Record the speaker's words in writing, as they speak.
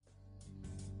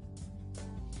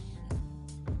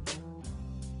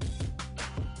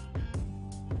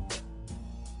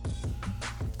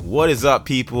What is up,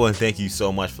 people, and thank you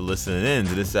so much for listening in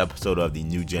to this episode of the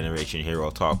New Generation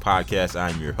Hero Talk podcast.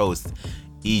 I'm your host,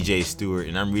 EJ Stewart,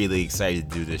 and I'm really excited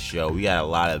to do this show. We got a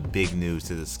lot of big news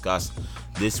to discuss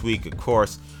this week. Of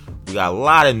course, we got a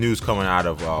lot of news coming out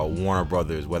of Warner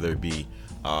Brothers, whether it be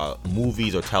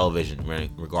movies or television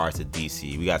in regards to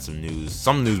DC. We got some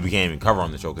news we can't even cover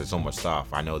on the show because there's so much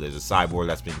stuff. I know there's a Cyborg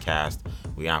that's been cast.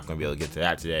 We're not going to be able to get to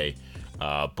that today.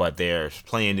 But there's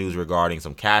plenty of news regarding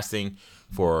some casting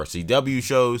for CW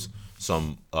shows,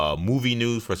 some movie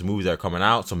news for some movies that are coming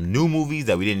out, some new movies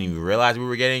that we didn't even realize we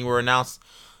were getting were announced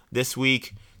this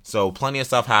week. So plenty of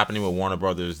stuff happening with Warner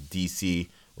Brothers DC.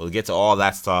 We'll get to all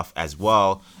that stuff, as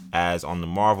well as on the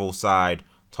Marvel side,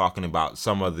 talking about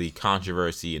some of the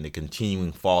controversy and the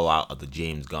continuing fallout of the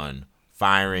James Gunn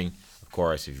firing. Of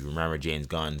course, if you remember, James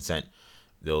Gunn sent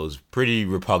those pretty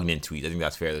repugnant tweets. I think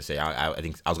that's fair to say. I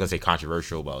think I was gonna say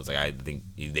controversial, but I was like, I think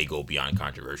they go beyond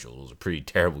controversial. Those are pretty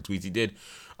terrible tweets he did.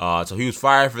 So he was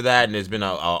fired for that, and there's been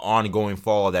an ongoing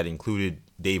fallout that included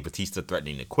Dave Bautista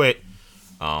threatening to quit.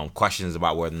 Questions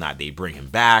about whether or not they bring him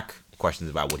back. Questions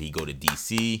about would he go to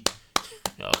DC.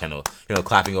 Kendall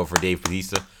clapping over for Dave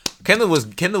Bautista. Kendall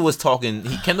was talking.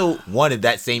 Kendall wanted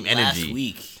that same energy. Last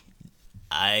week,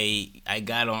 I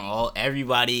got on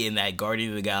everybody in that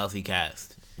Guardians of the Galaxy cast.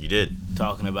 You did.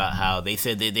 Talking about how they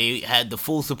said that they had the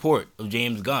full support of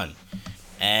James Gunn.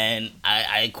 And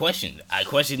I questioned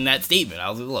that statement. I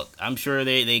was like, look, I'm sure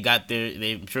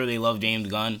I'm sure they love James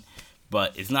Gunn,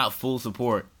 but it's not full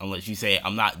support unless you say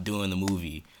I'm not doing the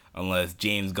movie unless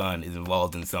James Gunn is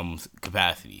involved in some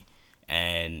capacity.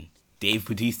 And Dave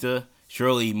Bautista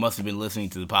surely must have been listening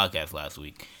to the podcast last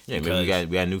week. Yeah, maybe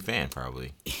we got a new fan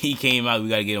probably. He came out. We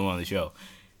got to get him on the show.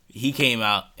 He came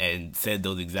out and said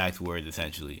those exact words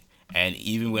essentially, and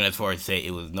even went as far as to say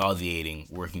it was nauseating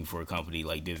working for a company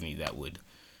like Disney that would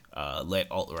let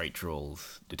alt-right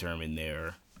trolls determine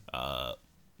their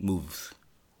moves.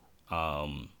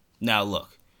 Now,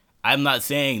 look, I'm not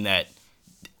saying that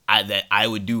I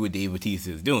would do what Dave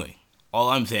Bautista is doing. All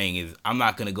I'm saying is I'm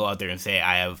not going to go out there and say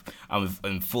I'm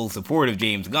in full support of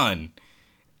James Gunn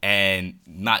and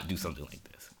not do something like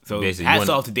this. So hats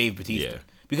off to Dave Bautista. Yeah.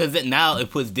 Because now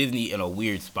it puts Disney in a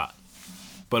weird spot.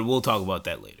 But we'll talk about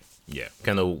that later. Yeah.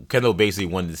 Kendall basically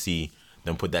wanted to see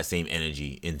them put that same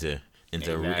energy into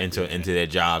their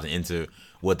jobs and into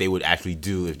what they would actually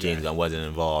do if James Gunn wasn't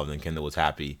involved, and Kendall was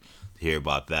happy to hear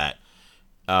about that.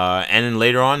 And then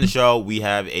later on in the show, we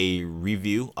have a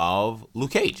review of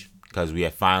Luke Cage, because we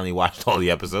have finally watched all the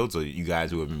episodes. So you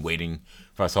guys who have been waiting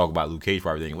for us to talk about Luke Cage for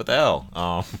everything, what the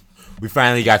hell? We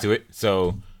finally got to it.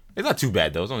 So it's not too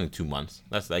bad though. It's only 2 months.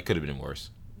 That could have been worse.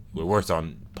 We're worse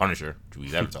on Punisher, which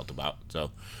we've never talked about.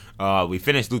 So we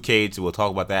finished Luke Cage. So we'll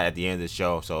talk about that at the end of the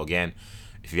show. So again,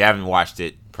 if you haven't watched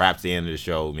it, perhaps the end of the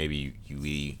show, maybe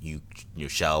you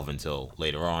shelve until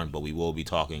later on. But we will be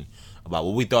talking about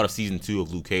what we thought of season 2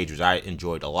 of Luke Cage, which I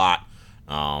enjoyed a lot.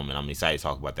 And I'm excited to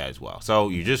talk about that as well. So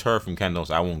you just heard from Kendall,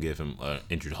 so I won't give him an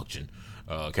introduction.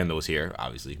 Kendall is here,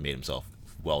 obviously, made himself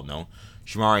well known.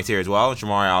 Shamari's here as well. And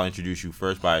Shamari, I'll introduce you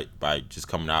first by just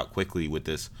coming out quickly with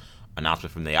this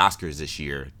announcement from the Oscars this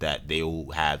year that they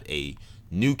will have a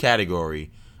new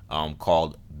category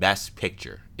called Best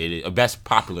Picture. It is a Best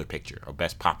Popular Picture or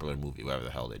Best Popular Movie, whatever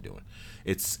the hell they're doing.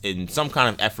 It's in some kind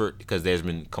of effort because there's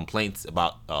been complaints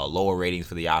about lower ratings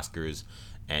for the Oscars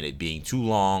and it being too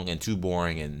long and too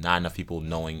boring and not enough people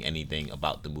knowing anything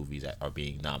about the movies that are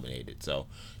being nominated. So,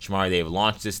 Shamari, they've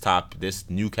launched this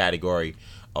new category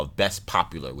of Best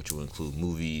Popular, which will include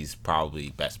movies,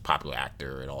 probably Best Popular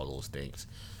Actor and all those things.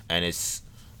 And it's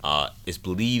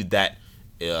believed that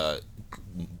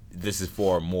this is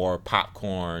for more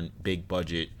popcorn, big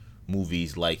budget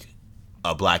movies like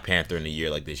a Black Panther in a year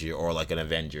like this year, or like an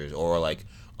Avengers, or like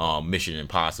Mission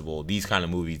Impossible. These kind of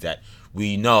movies that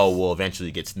we know will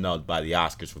eventually get snubbed by the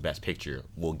Oscars for Best Picture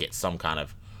will get some kind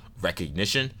of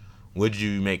recognition. What did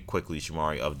you make quickly,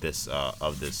 Shamari, of this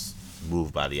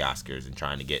move by the Oscars and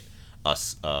trying to get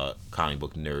us comic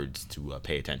book nerds to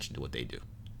pay attention to what they do?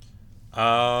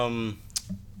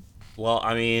 Well,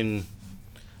 I mean,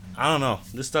 I don't know.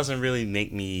 This doesn't really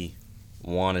make me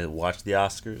want to watch the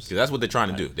Oscars. Because that's what they're trying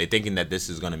to do. They're thinking that this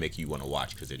is going to make you want to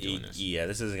watch because they're doing this. Yeah,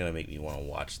 this isn't going to make me want to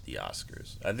watch the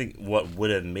Oscars. I think what would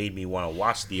have made me want to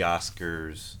watch the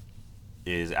Oscars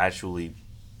is actually,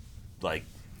 like,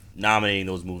 nominating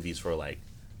those movies for, like,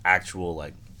 actual,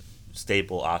 like,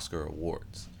 staple Oscar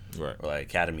awards. Right. Or, like,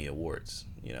 Academy Awards,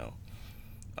 you know.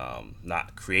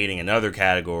 Not creating another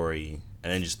category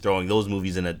and then just throwing those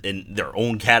movies in their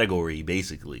own category,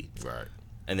 basically. Right.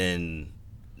 And then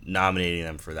nominating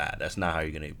them for that. That's not how you're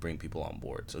going to bring people on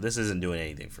board. So this isn't doing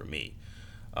anything for me.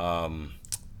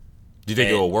 Do you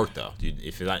think it will work though?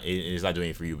 If it's not doing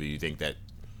it for you, but you think that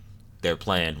their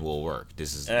plan will work?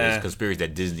 There's conspiracy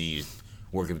that Disney is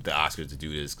working with the Oscars to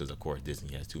do this because, of course,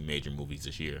 Disney has 2 major movies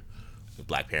this year, with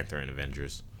Black Panther and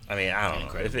Avengers. I mean, I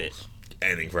don't know if it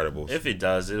and Incredibles. If it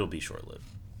does, it'll be short lived.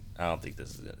 I don't think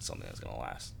this is something that's gonna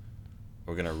last.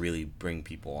 We're gonna really bring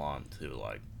people on to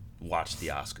like watch the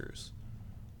Oscars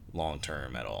long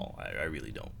term at all. I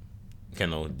really don't.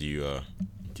 Kendall, do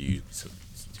you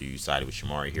side with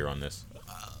Shamari here on this?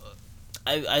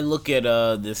 I look at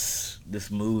this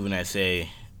move and I say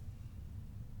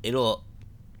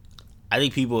I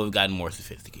think people have gotten more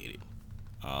sophisticated.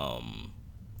 In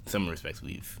some respects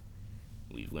we've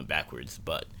went backwards,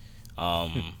 but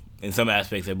in some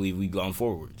aspects I believe we've gone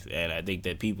forwards, and I think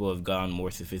that people have gone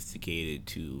more sophisticated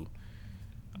to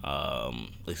at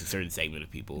least a certain segment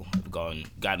of people have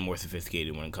gotten more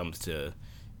sophisticated when it comes to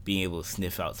being able to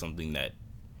sniff out something that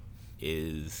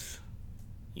is,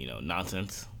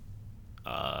 nonsense.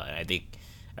 And I think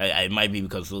it might be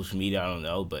because of social media, I don't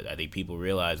know, but I think people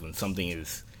realize when something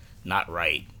is not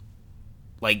right.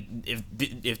 Like,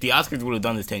 if the Oscars would have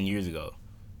done this 10 years ago,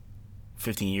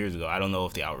 15 years ago, I don't know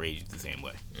if the outrage is the same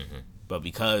way. Mm-hmm. But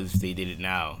because they did it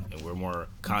now, and we're more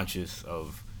conscious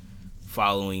of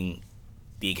following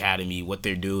the Academy, what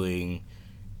they're doing,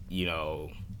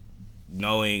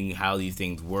 knowing how these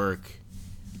things work,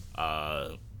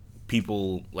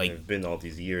 people like... There's been all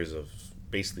these years of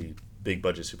basically big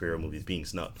budget superhero movies being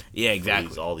snubbed. Yeah,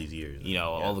 exactly. All these years.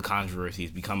 All the controversy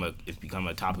it's become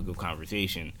a topic of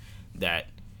conversation that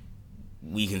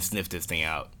we can sniff this thing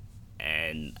out.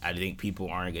 And I think people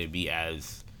aren't going to be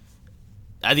as...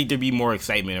 I think there'd be more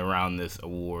excitement around this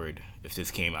award if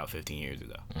this came out 15 years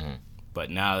ago. Mm-hmm. But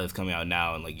now that it's coming out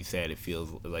now, and like you said, it feels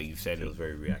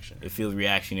very reactionary. It feels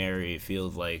reactionary. It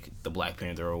feels like the Black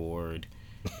Panther Award.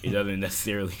 It doesn't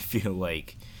necessarily feel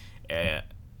like an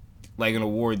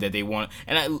award that they want.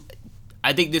 And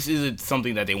I think this isn't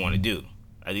something that they want to do.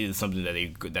 I think it's something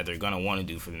that they're gonna want to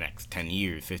do for the next 10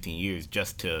 years, 15 years,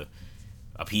 just to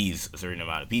appease a certain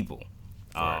amount of people.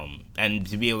 Right. And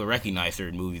to be able to recognize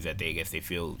certain movies that they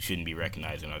feel shouldn't be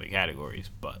recognized in other categories.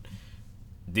 But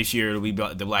this year it'll be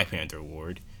the Black Panther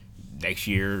Award. Next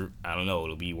year, I don't know,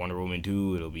 it'll be Wonder Woman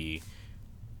 2, it'll be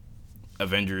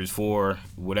Avengers 4,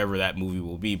 whatever that movie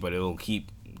will be, but there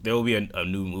will be a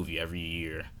new movie every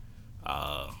year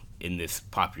in this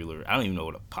popular... I don't even know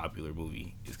what a popular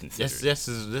movie is considered.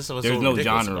 There's no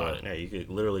genre. Yeah, you could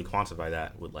literally quantify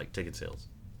that with like ticket sales.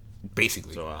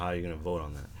 Basically. So how are you going to vote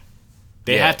on that?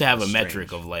 They have to have a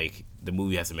metric of like the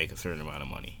movie has to make a certain amount of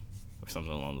money or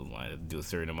something along those lines. Do a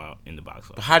certain amount in the box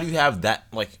office. But how do you have that?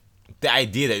 Like the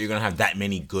idea that you're gonna have that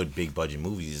many good big budget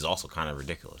movies is also kind of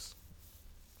ridiculous.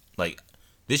 Like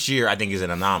this year, I think is an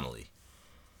anomaly.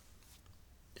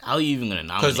 How are you even gonna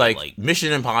nominate? Because like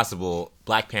Mission Impossible,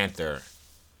 Black Panther,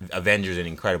 Avengers, and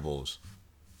Incredibles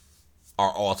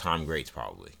are all-time greats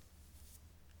probably.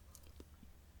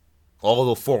 All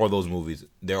the 4 of those movies,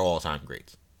 they're all-time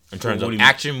greats. In terms of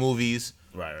action movies,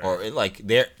 right. Or like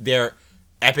they're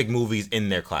epic movies in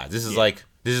their class. This is like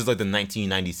the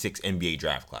 1996 NBA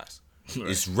draft class. Right.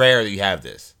 It's rare that you have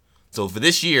this. So for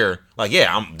this year, like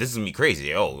this is gonna be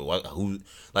crazy. Who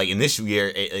like in this year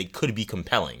it could be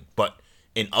compelling, but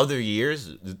in other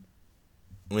years,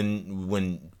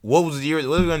 when what was the year? What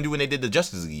were we gonna do when they did the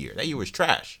Justice League year? That year was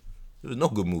trash. There was no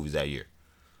good movies that year.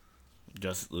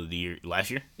 Just the year last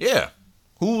year? Yeah.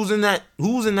 Who was in that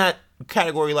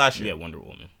category last year? Yeah, Wonder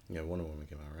Woman. Yeah, Wonder Woman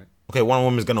came out, right? Okay, Wonder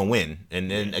Woman's gonna win,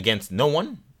 and then against no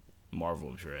one. Marvel,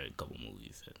 I'm sure, had a couple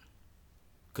movies that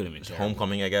could have been terrible.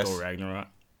 Homecoming, I guess. Thor Ragnarok.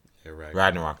 Yeah,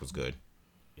 Ragnarok was good.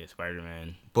 Yeah,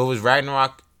 Spider-Man. But was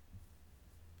Ragnarok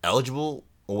eligible,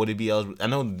 or would it be eligible? I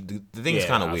know the thing is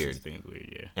kind of weird. The thing's weird,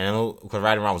 yeah. And I know because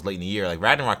Ragnarok was late in the year. Like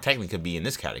Ragnarok technically could be in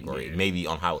this category, maybe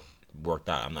on how it worked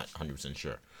out. I'm not 100%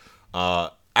 sure.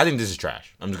 I think this is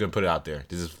trash. I'm just gonna put it out there.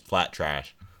 This is flat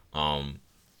trash.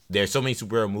 There's so many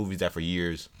superhero movies that for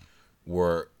years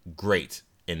were great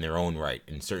in their own right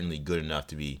and certainly good enough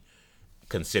to be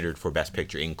considered for Best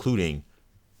Picture, including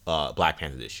Black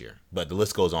Panther this year. But the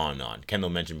list goes on and on. Kendall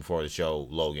mentioned before the show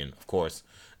Logan, of course,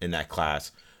 in that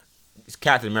class. It's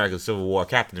Captain America: Civil War,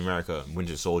 Captain America: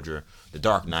 Winter Soldier, The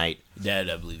Dark Knight, that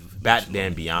I believe,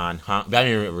 Batman Beyond,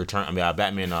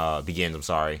 Batman Begins. I'm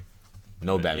sorry.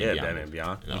 No Batman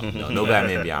Beyond. Batman Beyond. No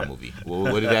Batman Beyond movie.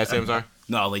 What did Dad say? I'm sorry.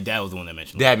 No, like Dad was the one that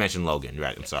mentioned. Dad mentioned Logan,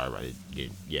 right? I'm sorry, right?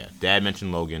 Yeah, Dad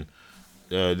mentioned Logan.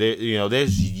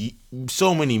 There's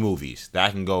so many movies that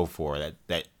I can go for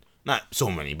that not so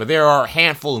many, but there are a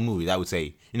handful of movies I would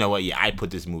say, you know what? Yeah, I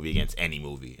put this movie against any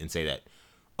movie and say that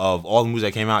of all the movies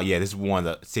that came out, yeah, this is one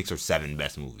of the 6 or 7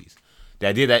 best movies. The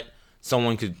idea that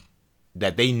someone could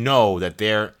that they know that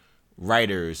their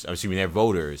writers, their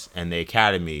voters and the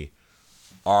Academy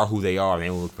are who they are, and they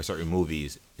will look for certain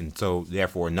movies, and so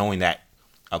therefore knowing that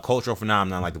a cultural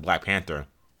phenomenon like the Black Panther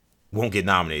won't get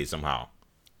nominated somehow,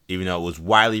 even though it was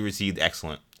widely received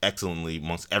excellently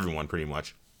amongst everyone pretty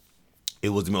much. It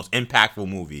was the most impactful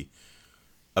movie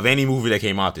of any movie that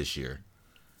came out this year,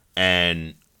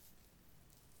 and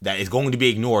that is going to be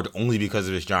ignored only because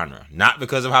of its genre, not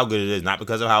because of how good it is, not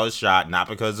because of how it's shot, not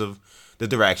because of the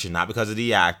direction, not because of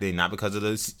the acting, not because of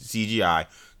the CGI.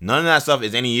 None of that stuff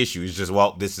is any issue. It's just,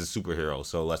 well, this is superhero,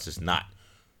 so let's just not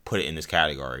put it in this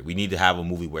category. We need to have a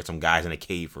movie where some guy's in a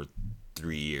cave for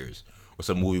 3 years, or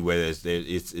some movie where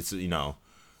it's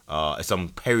some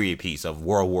period piece of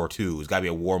World War II. It's got to be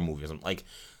a war movie or something.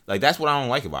 Like that's what I don't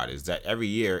like about it, is that every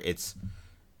year it's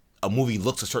a movie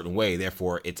looks a certain way,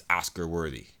 therefore it's Oscar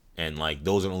worthy. And like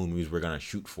those are the only movies we're gonna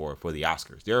shoot for the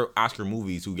Oscars. There are Oscar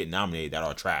movies who get nominated that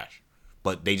are trash,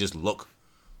 but they just look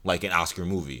like an Oscar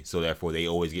movie, so therefore they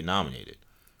always get nominated.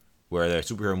 Where there are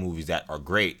superhero movies that are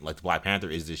great, like the Black Panther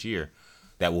is this year,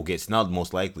 that will get snubbed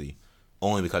most likely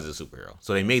only because of the superhero.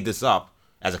 So they made this up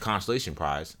as a consolation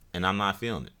prize, and I'm not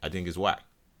feeling it. I think it's whack.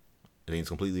 I think it's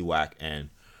completely whack, and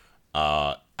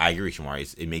I agree,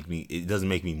 Shamari. It doesn't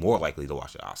make me more likely to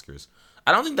watch the Oscars.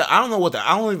 I don't think the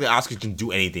Oscars can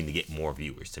do anything to get more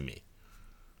viewers. To me,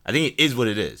 I think it is what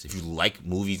it is. If you like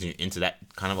movies and you're into that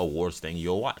kind of awards thing,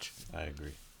 you'll watch. I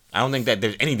agree. I don't think that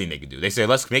there's anything they could do. They say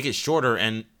let's make it shorter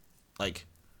and like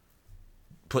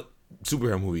put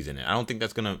superhero movies in it. I don't think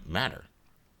that's gonna matter.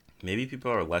 Maybe people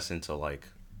are less into like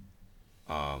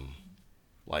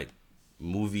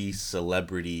movie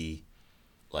celebrity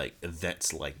like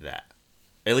events like that.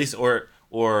 At least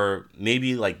or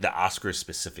maybe like the Oscars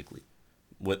specifically,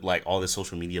 with like all this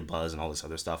social media buzz and all this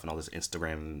other stuff and all this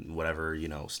Instagram whatever,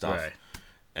 stuff. Right.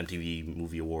 MTV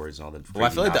Movie Awards and all the. Well, I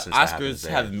feel like the Oscars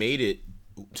have made it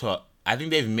to. I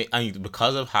think they've made. I mean,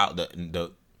 because of how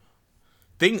the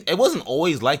thing. It wasn't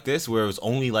always like this, where it was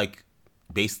only like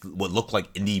based what looked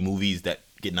like indie movies that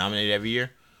get nominated every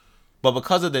year. But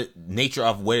because of the nature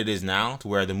of what it is now, to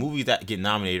where the movies that get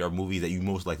nominated are movies that you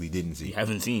most likely didn't see. You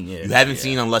haven't seen, yeah. You haven't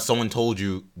seen unless someone told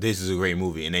you this is a great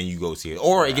movie, and then you go see it.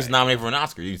 Or it gets nominated for an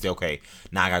Oscar. You say, okay,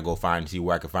 now I gotta go see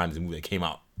where I can find this movie that came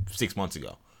out 6 months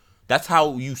ago. That's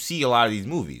how you see a lot of these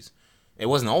movies. It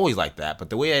wasn't always like that,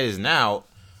 but the way it is now,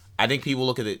 I think people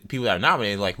look at the people that are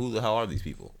nominated like, who the hell are these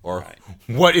people? Or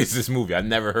what is this movie? I've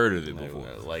never heard of it before.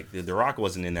 Like The Rock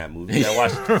wasn't in that movie. I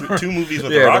watched 2 movies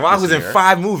with The Rock. The Rock was in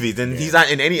 5 movies, and he's not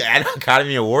in any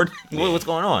Academy Award. What's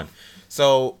going on?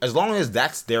 So as long as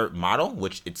that's their model,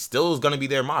 which it still is going to be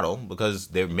their model because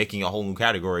they're making a whole new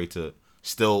category to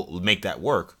still make that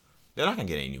work, they're not going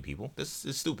to get any new people. This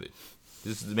is stupid.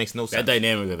 This makes no sense. That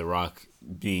dynamic of The Rock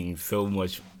being so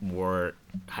much more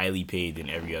highly paid than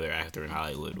every other actor in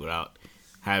Hollywood without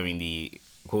having the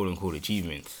quote-unquote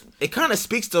achievements. It kind of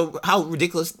speaks to how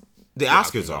ridiculous the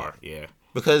Oscars are. Yeah.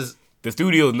 Because the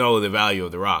studios know the value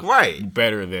of The Rock. Right.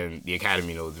 Better than the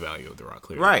Academy knows the value of The Rock,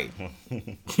 clearly. Right.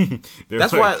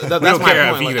 That's why. That's my point.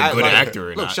 If he's a good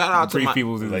actor or not. Shout out to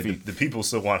the people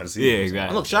still want to see it. Yeah,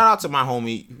 exactly. Look, shout out to my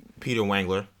homie, Peter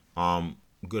Wangler.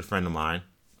 Good friend of mine.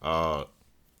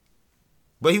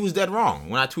 But he was dead wrong.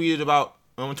 When I tweeted about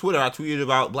on Twitter, I tweeted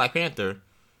about Black Panther,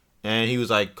 and he was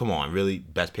like, "Come on, really,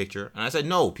 Best Picture?" And I said,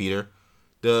 "No, Peter.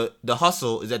 The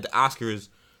hustle is that the Oscars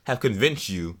have convinced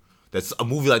you that a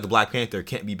movie like the Black Panther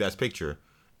can't be Best Picture,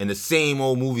 and the same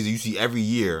old movies that you see every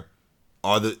year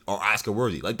are Oscar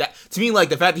worthy. Like that to me, like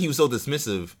the fact that he was so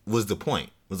dismissive was the point.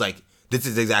 It was like, this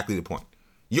is exactly the point.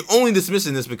 You're only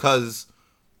dismissing this because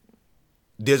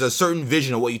there's a certain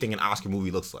vision of what you think an Oscar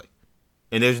movie looks like.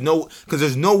 And there's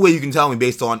no way you can tell me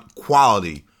based on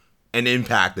quality and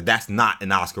impact that that's not an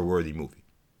Oscar-worthy movie.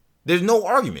 There's no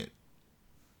argument.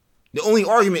 The only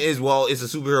argument is, well, it's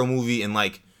a superhero movie and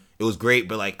like it was great,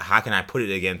 but like how can I put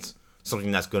it against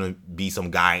something that's gonna be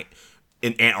some guy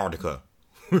in Antarctica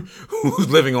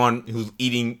who's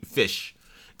eating fish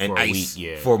and ice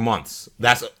for months?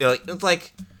 That's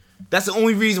that's the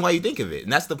only reason why you think of it,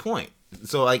 and that's the point.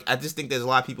 So like I just think there's a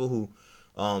lot of people who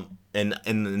and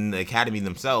the Academy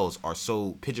themselves are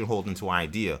so pigeonholed into an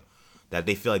idea that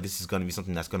they feel like this is going to be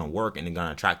something that's going to work and they're going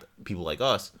to attract people like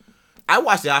us. I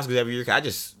watch the Oscars every year. I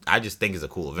just think it's a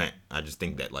cool event. I just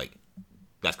think that like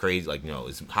that's crazy. Like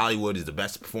it's Hollywood is the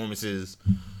best performances.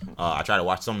 I try to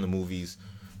watch some of the movies,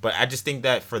 but I just think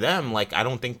that for them, like I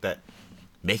don't think that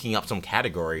making up some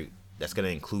category that's going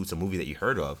to include some movie that you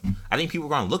heard of. I think people are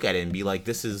going to look at it and be like,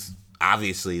 this is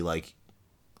obviously like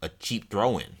a cheap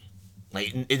throw-in.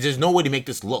 Like, there's no way to make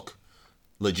this look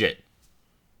legit.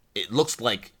 It looks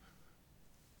like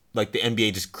like the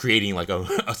NBA just creating like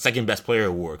a second best player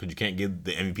award because you can't give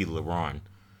the MVP to LeBron,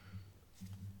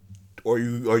 or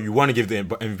you want to give the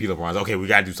MVP to LeBron. Okay, we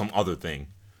gotta do some other thing.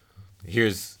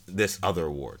 Here's this other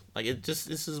award. Like this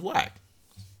is whack.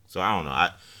 So I don't know.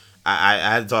 I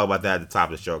had to talk about that at the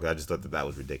top of the show because I just thought that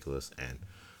was ridiculous and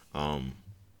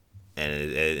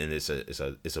it's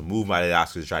a move by the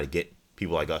Oscars to try to get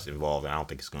people like us involved, and I don't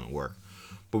think it's gonna work.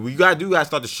 But we gotta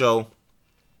start the show.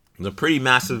 There's a pretty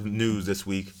massive news this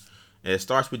week. And it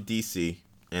starts with DC,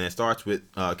 and it starts with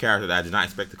a character that I did not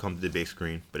expect to come to the big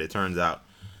screen, but it turns out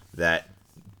that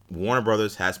Warner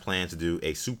Brothers has plans to do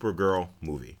a Supergirl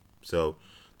movie. So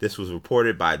this was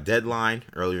reported by Deadline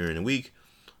earlier in the week.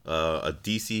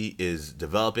 DC is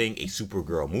developing a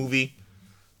Supergirl movie.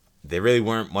 There really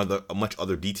weren't much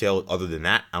other detail other than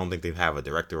that. I don't think they have a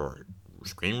director or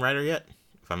screenwriter yet,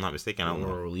 if I'm not mistaken. I don't know.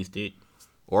 Or a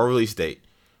release date.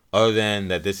 Other than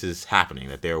that this is happening,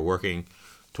 that they're working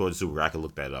towards Supergirl. I could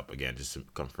look that up again just to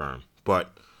confirm.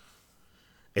 But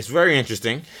it's very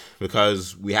interesting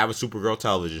because we have a Supergirl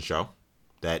television show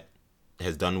that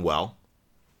has done well.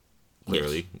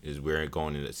 Clearly, we're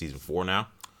going into season 4 now.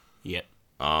 Yep.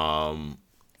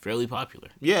 Fairly popular.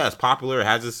 Yeah, it's popular. It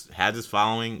has its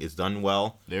following. It's done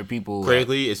well. There are people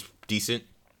critically, it's decent.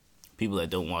 People that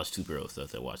don't watch Supergirl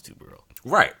stuff that watch Supergirl.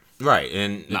 Right,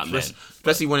 and not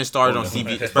especially when it started on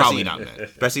CBS. Probably not men.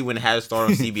 Especially when it had to start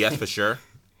on CBS for sure.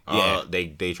 Yeah.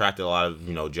 They attracted a lot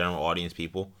of general audience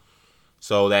people.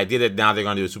 So the idea that now they're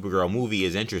gonna do a Supergirl movie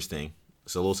is interesting.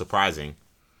 It's a little surprising.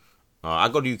 I'll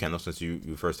go to you, Kendall, since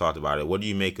you first talked about it. What do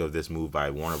you make of this move by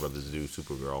Warner Brothers to do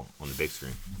Supergirl on the big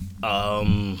screen?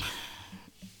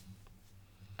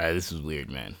 This is weird,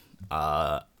 man.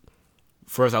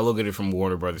 First, I look at it from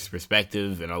Warner Brothers'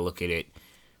 perspective, and I look at it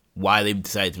why they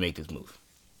decided to make this move.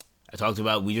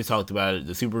 We just talked about it.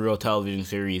 The Supergirl television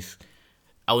series,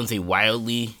 I wouldn't say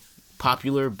wildly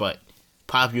popular, but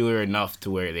popular enough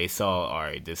to where they saw, all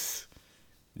right, this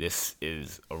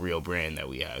is a real brand that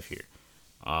we have here.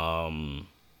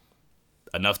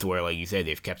 Enough to where, like you said,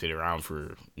 they've kept it around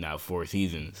for now 4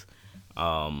 seasons.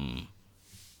 And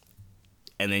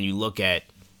then you look at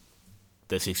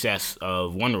the success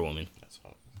of Wonder Woman,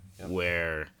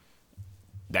 where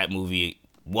that movie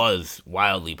was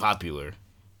wildly popular,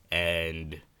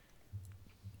 and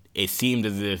it seemed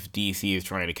as if DC is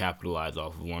trying to capitalize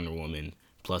off of Wonder Woman,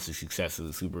 plus the success of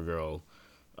the Supergirl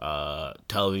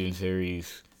television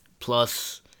series,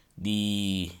 plus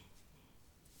the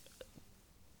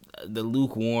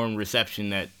lukewarm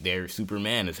reception that their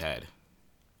Superman has had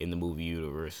in the movie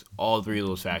universe. All 3 of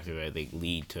those factors, I think,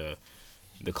 lead to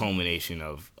the culmination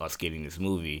of us getting this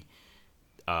movie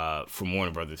from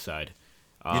Warner Brothers' side.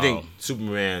 You think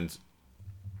Superman's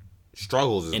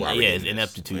struggles is why his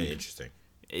ineptitude. Very interesting.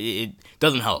 It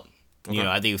doesn't help. Okay.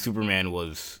 I think if Superman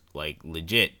was like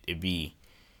legit, there'd be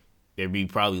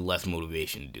probably less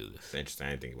motivation to do this. That's interesting. I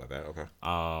didn't think about that. Okay.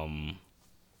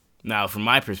 Now, from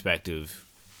my perspective,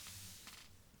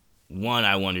 one,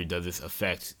 I wonder, does this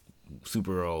affect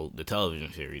Supergirl, the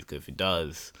television series? Because if it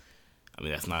does, I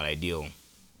mean, that's not ideal.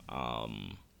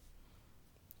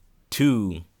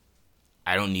 2,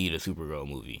 I don't need a Supergirl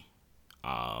movie.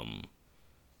 I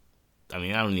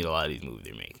don't need a lot of these movies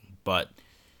they're making. But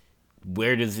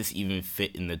where does this even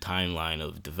fit in the timeline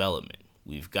of development?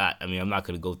 We've got, I'm not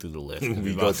going to go through the list.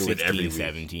 We go through 16, it every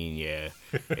 17, yeah.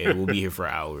 We'll be here for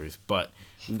hours. But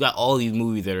we've got all these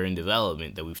movies that are in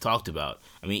development that we've talked about.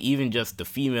 Even just the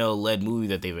female-led movie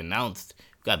that they've announced.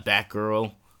 We've got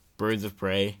Batgirl, Birds of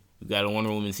Prey. We've got a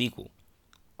Wonder Woman sequel.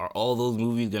 Are all those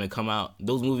movies going to come out?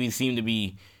 Those movies seem to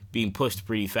be being pushed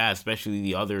pretty fast, especially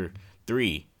the other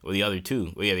 3, or the other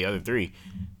 2. Well, yeah, the other 3.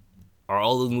 Are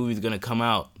all those movies going to come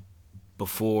out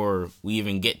before we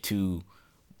even get to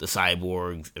the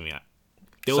Cyborgs? That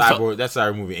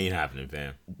Cyborg movie ain't happening,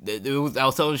 fam. I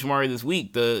was telling Shamari this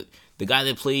week, the guy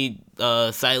that played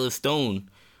Silas Stone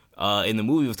in the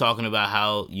movie was talking about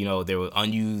how, there was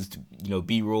unused,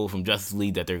 B-roll from Justice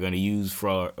League that they're going to use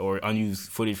or unused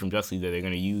footage from Justice League that they're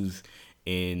going to use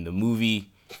in the movie.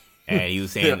 And he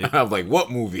was saying, I was like,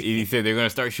 what movie? He said they're going to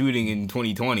start shooting in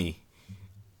 2020.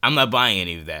 I'm not buying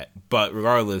any of that. But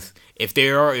regardless, if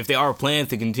there are plans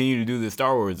to continue to do this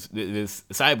Star Wars, this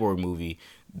Cyborg movie,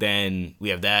 then we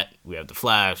have that. We have The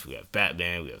Flash. We have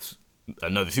Batman. We have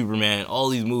another Superman. All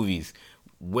these movies.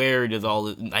 Where does all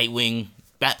the Nightwing,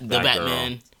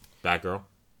 Batman, Batgirl?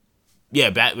 Yeah,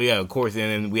 of course. And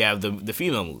then we have the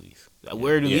female movies.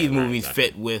 Where do these movies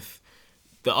fit with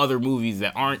the other movies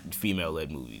that aren't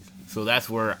female-led movies? So that's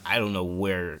where I don't know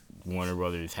where Warner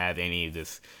Brothers have any of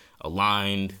this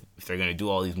aligned. If they're gonna do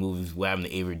all these movies, what happened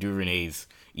to Ava DuVernay's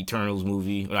Eternals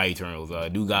movie? Not Eternals,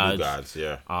 New Gods. New Gods,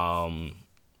 yeah.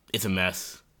 It's a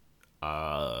mess.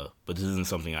 But this isn't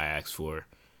something I asked for.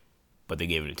 But they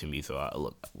gave it to me, so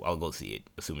I'll go see it,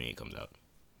 assuming it comes out.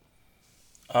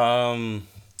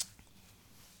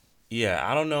 Yeah,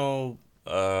 I don't know.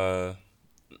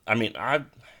 I mean, I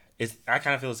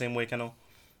kind of feel the same way, Kendall.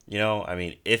 You know, I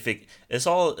mean, it's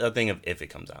all a thing of if it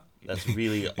comes out. That's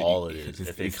really all it is.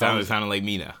 If it sounded like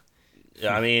me now.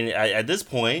 I mean, at this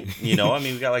point, you know, I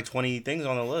mean, we got like 20 things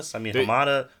on the list. I mean,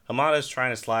 Hamada's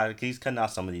trying to slide. He's cutting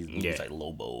out some of these movies like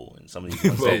Lobo and some of these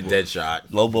ones.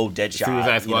 Deadshot. Lobo, Deadshot.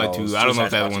 Suicide Squad 2. I don't know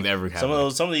if that one's ever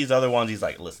happened. Some of these other ones, he's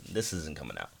like, listen, this isn't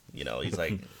coming out. You know, he's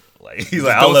like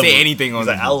don't say anything on. He's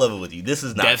like, I'll level with you. This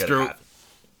is not gonna happen.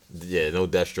 Yeah, no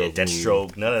Deathstroke. Yeah,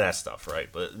 Deathstroke, none of that stuff, right?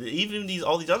 But even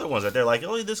all these other ones that they're like,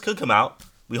 oh, this could come out.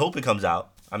 We hope it comes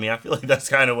out. I mean, I feel like that's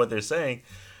kind of what they're saying.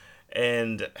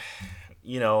 And,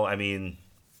 you know, I mean,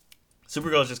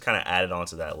 Supergirl's just kind of added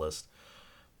onto that list.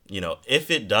 You know,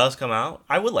 if it does come out,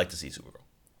 I would like to see Supergirl.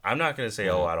 I'm not going to say,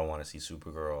 I don't want to see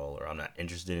Supergirl, or I'm not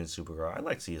interested in Supergirl. I'd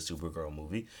like to see a Supergirl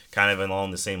movie, kind of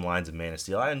along the same lines of Man of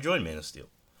Steel. I enjoyed Man of Steel.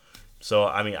 So,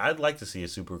 I mean, I'd like to see a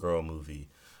Supergirl movie.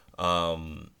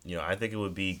 You know, I think it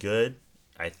would be good.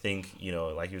 I think, you know,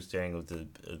 like you were saying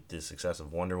with the success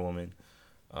of Wonder Woman,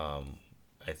 I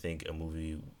think a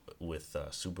movie with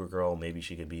Supergirl, maybe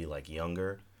she could be like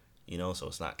younger, you know, so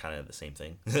it's not kind of the same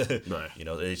thing. Right. You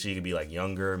know, she could be like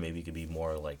younger, maybe it could be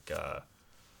more like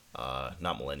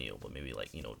not millennial, but maybe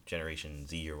like, you know, Generation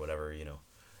Z or whatever, you know,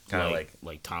 kind of like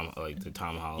the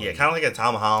Tom Holland. Yeah, kind of like a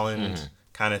Tom Holland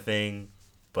kind of thing,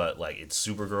 but like it's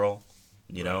Supergirl,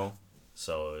 you know.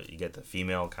 So you get the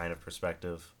female kind of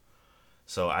perspective.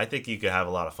 So I think you could have a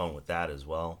lot of fun with that as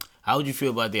well. How would you feel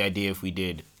about the idea if we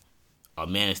did a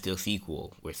Man of Steel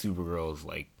sequel where Supergirl's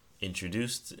like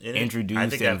introduced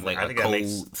as like a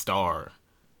co-star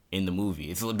in the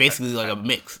movie? It's basically like a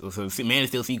mix. So Man of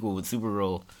Steel sequel with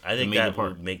Supergirl. I think that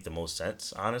would make the most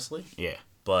sense, honestly. Yeah.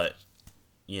 But,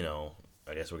 you know,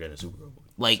 I guess we're getting a Supergirl movie.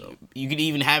 Like, you could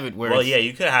even have it where... Well, yeah,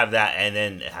 you could have that and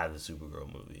then have the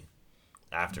Supergirl movie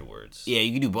afterwards. Yeah,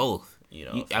 you could do both. You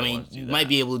know, you might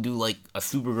be able to do like a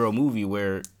Supergirl movie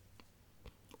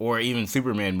or even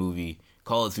Superman movie.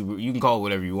 Call it You can call it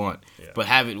whatever you want, but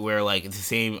have it where like it's the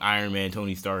same Iron Man,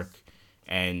 Tony Stark,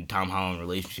 and Tom Holland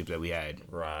relationship that we had,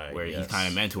 right? Where he's kind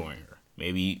of mentoring her.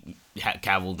 Maybe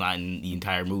Cavill's not in the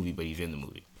entire movie, but he's in the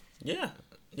movie. Yeah.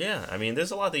 I mean,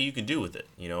 there's a lot that you can do with it,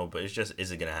 you know. But it's just,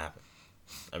 is it gonna happen?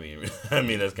 I mean,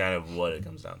 that's kind of what it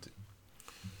comes down to.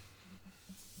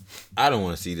 I don't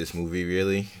want to see this movie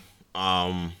really,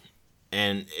 and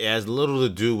it has little to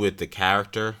do with the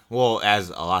character. Well, it has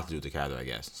a lot to do with the character, I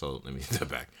guess. So let me step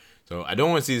back. So I don't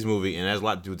want to see this movie, and it has a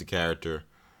lot to do with the character.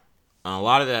 A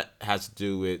lot of that has to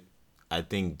do with, I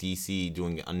think, DC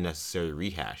doing an unnecessary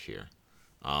rehash here.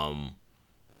 I'm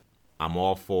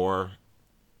all for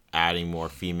adding more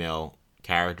female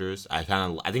characters. I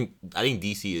think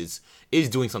DC is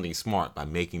doing something smart by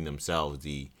making themselves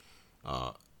the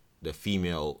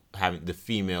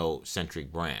female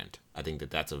centric brand. I think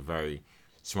that's a very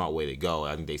smart way to go.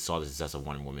 I think they saw the success of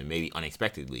Wonder Woman maybe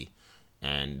unexpectedly,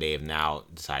 and they have now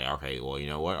decided, okay, well, you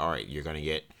know what? All right, you're gonna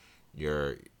get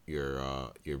your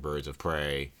Birds of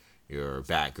Prey, your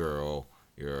Batgirl,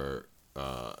 your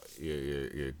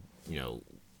you know,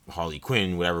 Harley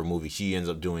Quinn, whatever movie she ends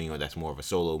up doing, or that's more of a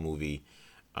solo movie,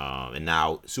 and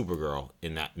now Supergirl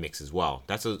in that mix as well.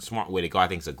 That's a smart way to go. I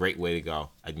think it's a great way to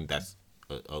go. I think that's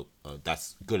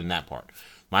good in that part.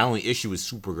 My only issue with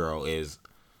Supergirl is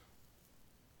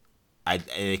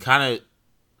Batgirl's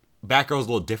a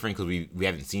little different because we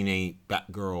haven't seen any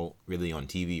Batgirl really on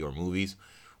TV or movies.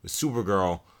 With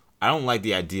Supergirl, I don't like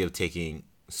the idea of taking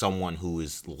someone who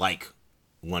is like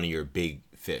one of your big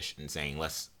fish and saying,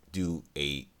 let's do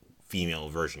a female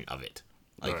version of it.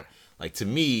 Like to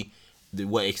me,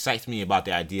 what excites me about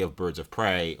the idea of Birds of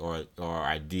Prey or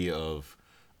idea of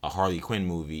a Harley Quinn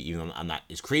movie, even though I'm not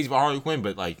as crazy about Harley Quinn,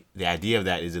 but like the idea of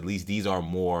that is at least these are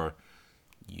more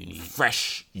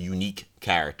fresh, unique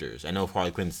characters. I know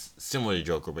Harley Quinn's similar to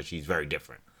Joker, but she's very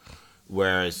different.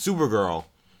 Whereas Supergirl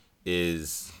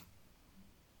she's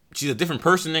a different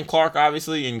person than Clark,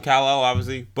 obviously, and Kal-El,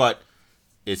 obviously, but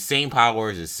it's same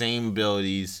powers, it's same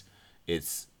abilities.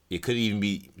 It could even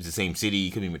be the same city.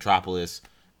 It could be Metropolis.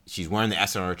 She's wearing the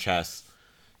S on her chest.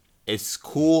 It's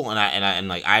cool, and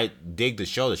I dig the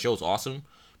show. The show's awesome.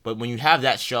 But when you have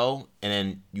that show, and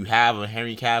then you have a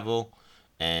Henry Cavill,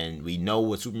 and we know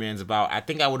what Superman's about, I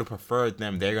think I would have preferred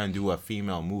they're going to do a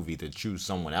female movie to choose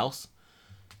someone else.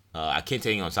 I can't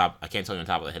tell you on top of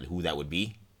the head who that would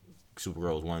be.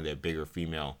 Supergirl is one of their bigger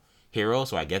female heroes,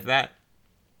 so I get that.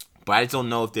 But I just don't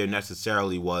know if there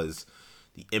necessarily was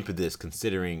the impetus,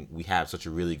 considering we have such a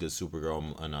really good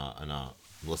Supergirl and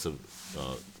Melissa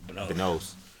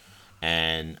Benoist,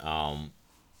 and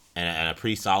a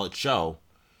pretty solid show,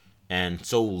 and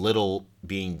so little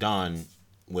being done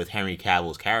with Henry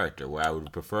Cavill's character, where I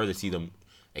would prefer to see them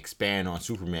expand on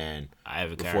Superman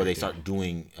before they start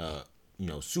doing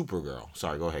Supergirl.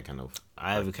 Sorry, go ahead, Kendall.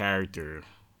 I have a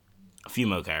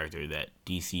female character that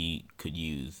DC could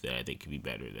use that I think could be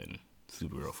better than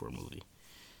Supergirl for a movie.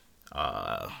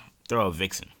 Throw out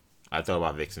Vixen. I thought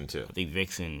about Vixen too. I think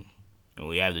Vixen, and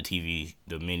we have the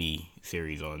mini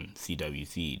series on CW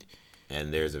Seed.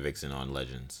 And there's a Vixen on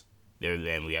Legends.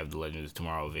 Then we have the Legends of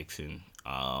Tomorrow Vixen.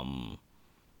 I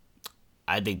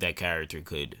think that character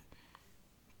could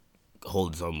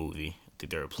hold its own movie. I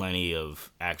think there are plenty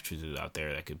of actresses out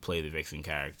there that could play the Vixen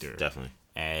character. Definitely.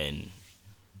 And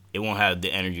it won't have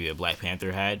the energy that Black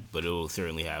Panther had, but it will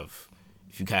certainly have,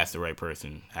 if you cast the right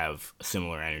person, have a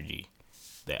similar energy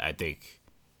that I think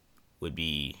would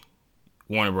be,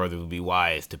 Warner Brothers would be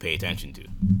wise to pay attention to.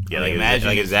 Yeah, like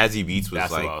if Zazie Beetz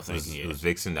was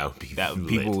Vixen, that would be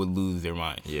people would lose their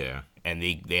minds. Yeah. And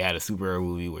they had a superhero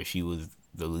movie where she was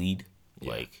the lead.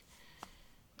 Yeah. Like,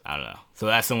 I don't know. So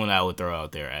that's someone I would throw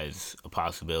out there as a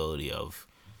possibility of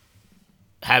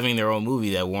having their own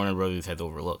movie that Warner Brothers has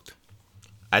overlooked.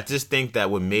 I just think that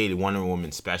what made Wonder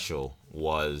Woman special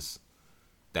was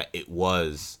that it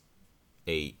was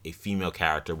a female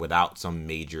character without some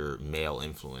major male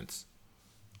influence.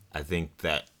 I think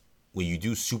that when you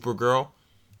do Supergirl,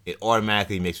 it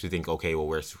automatically makes me think, okay, well,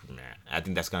 where's Superman? I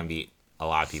think that's going to be a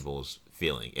lot of people's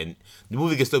feeling. And the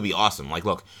movie can still be awesome. Like,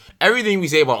 look, everything we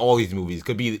say about all these movies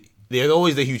could be, there's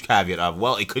always the huge caveat of,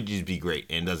 well, it could just be great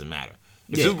and it doesn't matter.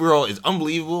 If Supergirl is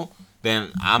unbelievable,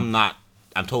 then I'm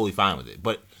totally fine with it.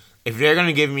 But if they're going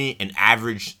to give me an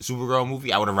average Supergirl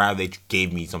movie, I would have rather they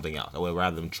gave me something else. I would have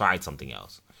rather them tried something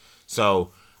else.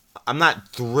 So I'm not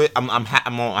I'm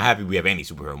happy we have any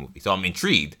superhero movie. So I'm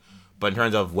intrigued. But in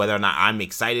terms of whether or not I'm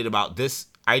excited about this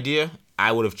idea,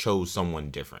 I would have chose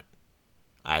someone different.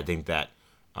 I think that,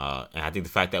 and I think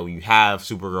the fact that when you have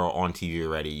Supergirl on TV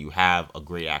already, you have a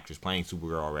great actress playing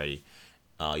Supergirl already,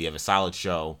 you have a solid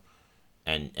show,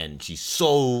 and she's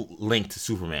so linked to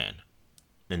Superman,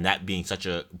 and that being such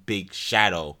a big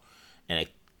shadow and a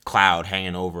cloud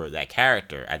hanging over that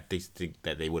character, I think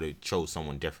that they would have chose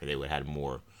someone different. They would have had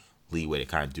more leeway to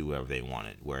kind of do whatever they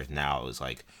wanted. Whereas now it's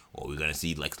like, well, we're gonna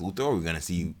see Lex Luthor, we're gonna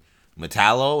see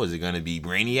Metallo, is it gonna be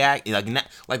Brainiac?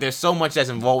 Like there's so much that's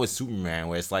involved with Superman,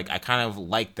 where it's like I kind of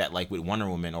like that, like with Wonder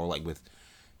Woman or like with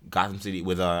Gotham City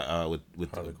with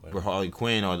Harley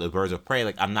Quinn or the Birds of Prey.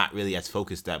 Like I'm not really as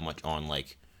focused that much on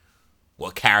like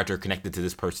what character connected to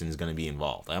this person is gonna be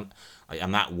involved.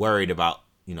 I'm not worried about,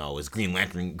 is Green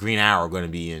Lantern, Green Arrow gonna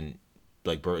be in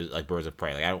Birds of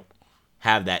Prey? Like I don't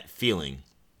have that feeling,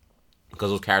 because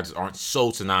those characters aren't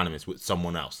so synonymous with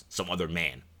someone else, some other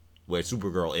man, where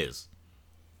Supergirl is.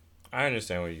 I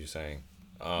understand what you're saying.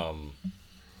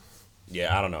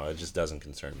 Yeah, I don't know. It just doesn't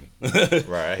concern me.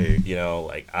 Right, I hear you.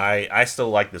 I still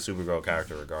like the Supergirl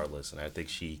character regardless, and I think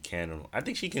she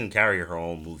can carry her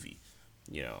own movie.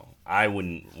 I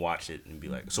wouldn't watch it and be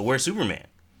like, so where's Superman?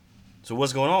 So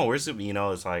what's going on? Where's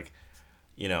Superman? It's like,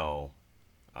 as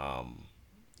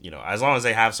long as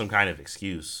they have some kind of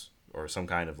excuse or some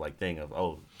kind of like thing of,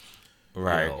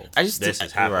 right. This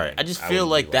is happening. Right. I just feel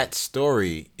like that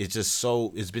story is just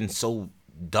it's been so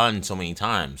done so many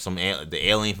times. The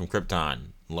alien from Krypton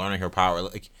learning her power.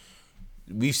 Like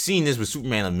we've seen this with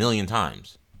Superman a million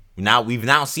times. We've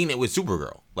now seen it with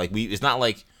Supergirl. Like it's not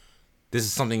like this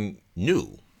is something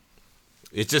new.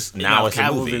 It's just now it's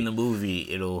a movie. In the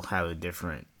movie, it'll have a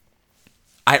different.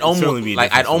 I'd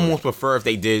almost prefer if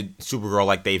they did Supergirl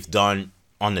like they've done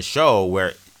on the show,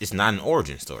 where it's not an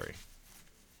origin story.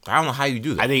 I don't know how you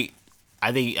do that. I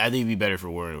think it'd be better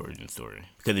for an origin story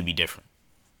because it'd be different.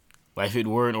 Like if it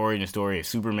were an origin story, if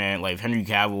Superman, like if Henry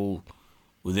Cavill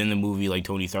was in the movie, like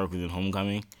Tony Stark was in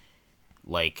Homecoming,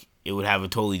 like it would have a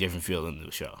totally different feel than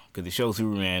the show. Because the show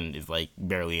Superman is like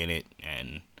barely in it,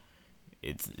 and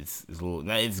it's a little.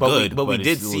 It's good, but we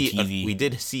did see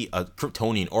a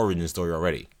Kryptonian origin story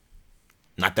already,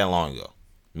 not that long ago.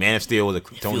 Man of Steel was a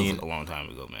Kryptonian. It feels like a long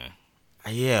time ago, man.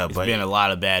 Yeah, it's been a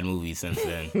lot of bad movies since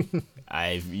then.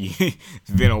 It's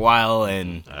been a while,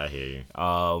 and I hear you.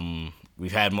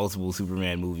 We've had multiple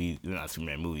Superman movies, not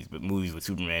Superman movies, but movies with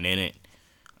Superman in it.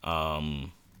 I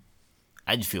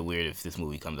just feel weird if this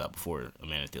movie comes out before a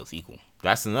Man of Steel sequel.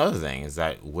 That's another thing. Is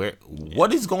that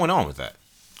what is going on with that?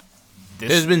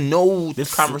 There's been no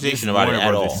conversation about it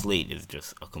at all. Slate is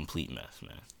just a complete mess,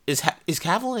 man. Is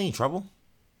Cavill in any trouble?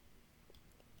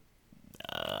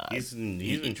 He's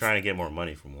been trying to get more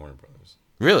money from Warner Brothers.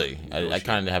 Really? I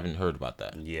kind of haven't heard about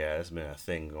that. Yeah, it's been a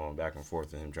thing going back and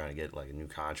forth with him trying to get like a new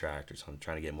contract or something,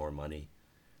 trying to get more money,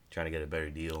 trying to get a better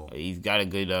deal. He's got a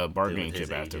good bargaining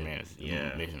chip after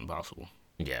Mission Impossible.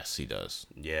 Yes, he does.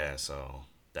 Yeah, so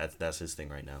that's his thing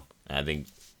right now. And I think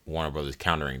Warner Brothers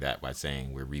countering that by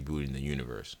saying we're rebooting the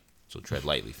universe. So tread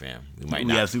lightly, fam. We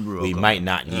might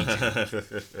not need you.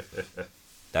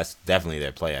 That's definitely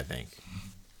their play, I think.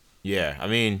 Yeah, I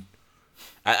mean,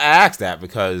 I asked that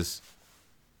because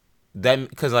there's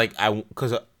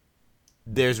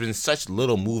been such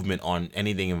little movement on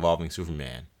anything involving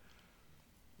Superman,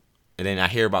 and then I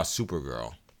hear about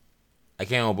Supergirl. I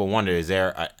can't help but wonder: is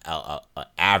there a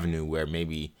avenue where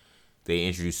maybe they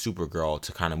introduce Supergirl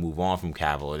to kind of move on from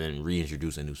Cavill and then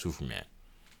reintroduce a new Superman?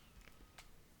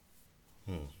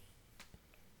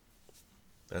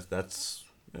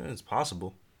 It's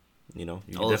possible. You know,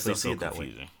 you can all definitely see it that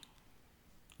confusing.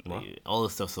 way. All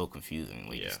this stuff's so confusing.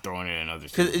 Like just throwing in another.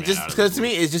 Because to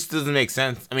me, it just doesn't make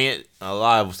sense. I mean, a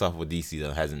lot of stuff with DC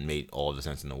though hasn't made all the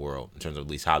sense in the world in terms of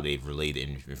at least how they've relayed the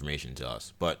information to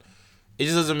us. But it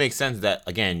just doesn't make sense that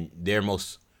again their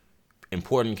most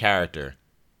important character,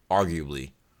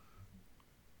 arguably,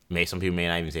 some people may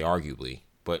not even say arguably,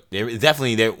 but they're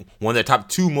definitely one of their top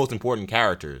two most important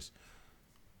characters.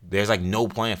 There's like no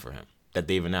plan for him that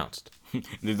they've announced.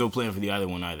 There's no plan for the other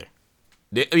one either.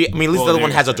 I mean, at least the other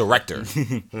one has a director,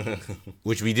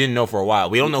 which we didn't know for a while.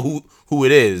 We don't know who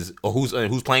it is or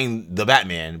who's playing the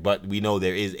Batman, but we know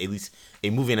there is at least a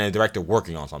movie and a director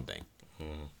working on something.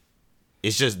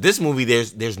 It's just this movie.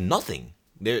 There's nothing.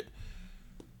 There's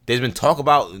been talk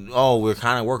about we're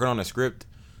kind of working on a script.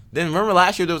 Then remember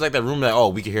last year there was like that rumor that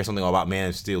we could hear something about Man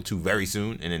of Steel 2 very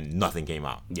soon, and then nothing came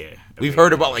out. Yeah, we've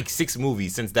heard about like 6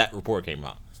 movies since that report came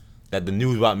out that the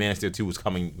news about Man of Steel 2 was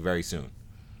coming very soon.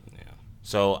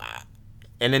 So,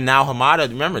 and then now Hamada,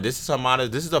 remember, this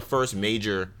is the first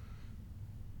major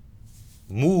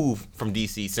move from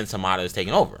DC since Hamada has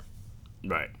taken over.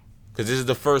 Right. Because this is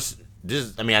the first,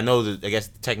 I know that, I guess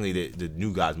technically the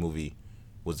New Gods movie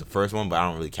was the first one, but I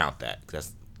don't really count that.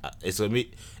 Cause it's going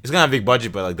to have a big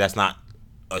budget, but like that's not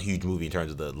a huge movie in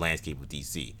terms of the landscape of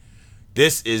DC.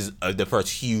 This is the first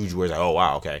huge where it's like, oh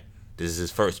wow, okay. This is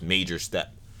his first major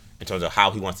step in terms of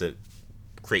how he wants to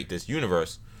create this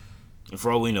universe. And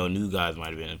for all we know, New Gods might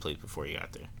have been in place before he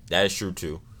got there. That is true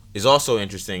too. It's also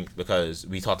interesting because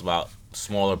we talked about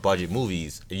smaller budget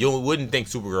movies. You wouldn't think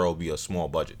Supergirl would be a small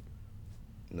budget.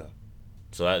 No.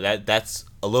 So that's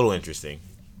a little interesting,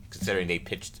 considering they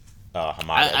pitched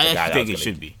Hamada. I think it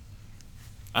should be.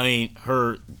 I mean,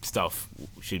 her stuff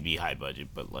should be high budget,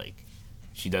 but like,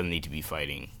 she doesn't need to be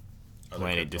fighting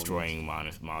planet-destroying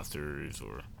monsters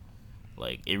or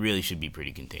like. It really should be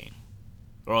pretty contained.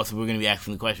 Or else we're going to be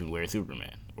asking the question, where's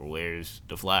Superman? Or where's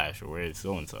The Flash? Or where's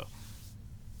so-and-so?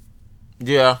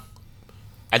 Yeah.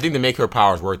 I think to make her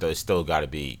powers work, though, it's still got to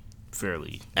be...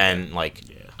 fairly. And, like,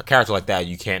 a character like that,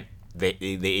 you can't...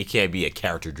 It can't be a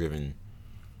character-driven,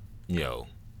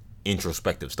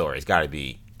 introspective story. It's got to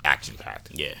be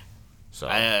action-packed. Yeah. So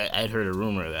I'd heard a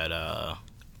rumor that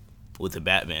with the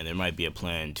Batman, there might be a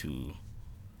plan to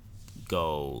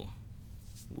go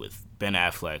with Ben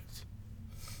Affleck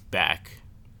back,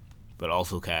 but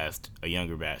also cast a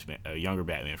younger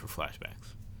Batman for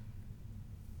flashbacks,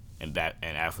 and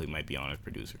Affleck might be on as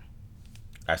producer.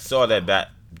 I saw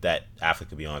that Affleck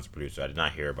could be on as producer. I did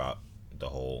not hear about the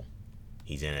whole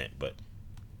he's in it, but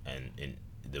and in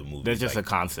the movie. There's just a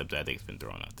concept that I think's been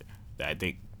thrown out there that I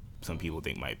think some people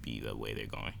think might be the way they're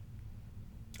going.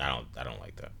 I don't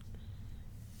like that.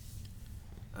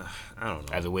 I don't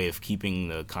know. As a way of keeping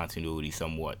the continuity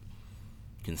somewhat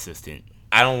consistent.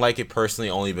 I don't like it personally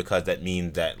only because that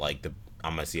means that like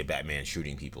I'm gonna see a Batman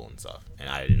shooting people and stuff, and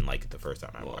I didn't like it the first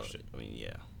time I watched it. I mean,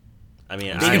 yeah. I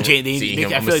mean, they can change.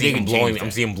 I feel like they can change.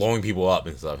 I'm seeing him blowing people up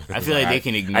and stuff. I feel like they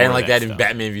can ignore. I didn't like that in stuff.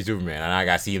 Batman v Superman, and I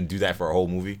gotta see him do that for a whole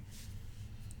movie.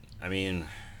 I mean,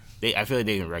 I feel like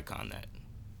they can retcon that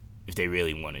if they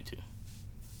really wanted to.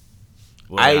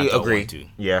 Well, I agree.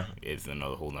 Yeah, it's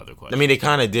whole nother question. I mean, they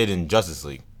kind of did in Justice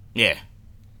League. Yeah.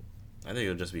 I think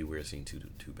it'll just be weird seeing two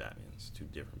Batmans, two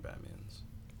different Batmans,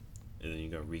 and then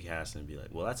you're gonna recast and be like,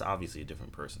 well, that's obviously a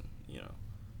different person. They're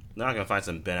not gonna find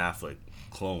some Ben Affleck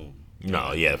clone.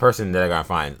 No, yeah, the person that they're gonna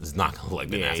find is not gonna look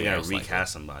like Ben Affleck. They're gonna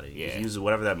recast somebody. Yeah, use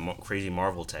whatever that crazy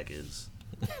Marvel tech is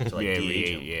to like de-age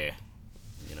him. Yeah.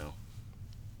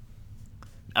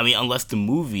 I mean, unless the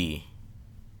movie,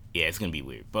 it's gonna be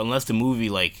weird. But unless the movie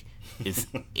like is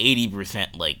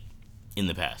 80% like in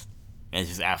the past, and it's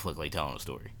just Affleck like telling a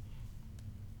story.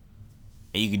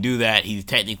 And you can do that. He's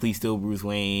technically still Bruce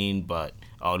Wayne, but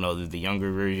oh no, there's the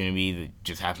younger version of me that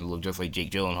just happens to look just like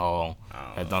Jake Gyllenhaal.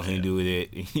 Has nothing to do with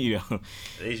it, you know.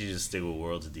 They should just stick with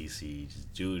Worlds of DC.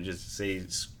 Just say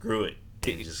screw it.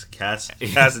 And just cast a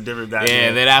different Batman.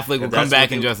 Yeah, then Affleck will come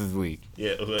back in Justice League.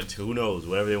 Yeah, who knows?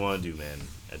 Whatever they want to do, man.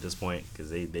 At this point, because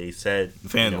they said the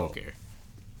fans won't care.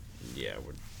 Yeah,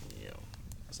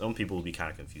 some people will be kind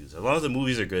of confused. As long as the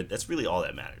movies are good, that's really all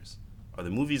that matters. Are the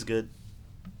movies good?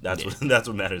 That's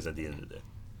what matters at the end of the day.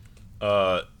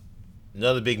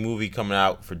 Another big movie coming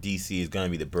out for DC is going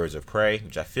to be The Birds of Prey,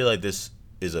 which I feel like this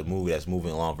is a movie that's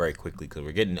moving along very quickly because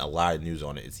we're getting a lot of news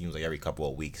on it. It seems like every couple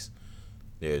of weeks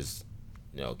there's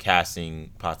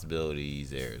casting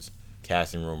possibilities, there's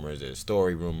casting rumors, there's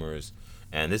story rumors,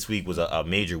 and this week was a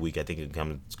major week. I think it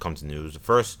comes to news. The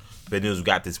first big news we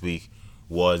got this week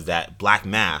was that Black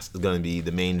Mask is going to be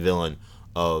the main villain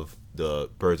of the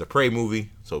Birds of Prey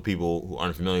movie. So people who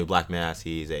aren't familiar with Black Mask,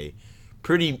 he's a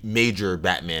pretty major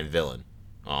Batman villain.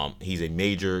 He's a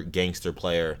major gangster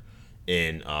player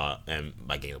and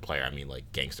by gangster player I mean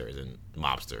like gangster as in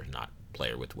mobster, not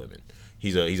player with women.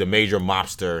 He's a major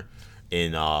mobster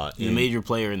he's a major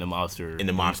player in the mobster in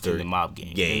the mob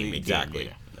game exactly.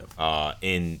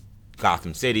 In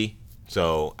Gotham City.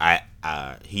 So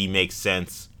he makes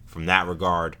sense from that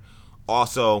regard.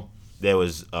 Also, there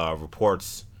was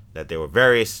reports that there were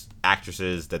various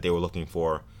actresses that they were looking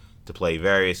for to play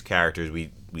various characters.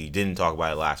 We didn't talk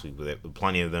about it last week, but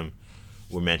plenty of them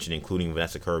were mentioned, including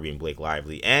Vanessa Kirby and Blake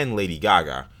Lively and Lady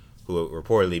Gaga, who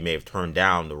reportedly may have turned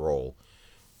down the role.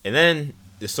 And then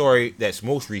the story that's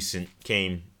most recent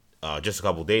came just a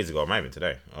couple days ago, it might have been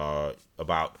today,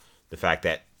 about the fact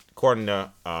that according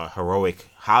to Heroic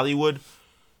Hollywood,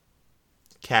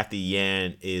 Kathy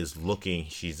Yan is looking,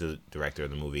 she's the director of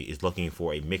the movie, is looking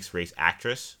for a mixed race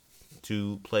actress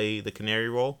to play the Canary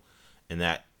role, and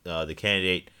that the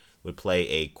candidate would play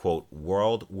a, quote,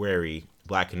 world-weary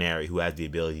Black Canary who has the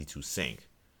ability to sing.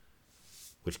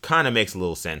 Which kind of makes a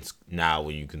little sense now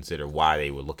when you consider why they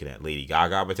were looking at Lady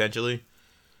Gaga potentially.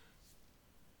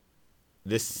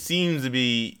 This seems to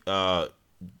be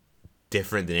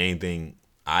different than anything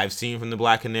I've seen from the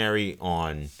Black Canary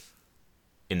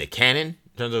in the canon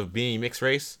in terms of being mixed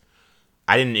race.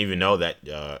 I didn't even know that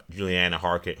Juliana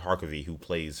Harkavy, who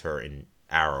plays her in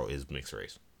Arrow, is mixed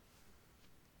race.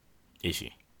 Is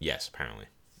she? Yes, apparently.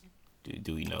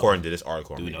 Do we know? According to this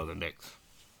article. Do we know the mix?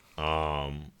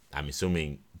 I'm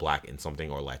assuming Black in something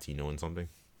or Latino in something.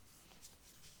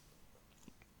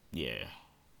 Yeah.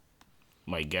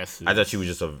 My guess is... I thought she was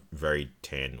just a very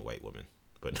tan white woman.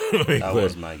 But that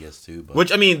was my guess too. But.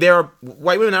 Which, I mean, there are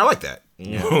white women that are like that.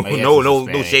 Yeah,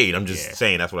 no shade. I'm just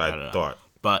saying that's what I thought.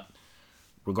 But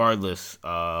regardless,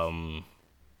 I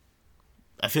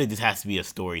feel like this has to be a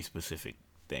story-specific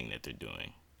thing that they're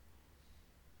doing.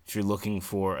 If you're looking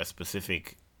for a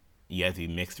specific, you have to be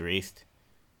mixed race.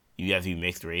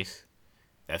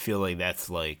 I feel like that's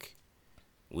like,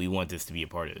 we want this to be a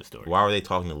part of the story. Why were they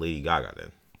talking to Lady Gaga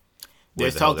then?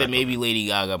 There's talk that maybe Lady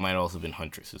Gaga might also have been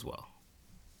Huntress as well.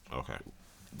 Okay.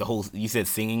 You said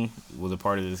singing was a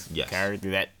part of this yes.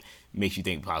 character. That makes you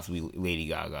think possibly Lady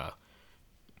Gaga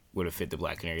would have fit the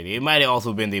Black Canary. It might have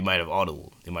also been they might have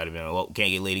audible. They might have been, well,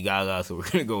 can't get Lady Gaga, so we're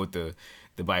gonna go with the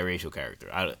biracial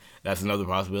character. That's another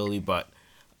possibility, but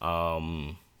I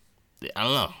don't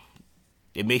know.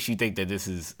 It makes you think that this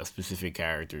is a specific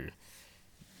character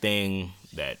thing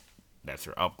that's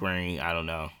her upbringing. I don't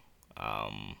know.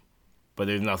 But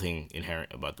there's nothing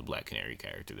inherent about the Black Canary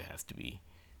character that has to be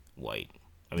white.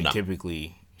 I mean,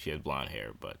 Typically she has blonde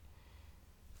hair, but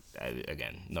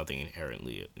again, nothing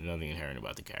inherent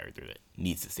about the character that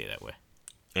needs to stay that way.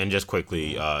 And just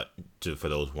quickly, for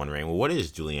those wondering, well, what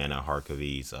is Juliana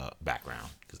Harkavy's background?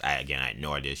 Because I had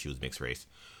no idea she was mixed race.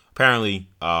 Apparently,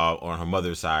 on her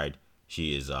mother's side,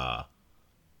 she is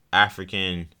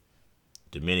African,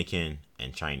 Dominican,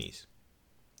 and Chinese.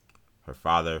 Her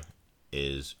father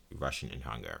is Russian and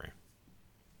Hungarian.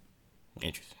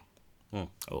 Interesting.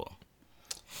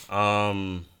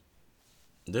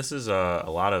 This is a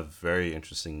lot of very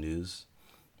interesting news.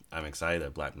 I'm excited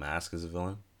that Black Mask is a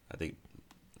villain. I think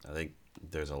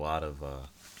there's a lot of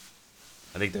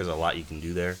there's a lot you can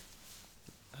do there.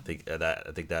 I think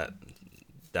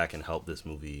that can help this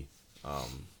movie.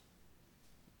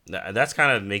 That's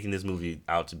kind of making this movie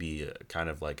out to be kind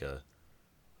of like a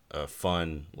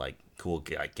fun, like cool,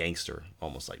 like gangster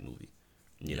almost like movie,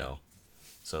 you know.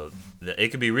 So it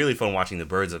could be really fun watching the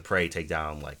Birds of Prey take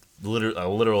down like a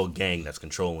literal gang that's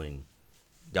controlling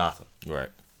Gotham. Right.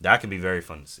 That could be very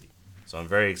fun to see. So I'm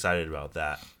very excited about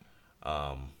that.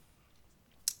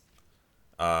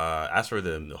 As for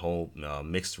the whole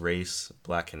mixed race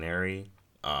Black Canary,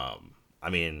 I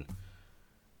mean,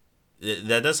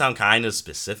 that does sound kind of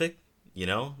specific. You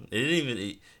know, it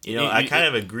didn't even. I kind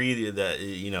of agree that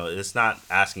it's not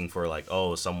asking for like,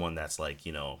 oh, someone that's like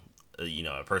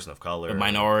a person of color, a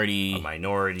minority.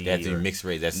 That's a mixed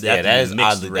race. That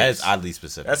is oddly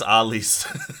specific. That's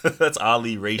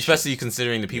oddly racial. Especially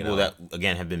considering the people that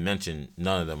again have been mentioned,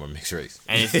 none of them are mixed race.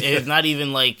 And it's not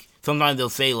even like sometimes they'll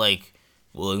say like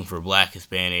we're looking for Black,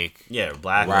 Hispanic,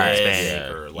 Black, right,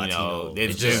 Hispanic, or Latino.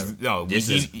 It's just this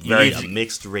is very a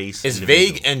mixed race. It's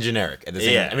vague and generic at the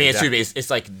same. I mean, exactly. It's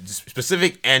like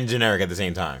specific and generic at the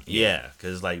same time. Yeah,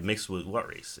 because like mixed with what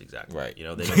race exactly? Right. They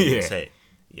don't even say.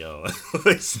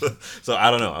 So I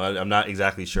don't know. I'm not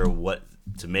exactly sure what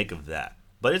to make of that,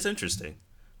 but it's interesting.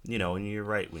 And you're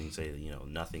right when you say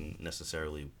nothing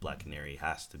necessarily Black Canary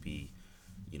has to be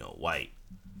white.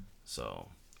 So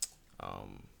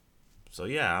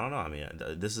yeah, I don't know. I mean,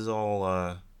 this is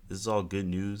all good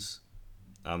news.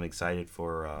 I'm excited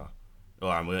for.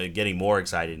 I'm getting more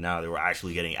excited now that we're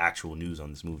actually getting actual news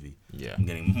on this movie. Yeah, I'm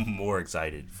getting more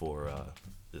excited for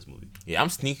this movie. Yeah, I'm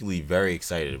sneakily very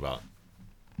excited about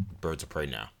Birds of Prey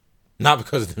now, not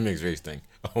because of the mixed race thing,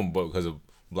 but because of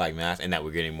Black Mass and that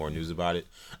we're getting more news about it.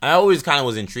 I always kind of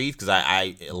was intrigued because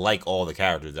I like all the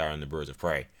characters that are in the Birds of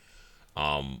Prey,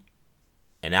 and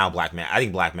now Black Mass. I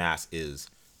think Black Mass is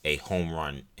a home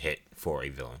run hit for a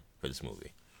villain for this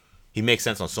movie. He makes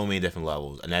sense on so many different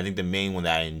levels, and I think the main one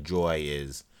that I enjoy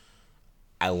is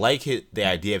I like the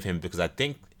idea of him because I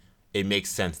think it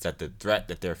makes sense that the threat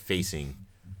that they're facing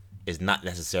is not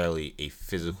necessarily a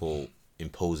physical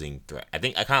imposing threat. I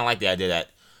kind of like the idea that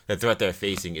the threat they're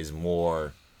facing is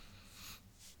more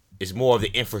of the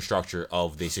infrastructure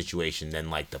of the situation than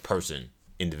like the person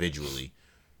individually,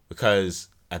 because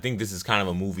I think this is kind of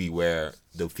a movie where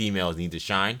the females need to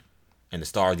shine and the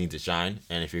stars need to shine,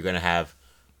 and if you're gonna have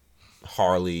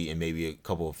Harley and maybe a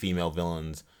couple of female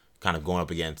villains kind of going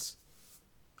up against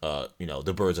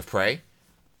the Birds of Prey,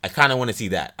 I kind of want to see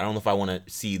that. I don't know if I want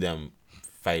to see them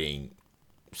fighting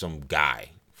some guy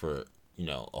for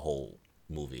a whole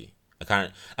movie. I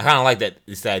kind of like that.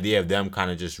 This idea of them kind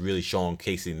of just really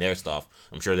showcasing their stuff.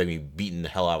 I'm sure they're gonna be beating the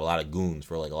hell out of a lot of goons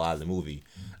for like a lot of the movie.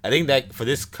 I think that for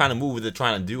this kind of movie they're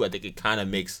trying to do, I think it kind of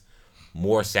makes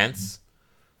more sense.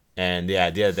 And the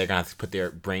idea that they're gonna have to put their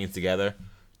brains together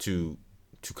to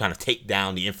kind of take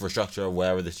down the infrastructure of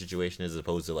whatever the situation is, as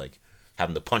opposed to like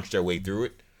having to punch their way through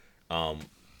it.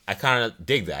 I kind of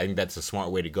dig that. I think that's a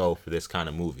smart way to go for this kind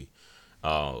of movie.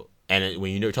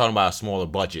 When you're talking about a smaller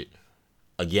budget,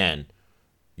 again,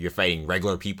 you're fighting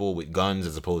regular people with guns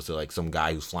as opposed to like some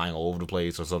guy who's flying all over the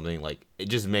place or something. Like, it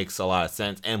just makes a lot of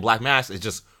sense. And Black Mass is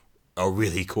just a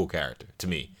really cool character to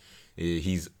me.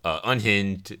 He's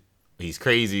unhinged. He's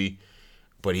crazy,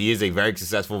 but he is a very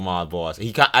successful mob boss.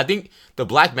 I think the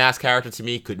Black Mass character to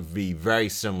me could be very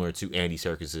similar to Andy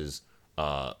Serkis's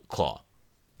Claw.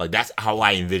 Like, that's how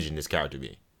I envision this character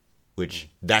being. Which,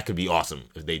 that could be awesome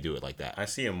if they do it like that. I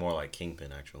see him more like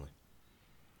Kingpin, actually.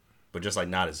 But just, like,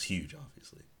 not as huge,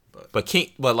 obviously.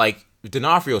 But like,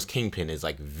 D'Onofrio's Kingpin is,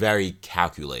 like, very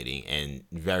calculating and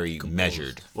very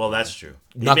measured. Well, that's true.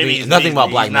 Nothing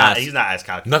about Black Mass. He's not as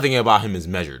calculating. Nothing about him is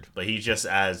measured. But he's just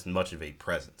as much of a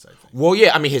presence, I think. Well,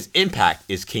 yeah, I mean, his impact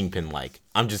is Kingpin-like.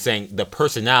 I'm just saying the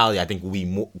personality, I think,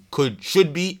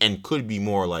 should be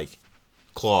more like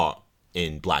Claw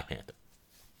in Black Panther.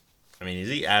 I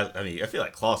mean, I feel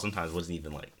like Claw sometimes wasn't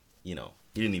even like, he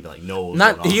didn't even like know. He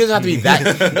doesn't have to be that.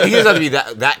 He doesn't have to be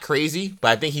that crazy. But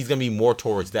I think he's gonna be more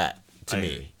towards that to me.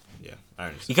 Agree. Yeah, I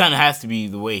understand. He kind of has to be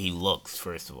the way he looks.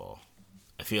 First of all,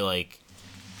 I feel like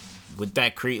with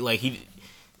that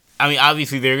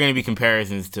obviously there are gonna be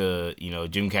comparisons to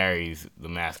Jim Carrey's The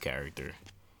Mask character,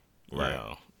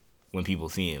 right? When people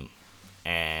see him,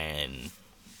 and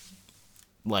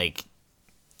like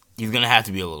he's gonna have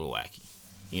to be a little wacky.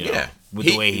 With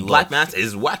the way he looks. Black Mass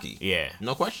is wacky. Yeah.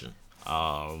 No question.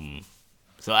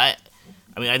 So I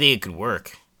think it could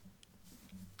work.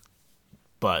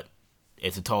 But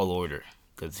it's a tall order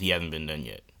because he hasn't been done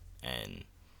yet. And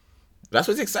that's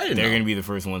what's exciting. They're going to be the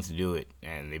first ones to do it,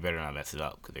 and they better not mess it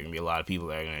up because there are going to be a lot of people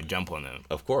that are going to jump on them.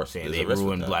 Of course. Saying they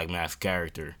ruined Black Mask's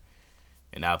character,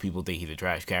 and now people think he's a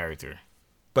trash character.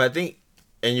 But I think,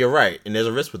 and you're right, and there's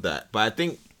a risk with that. But I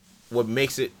think what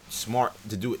makes it smart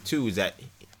to do it too is that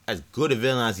as good a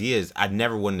villain as he is, I'd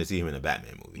never wanted to see him in a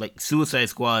Batman movie. Like Suicide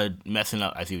Squad messing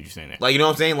up. I see what you're saying there. Like, you know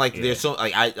what I'm saying? Like, there's so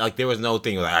there was no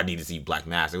thing like I need to see Black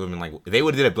Mask. It would have been like if they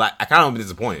would have did a Black. I kind of been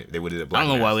disappointed. They would have did a Black. I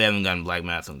don't know Mask. why we haven't gotten Black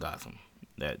Mask on Gotham.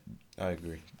 I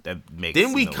agree. That makes.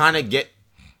 Didn't we kind of get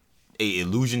a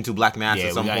allusion to Black Mask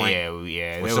at some point.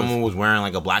 Yeah. Where someone was wearing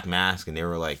like a black mask, and they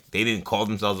were like, they didn't call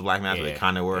themselves a Black Mask, but they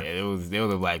kind of were. Yeah, there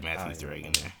was a Black Mask Easter egg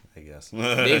in there. I guess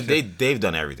they've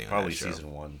done everything. Probably on that show.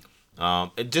 season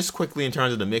 1. Just quickly in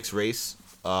terms of the mixed race,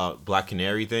 Black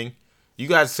Canary thing, you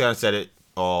guys kind of said it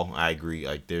all. I agree.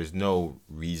 Like, there's no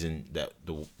reason that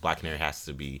the Black Canary has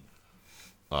to be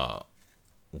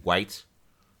white.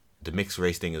 The mixed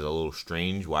race thing is a little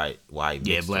strange. Why?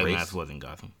 Yeah, Black Mask wasn't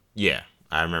Gotham. Yeah,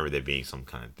 I remember there being some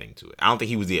kind of thing to it. I don't think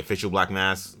he was the official Black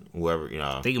Mask. Whoever,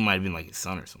 I think it might have been like his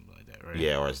son or something like that, right?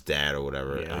 Yeah, or his dad or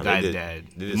whatever. Yeah, the guy's dad.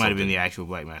 It might have been the actual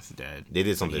Black Mask's dad. They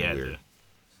did something weird.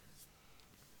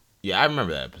 Yeah, I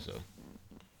remember that episode.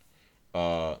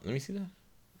 Let me see that.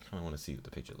 I kind of want to see what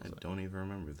the picture looks like. I don't even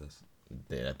remember this.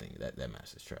 Yeah, I think that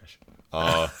mask is trash.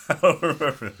 I don't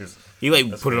remember this. He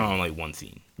put it on like one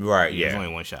scene. Right, yeah. There's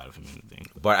only one shot of him in the thing.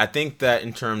 But I think that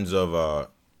in terms of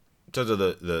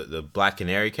the Black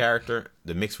Canary character,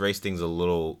 the mixed race thing's a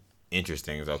little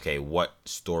interesting. It's okay, what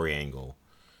story angle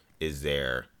is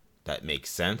there that makes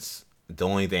sense? The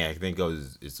only thing I can think of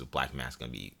is the Black Mask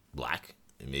gonna be black,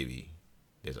 and maybe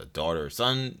there's a daughter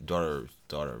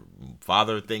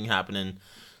father thing happening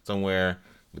somewhere.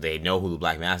 They know who the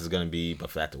Black Mask is gonna be, but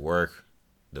for that to work,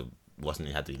 it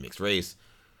have to be mixed race,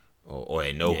 or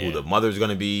they know who the mother's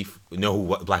gonna be, know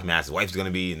who Black Mask's wife's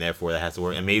gonna be, and therefore that has to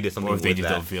work. And maybe there's something. Or if they just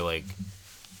that. don't feel like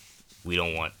we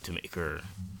don't want to make her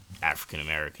African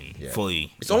American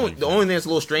fully. It's the only thing that's a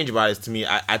little strange about it is, to me,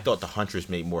 I thought the Huntress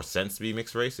made more sense to be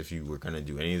mixed race if you were gonna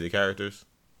do any of the characters.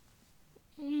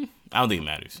 I don't think it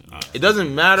matters. It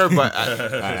doesn't matter, but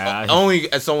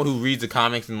only as someone who reads the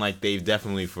comics, and like they've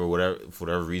definitely for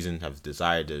whatever reason have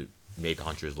decided to make the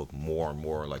Huntress look more and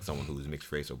more like someone who's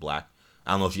mixed race or black.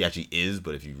 I don't know if she actually is,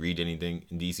 but if you read anything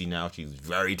in DC now, she's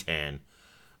very tan.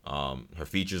 Her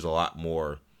features a lot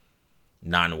more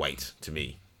non-white to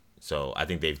me. So I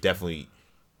think they've definitely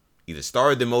either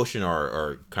started the motion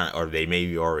or they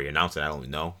maybe already announced it. I don't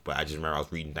even know, but I just remember I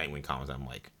was reading Nightwing comics. And I'm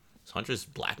like, is Huntress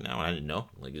black now? And I didn't know.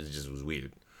 Like, it just was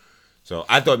weird. So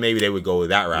I thought maybe they would go with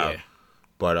that route,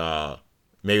 but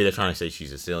maybe they're trying to say she's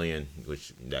Sicilian,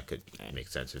 which that could make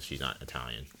sense if she's not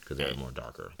Italian because they're more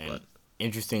darker. But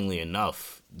interestingly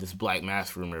enough, this Black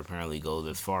Mask rumor apparently goes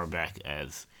as far back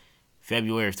as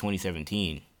February of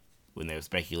 2017, when there was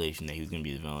speculation that he was going to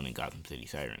be the villain in Gotham City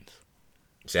Sirens.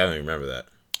 See, I don't even remember that.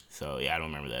 So, yeah, I don't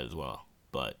remember that as well.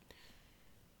 But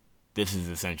this is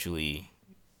essentially...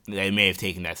 They may have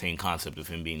taken that same concept of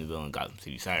him being the villain in Gotham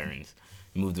City Sirens,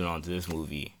 moved it on to this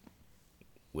movie,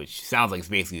 which sounds like it's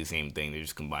basically the same thing. They're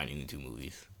just combining the two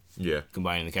movies. Yeah.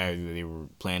 Combining the characters that they were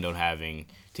planned on having,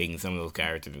 taking some of those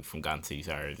characters from Gotham City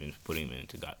Sirens and putting them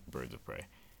into Birds of Prey.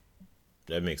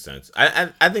 That makes sense.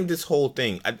 I think this whole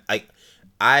thing,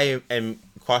 I am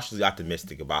cautiously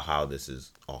optimistic about how this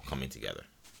is all coming together.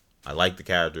 I like the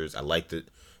characters. I like the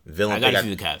villain. I gotta see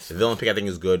the cast. The villain pick I think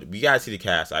is good. We gotta see the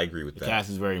cast. I agree with that. The cast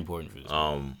is very important for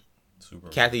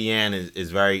this. Kathy Yan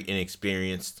is very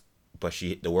inexperienced, but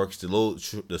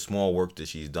the small work that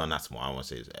she's done, not small, I don't want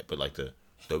to say that, but like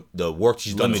the work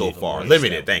she's done so far,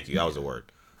 limited. Thank you, that was the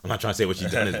word. I'm not trying to say what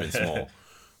she's done has been small.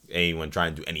 Anyone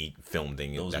trying to do any film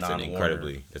thing, that's an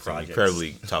incredibly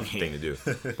tough thing to do.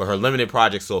 But her limited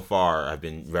projects so far have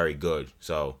been very good.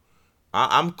 So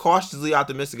I'm cautiously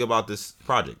optimistic about this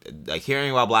project. Like,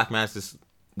 hearing about Black Mask this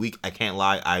week, I can't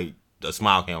lie, a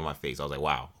smile came on my face. I was like,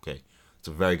 wow, okay, it's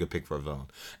a very good pick for a villain.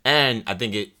 And I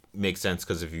think it makes sense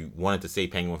because if you wanted to say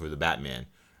Penguin for the Batman,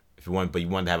 but you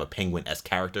wanted to have a Penguin-esque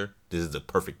character, this is the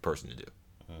perfect person to do.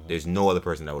 There's no other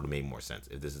person that would have made more sense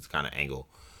if this is the kind of angle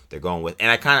they're going with.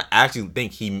 And I actually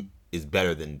think he is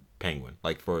better than Penguin,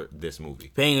 like, for this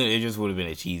movie. Penguin, it just would have been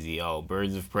a cheesy,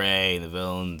 Birds of Prey, and the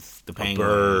villains, the Penguin. A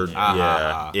bird,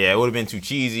 yeah, it would have been too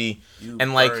cheesy.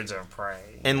 And like, Birds of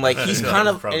Prey. And like, he's kind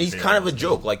of a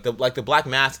joke. Like the Black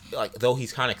Mask, like, though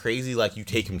he's kind of crazy, like, you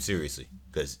take him seriously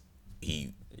because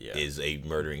he is a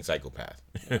murdering psychopath,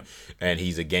 and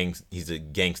he's a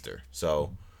gangster.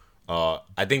 So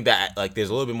I think that, like, there's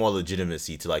a little bit more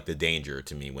legitimacy to, like, the danger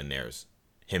to me when there's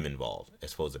him involved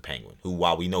as opposed to Penguin, who,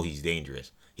 while we know he's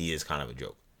dangerous, he is kind of a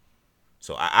joke.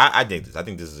 So I dig this. I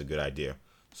think this is a good idea.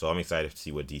 So I'm excited to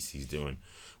see what DC's doing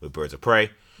with Birds of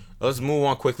Prey. Let's move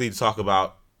on quickly to talk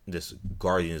about this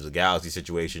Guardians of the Galaxy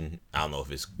situation. I don't know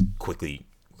if it's going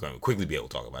to quickly be able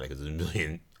to talk about it because there's a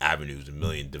million avenues, a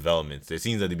million developments. There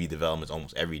seems like to be developments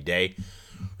almost every day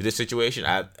with this situation.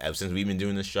 Since we've been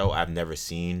doing this show, I've never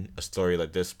seen a story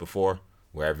like this before,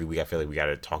 where every week I feel like we got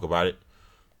to talk about it.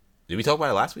 Did we talk about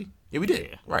it last week? Yeah, we did.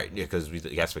 Yeah. Right, yeah, because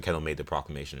that's when Kendall made the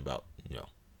proclamation about,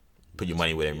 put your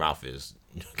money where their mouth is,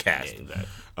 cast. Yeah,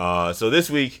 exactly. So this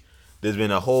week, there's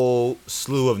been a whole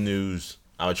slew of news.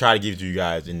 I would try to give it to you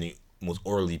guys in the most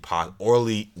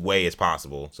orderly way as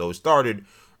possible. So it started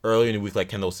early in the week, like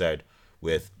Kendall said,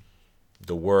 with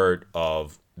the word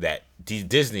of that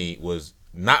Disney was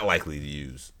not likely to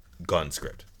use Gunn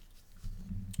script.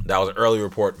 That was an early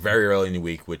report, very early in the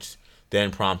week, which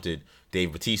then prompted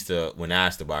Dave Bautista, when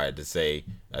asked about it, to say,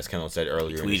 as Kendall said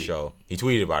earlier in the show, he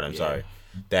tweeted about it.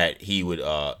 That he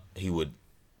would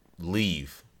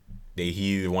leave. He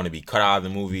either want to be cut out of the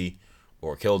movie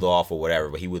or killed off or whatever,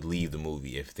 but he would leave the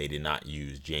movie if they did not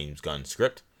use James Gunn's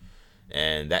script.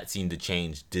 And that seemed to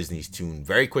change Disney's tune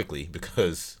very quickly,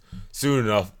 because soon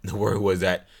enough the word was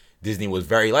that Disney was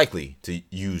very likely to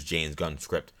use James Gunn's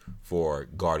script for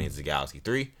Guardians of the Galaxy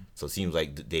 3. So it seems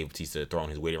like Dave Bautista throwing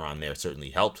his weight around there certainly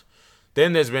helped.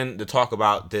 Then there's been the talk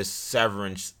about this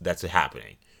severance that's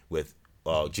happening with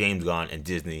James Gunn and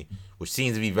Disney, which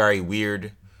seems to be very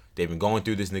weird. They've been going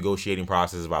through this negotiating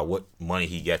process about what money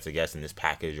he gets, I guess, in this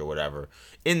package or whatever.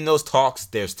 In those talks,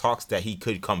 there's talks that he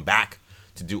could come back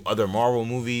to do other Marvel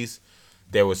movies.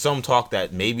 There was some talk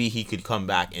that maybe he could come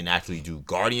back and actually do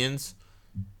Guardians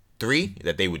 3,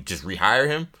 that they would just rehire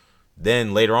him.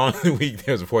 Then later on in the week,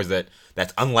 there's reports that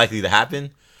that's unlikely to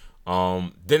happen.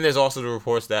 Then there's also the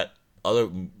reports that other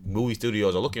movie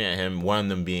studios are looking at him, one of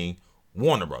them being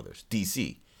Warner Brothers,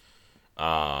 DC.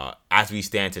 As we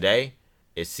stand today,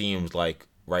 it seems like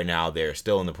right now they're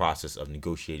still in the process of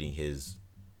negotiating his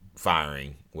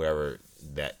firing, wherever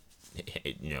that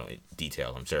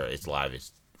details. I'm sure it's live,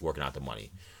 it's working out the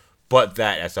money. But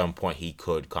that at some point he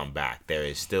could come back. There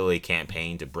is still a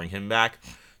campaign to bring him back.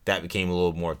 That became a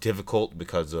little more difficult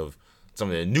because of some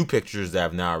of the new pictures that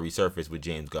have now resurfaced with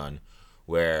James Gunn,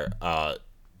 where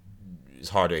it's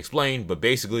hard to explain, but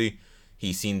basically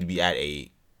he seemed to be at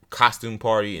a costume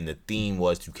party and the theme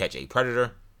was to catch a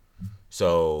predator.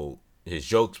 So his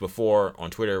jokes before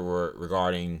on Twitter were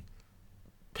regarding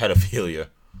pedophilia.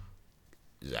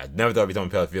 I never thought I'd be talking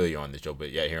pedophilia on this show,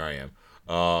 but yeah, here I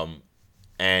am.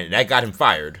 And that got him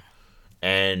fired,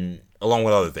 and along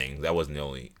with other things. That wasn't the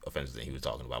only offensive thing he was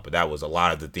talking about, but that was a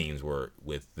lot of the themes were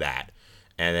with that.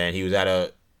 And then he was at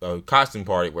a costume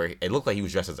party where it looked like he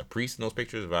was dressed as a priest in those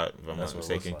pictures, if I'm not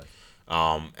mistaken.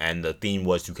 And the theme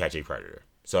was to catch a predator.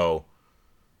 So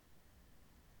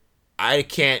I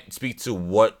can't speak to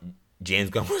what James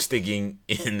Gunn was thinking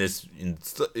in this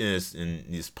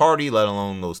party, let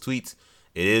alone those tweets.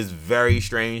 It is very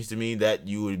strange to me that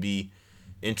you would be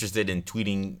interested in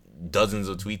tweeting dozens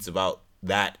of tweets about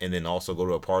that and then also go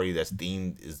to a party that's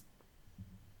themed is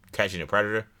catching a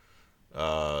predator.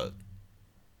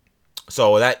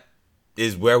 So that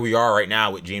is where we are right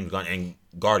now with James Gunn and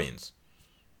Guardians.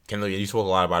 Kendall, you spoke a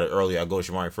lot about it earlier. I'll go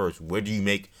to Shamari first. What do you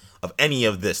make of any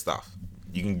of this stuff?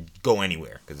 You can go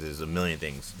anywhere because there's a million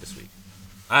things this week.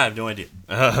 I have no idea.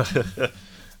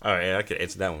 All right, I could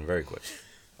answer that one very quick.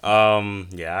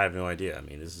 Yeah, I have no idea. I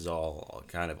mean, this is all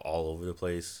kind of all over the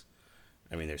place.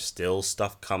 I mean, there's still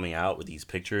stuff coming out with these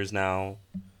pictures now.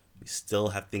 We still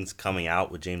have things coming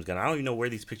out with James Gunn. I don't even know where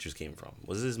these pictures came from.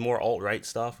 Was this more alt-right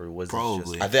stuff, or was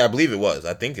probably? This just... I believe it was.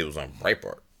 I think it was on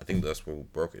Breitbart. I think that's where we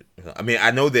broke it. I mean,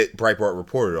 I know that Breitbart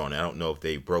reported on it. I don't know if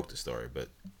they broke the story, but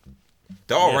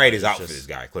the alt-right is out for this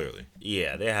guy, clearly.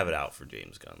 Yeah, they have it out for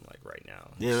James Gunn, like, right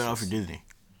now. They have it out for Disney.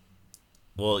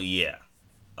 Well, yeah.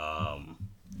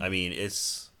 I mean,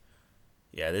 this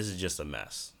is just a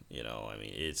mess. You know, I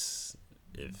mean, this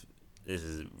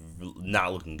is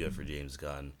not looking good for James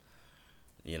Gunn.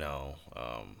 You know,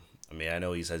 I mean, I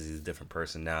know he says he's a different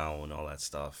person now and all that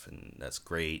stuff, and that's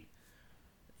great.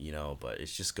 You know, but it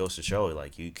just goes to show,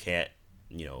 like, you can't,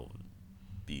 you know,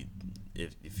 be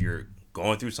if you're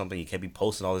going through something, you can't be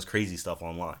posting all this crazy stuff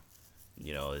online.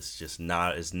 You know, it's just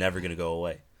not. It's never gonna go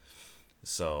away.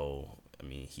 So, I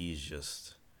mean, he's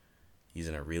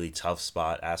in a really tough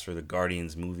spot. As for the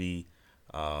Guardians movie,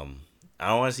 I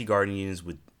don't want to see Guardians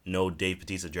with no Dave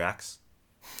Bautista Drax.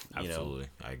 Absolutely,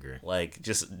 I agree. Like,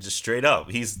 just straight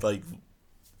up, he's like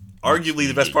arguably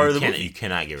the best part of the movie. You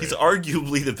cannot get rid of it. He's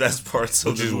arguably the best part.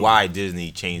 Which is why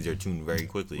Disney changed their tune very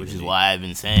quickly. Which is why I've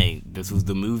been saying this was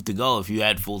the move to go if you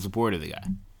had full support of the guy.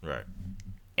 Right.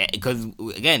 Because,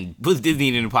 again, puts Disney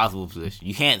in an impossible position.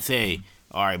 You can't say,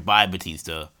 all right, bye,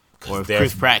 Batista. Or if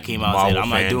Chris Pratt came out and said, I'm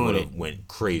not doing it. Went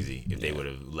crazy if they would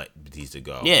have let Batista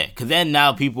go. Yeah, because then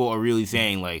now people are really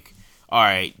saying, like, all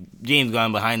right, James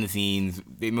Gunn behind the scenes,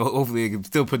 hopefully they can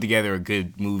still put together a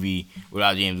good movie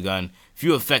without James Gunn. If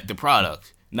you affect the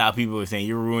product, now people are saying,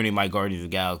 you're ruining my Guardians of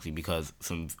the Galaxy because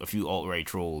a few alt-right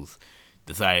trolls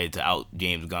decided to out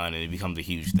James Gunn, and it becomes a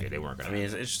huge thing. They weren't gonna. I mean,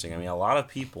 it's interesting. I mean, a lot of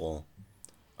people,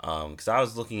 because I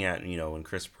was looking at, you know, when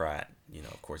Chris Pratt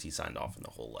of course, he signed off on the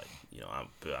whole I'm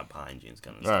behind James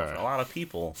Gunn and stuff. And a lot of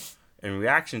people, in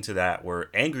reaction to that, were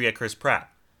angry at Chris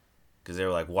Pratt because they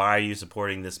were like, "Why are you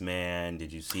supporting this man?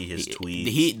 Did you see his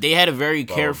tweets?" They had a very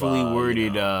carefully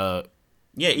worded.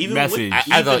 Even message.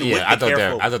 I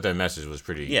thought their message was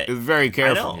pretty. Yeah, it was very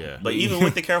careful. Yeah. But even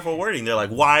with the careful wording, they're like,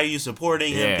 "Why are you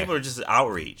supporting him?" People are just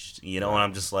outraged, and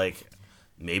I'm just like,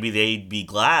 maybe they'd be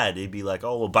glad. They'd be like,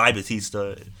 "Oh, well, bye,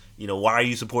 Batista." Why are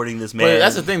you supporting this man? But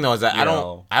that's the thing, though, is that I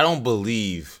don't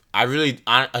believe.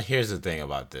 Here's the thing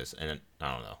about this, and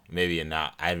I don't know, maybe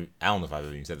not. I don't know if I've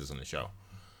even said this on the show.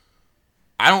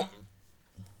 I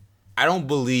don't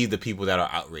believe the people that are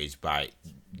outraged by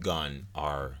Gunn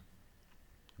are.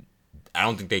 I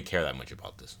don't think they care that much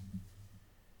about this.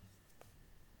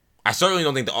 I certainly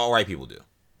don't think the alt-right people do.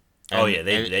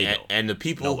 They don't. And the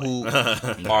people who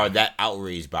are that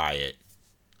outraged by it,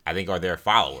 I think are their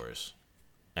followers.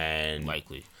 And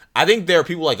likely. I think there are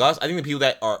people like us. I think the people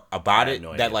that are about it,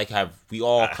 that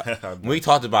when we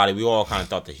talked about it, we all kind of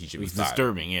thought that he should be fired.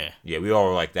 Disturbing, yeah. Yeah, we all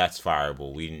were like, that's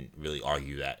fireable. We didn't really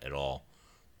argue that at all.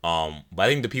 But I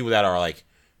think the people that are like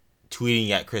tweeting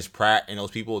at Chris Pratt and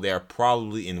those people, they're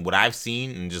probably, in what I've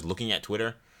seen and just looking at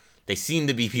Twitter, they seem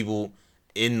to be people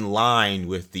in line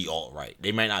with the alt-right.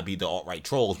 They might not be the alt-right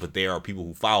trolls, but there are people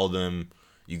who follow them.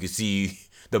 You can see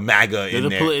the MAGA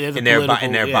in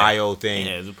their bio thing.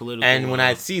 Yeah, there's a political. And when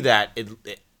I see that,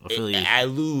 I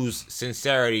lose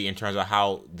sincerity in terms of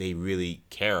how they really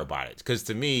care about it. Because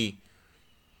to me,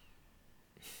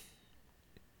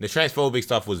 the transphobic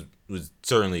stuff was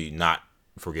certainly not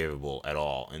forgivable at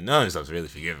all, and none of this stuff's really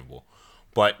forgivable.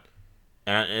 But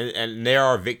and there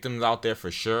are victims out there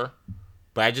for sure,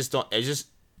 but I don't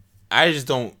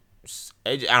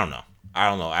know. I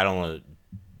don't want to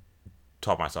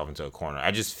talk myself into a corner.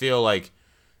 I just feel like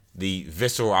the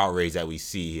visceral outrage that we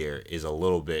see here is a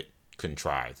little bit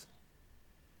contrived.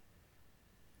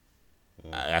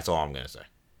 That's all I'm gonna say.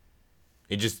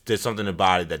 There's something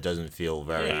about it that doesn't feel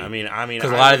very. Yeah, I mean,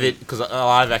 because a lot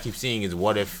of it I keep seeing is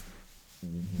what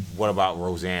about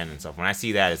Roseanne and stuff. When I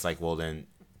see that, it's like, well, then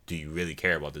do you really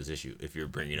care about this issue if you're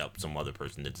bringing up some other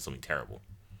person that did something terrible?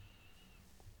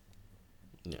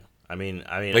 Yeah. I mean,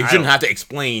 like, you shouldn't have to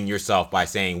explain yourself by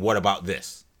saying, "What about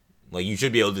this?" Like, you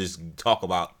should be able to just talk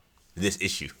about this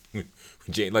issue.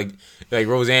 like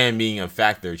Roseanne being a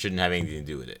factor shouldn't have anything to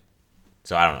do with it.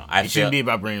 So I don't know. It shouldn't be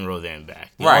about bringing Roseanne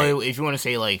back, right? If you want to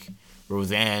say like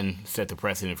Roseanne set the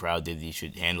precedent for how Disney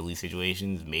should handle these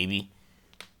situations, maybe.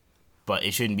 But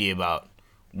it shouldn't be about,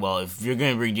 well, if you're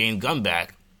gonna bring James Gunn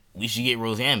back, we should get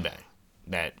Roseanne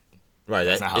back. Right,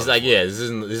 it's like, yeah, this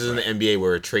isn't the NBA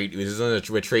where we're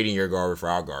trading your garbage for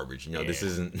our garbage.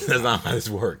 That's not how this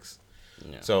works.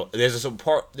 Yeah. So there's a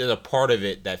part of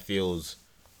it that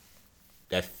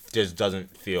just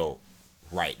doesn't feel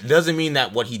right. It doesn't mean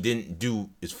that what he didn't do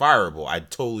is fireable. I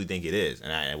totally think it is,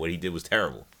 and what he did was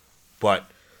terrible.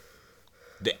 But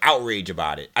the outrage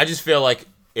about it, I just feel like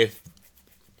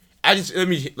let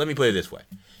me put it this way: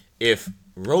 if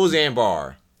Roseanne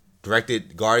Barr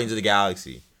directed Guardians of the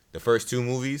Galaxy, the first two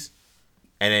movies,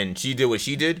 and then she did what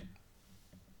she did,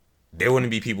 there wouldn't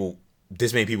be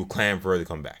this many people clamoring for her to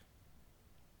come back.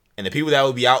 And the people that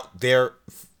would be out there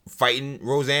fighting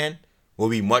Roseanne will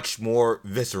be much more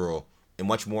visceral and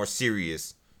much more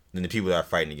serious than the people that are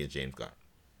fighting against James Gunn.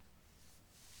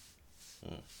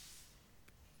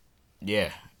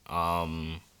 Yeah.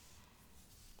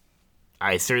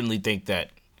 I certainly think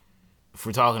that if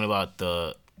we're talking about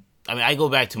I go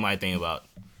back to my thing about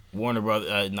not Warner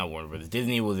Brothers.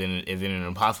 Disney is in an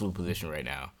impossible position right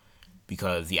now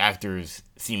because the actors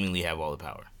seemingly have all the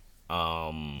power.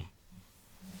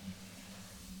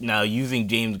 Now, using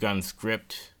James Gunn's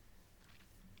script,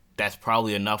 that's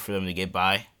probably enough for them to get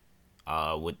by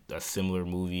with a similar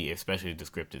movie, especially if the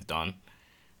script is done.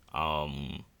 Now,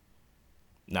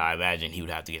 I imagine he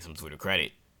would have to get some sort of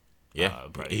credit. Yeah,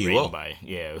 he will.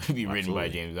 It would be written by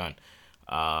James Gunn.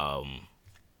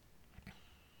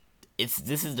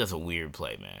 This is just a weird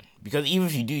play, man. Because even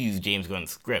if you do use James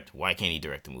Gunn's script, why can't he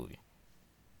direct the movie?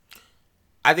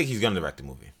 I think he's gonna direct the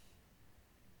movie.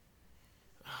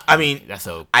 I mean, that's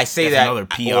another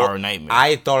PR nightmare.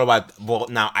 I thought about. Well,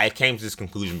 now I came to this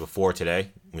conclusion before today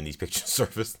when these pictures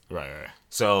surfaced. Right.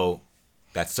 So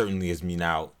that certainly is me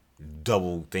now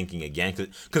double thinking again,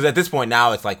 because at this point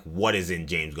now it's like, what is in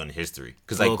James Gunn history?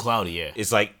 Because a little cloudy, yeah.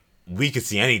 It's like we could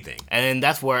see anything, and then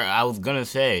that's where I was gonna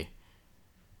say.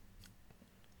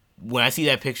 When I see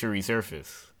that picture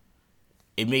resurface,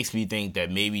 it makes me think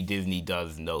that maybe Disney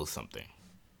does know something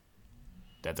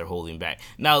that they're holding back.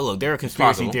 Now, look, there are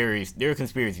conspiracy theories. There are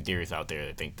conspiracy theorists out there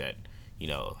that think that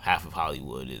half of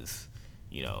Hollywood is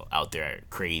out there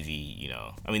crazy.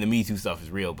 I mean, the Me Too stuff is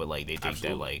real, but like they think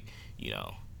Absolutely. that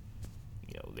like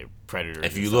they're predators.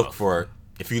 If you and look stuff.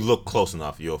 if you look close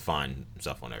enough, you'll find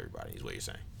stuff on everybody. Is what you're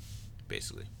saying,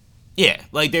 basically. Yeah,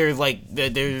 like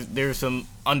there's some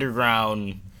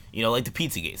underground, like the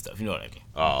Pizzagate stuff. You know what I mean?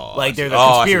 Oh, Like there's a I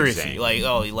see what you're conspiracy. saying.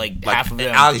 Like like half of an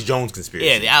them. Alex Jones conspiracy.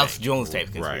 Yeah, the Alex thing. Jones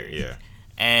type conspiracy. Right. Yeah.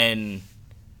 And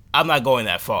I'm not going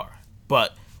that far,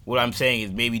 but what I'm saying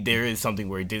is maybe there is something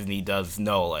where Disney does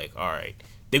know, like, all right,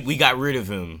 we got rid of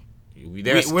him. We're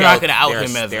not going to out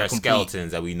him as there a are complete,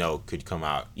 skeletons that we know could come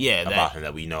out. Yeah, about him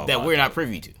that we know that about we're not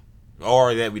privy to,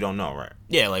 or that we don't know. Right.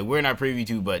 Yeah, like we're not privy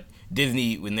to, but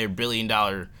Disney, when they're $1 billion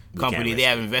company, they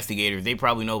have investigators. They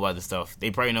probably know about the stuff.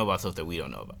 They probably know about stuff that we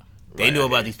don't know about. They knew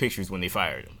about these pictures when they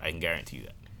fired him. I can guarantee you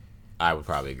that. I would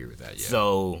probably agree with that. Yeah.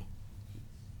 So,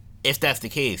 if that's the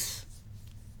case,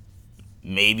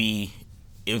 maybe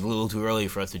it was a little too early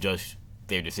for us to judge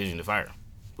their decision to fire him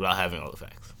without having all the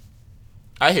facts.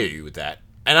 I hear you with that,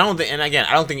 and I don't think. And again,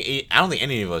 I don't think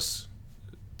any of us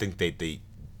think that he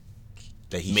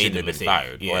shouldn't have been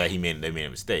fired or that they made a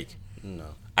mistake. No,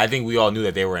 I think we all knew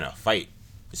that they were in a fight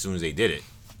as soon as they did it.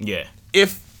 Yeah.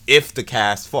 If the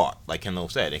cast fought, like Kendall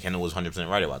said, and Kendall was 100%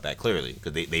 right about that, clearly,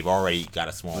 because they've already got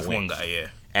a small win. One guy, yeah.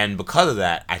 And because of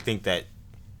that, I think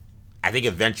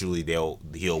eventually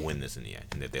he'll win this in the end,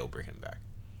 and that they'll bring him back.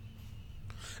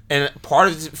 And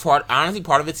honestly,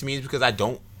 part of it to me is because I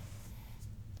don't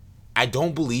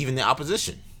believe in the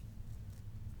opposition.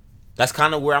 That's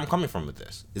kind of where I'm coming from with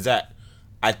this. Is that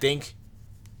I think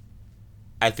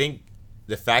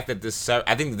the fact that this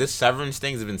severance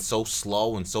things have been so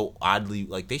slow and so oddly,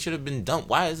 like, they should have been done.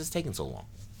 Why is this taking so long?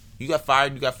 You got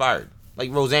fired.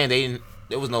 Like Roseanne,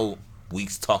 there was no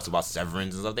weeks talks about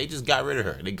severance and stuff. They just got rid of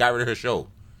her. They got rid of her show.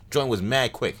 Joint was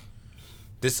mad quick.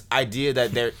 This idea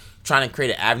that they're trying to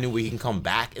create an avenue where he can come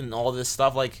back and all this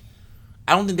stuff, like,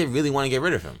 I don't think they really want to get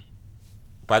rid of him.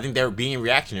 But I think they're being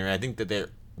reactionary. I think that they're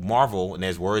Marvel, and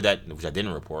there's word which I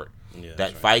didn't report,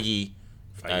 that Feige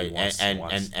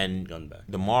and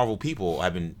the Marvel people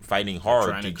have been fighting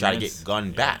hard to try to get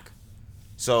Gunn back.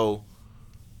 So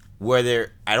I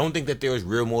don't think that there was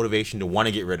real motivation to want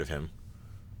to get rid of him.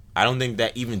 I don't think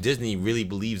that even Disney really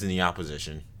believes in the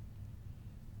opposition.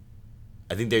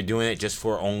 I think they're doing it just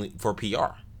for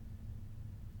PR.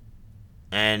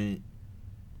 And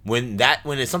when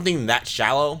it's something that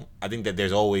shallow, I think that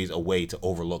there's always a way to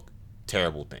overlook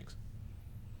terrible things.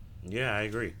 Yeah, I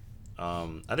agree. I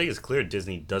think it's clear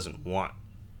Disney doesn't want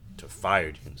to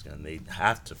fire James Gunn. They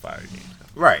have to fire James Gunn.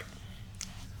 Right.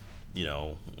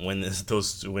 When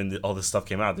all this stuff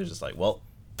came out, they're just like, well,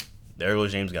 there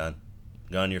goes James Gunn.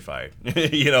 Gunn, you're fired.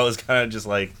 It's kind of just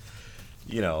like,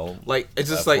 like, it's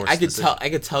just like I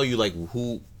could tell you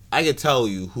who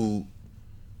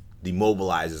the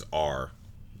mobilizers are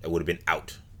that would have been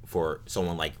out for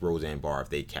someone like Roseanne Barr if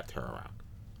they kept her around.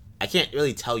 I can't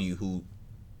really tell you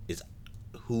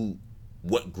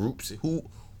what groups,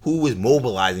 who is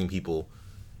mobilizing people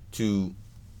to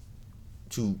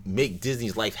make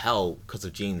Disney's life hell because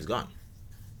of James Gunn.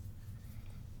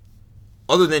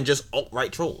 Other than just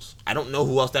alt-right trolls. I don't know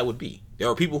who else that would be. There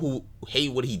are people who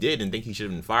hate what he did and think he should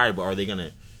have been fired, but are they going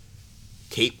to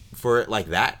cape for it like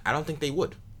that? I don't think they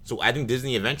would. So I think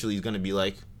Disney eventually is going to be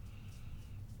like,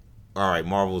 all right,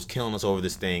 Marvel's killing us over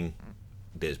this thing.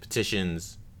 There's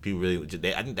petitions. People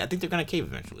really, I think they're going to cave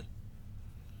eventually.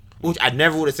 Which I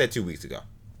never would have said 2 weeks ago.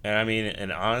 And I mean,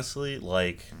 and honestly,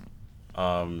 like,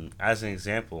 as an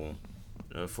example,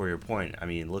 for your point, I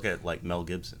mean, look at like Mel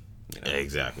Gibson.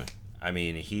 Exactly. I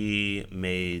mean, he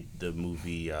made the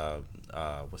movie.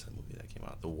 What's that movie that came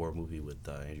out? The war movie with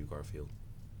Andrew Garfield.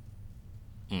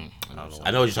 I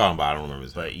know what you're talking about. I don't remember.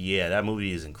 But yeah, that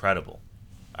movie is incredible.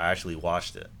 I actually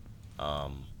watched it.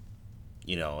 And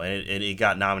it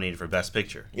got nominated for Best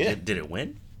Picture. Yeah. Did it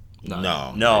win?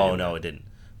 No, it didn't.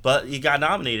 But he got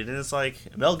nominated, and it's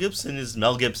like Mel Gibson is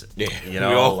Mel Gibson. Yeah, we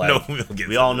all know Mel Gibson.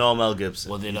 We all know Mel Gibson.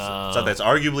 Well, then, so that's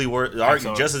arguably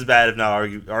just as bad, if not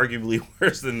arguably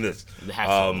worse than this. The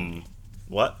Hacksaw.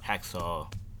 What?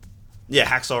 Hacksaw. Yeah,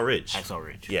 Hacksaw Ridge. Hacksaw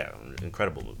Ridge. Yeah,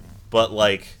 incredible movie. But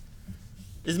like,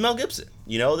 it's Mel Gibson.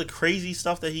 The crazy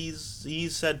stuff that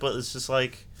he's said, but it's just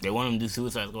like they want him to do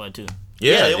Suicide Squad too.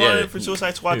 Yeah, they wanted it for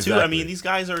Suicide Squad too. I mean, these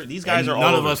guys are none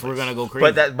all of us were gonna go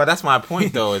crazy. But that's my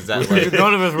point though. Is that like,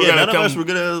 none of us were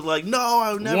gonna like, no,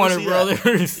 I would never Warner see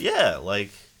Brothers. That. Yeah, like,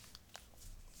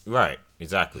 right,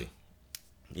 exactly.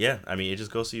 Yeah, I mean, it just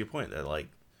goes to your point that like,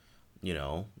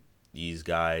 these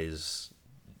guys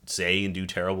say and do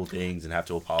terrible things and have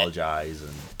to apologize,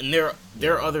 and there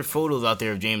are other photos out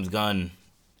there of James Gunn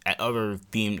at other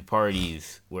themed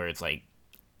parties where it's like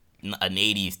an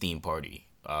 '80s theme party.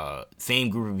 Same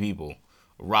group of people,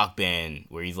 rock band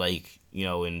where he's like,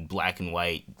 in black and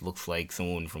white, looks like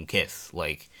someone from Kiss.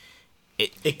 Like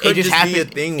it could just happened. Be a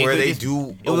thing where they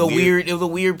do. It was a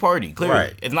weird party. Clearly,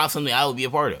 right. It's not something I would be a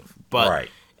part of. But right.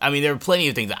 I mean, there are plenty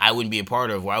of things that I wouldn't be a part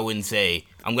of where I wouldn't say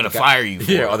I'm gonna fire you.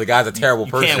 For or the guy's a terrible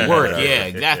person. Can't work. Yeah,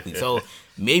 exactly. So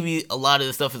maybe a lot of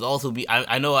the stuff is also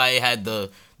I know I had the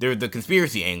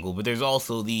conspiracy angle, but there's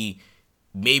also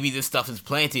maybe this stuff is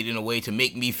planted in a way to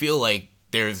make me feel like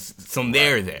there's some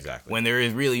there exactly. when there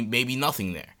is really maybe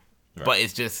nothing there. Right. But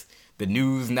it's just the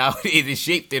news nowadays is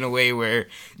shaped in a way where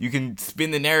you can spin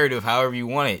the narrative however you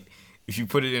want it. If you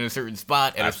put it in a certain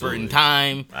spot at Absolutely. a certain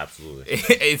time, Absolutely,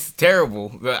 it's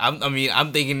terrible.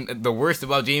 I'm thinking the worst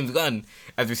about James Gunn.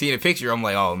 After seeing a picture, I'm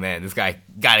like, oh man, this guy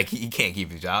he can't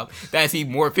keep his job. Then I see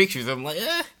more pictures, I'm like,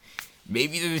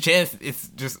 maybe there's a chance it's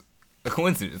just a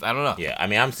coincidence. I don't know. Yeah, I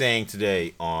mean, I'm saying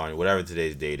today on whatever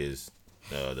today's date is,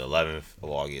 the 11th of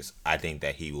August. I think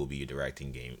that he will be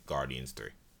directing Guardians 3.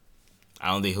 I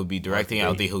don't think he'll be directing. I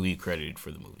don't think he'll be credited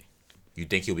for the movie. You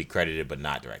think he'll be credited but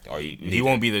not directed? Or he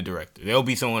won't be the director. There'll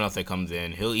be someone else that comes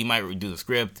in. He might do the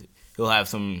script. He'll have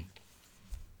some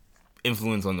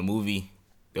influence on the movie.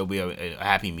 There'll be a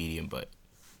happy medium, but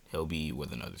he'll be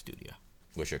with another studio.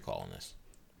 What's your call on this?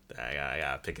 I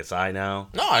gotta pick a side now.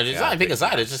 No, I just not pick a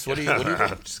side. It's just what do you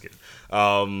I'm just kidding.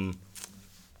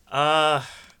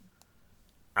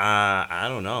 I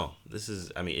don't know.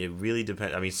 It really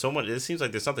depends. I mean, so much. It seems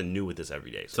like there's something new with this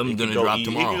every day. So something's gonna drop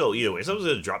tomorrow. It could go either way. Something's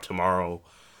gonna drop tomorrow.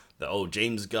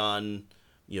 James Gunn,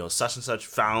 such and such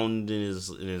found in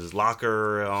his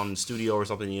locker on studio or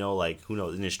something. Like who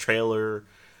knows, in his trailer,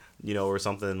 or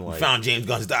something like. Found James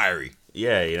Gunn's diary.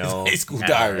 Yeah, his high school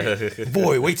diary.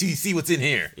 Boy, wait till you see what's in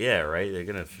here. Yeah, right. They're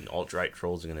gonna alt-right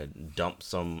trolls are gonna dump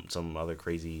some other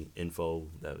crazy info.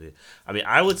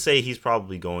 I would say he's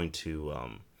probably going to.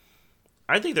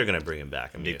 I think they're gonna bring him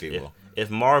back. I mean, if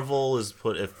Marvel if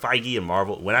Feige and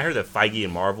Marvel, when I heard that Feige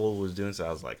and Marvel was doing so, I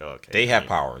was like, okay, they have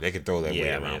power. They can throw their weight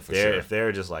around for sure. If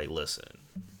they're just like, listen,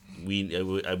 we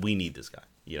need this guy.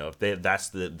 If that's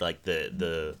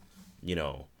the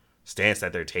stance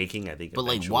that they're taking, I think. But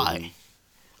why?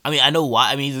 I mean, I know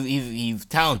why. I mean, he's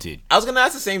talented. I was gonna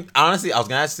ask the same. Honestly, I was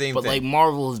gonna ask the same. But thing.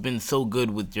 Marvel has been so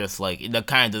good with just it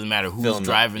kind of doesn't matter who's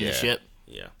driving the ship.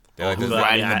 Yeah. Who's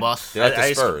riding the bus. They're like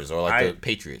the Spurs or the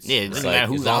Patriots. Yeah, it doesn't matter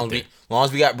who's out there. As long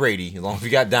as we got Brady, as long as we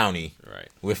got Downey, right,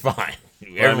 we're fine.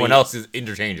 Everyone else is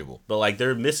interchangeable. But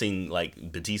they're missing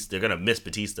Batista. They're gonna miss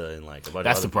Batista and a bunch of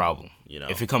That's the problem.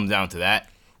 If it comes down to that.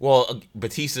 Well,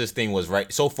 Batista's thing was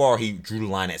right. So far, he drew the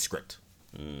line at script.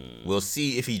 We'll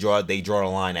see if they draw the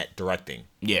line at directing.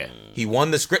 Yeah, he won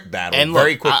the script battle and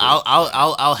very quickly.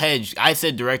 I'll hedge. I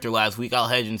said director last week. I'll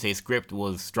hedge and say script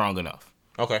was strong enough.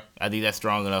 Okay, I think that's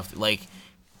strong enough. I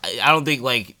don't think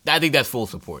I think that's full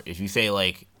support. If you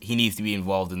say he needs to be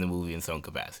involved in the movie in some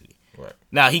capacity. Right.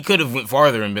 Now he could have went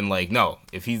farther and been like, no,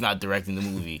 if he's not directing the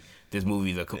movie, this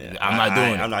movie's I'm not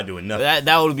doing it. I'm not doing nothing.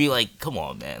 That would be come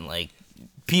on, man.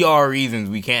 PR reasons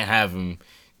we can't have him.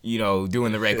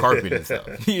 Doing the red carpet and stuff.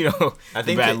 I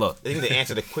think bad luck. I think to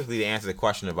answer the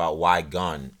question about why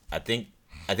Gunn, I think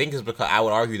it's because I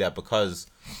would argue that because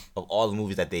of all the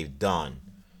movies that they've done,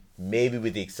 maybe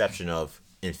with the exception of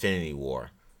Infinity War,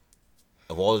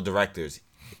 of all the directors,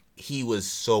 he was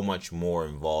so much more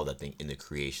involved, I think, in the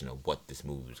creation of what this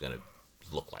movie was gonna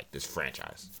look like, this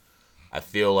franchise. I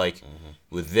feel like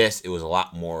with this, it was a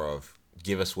lot more of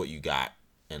give us what you got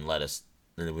and let us.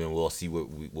 And then we'll see what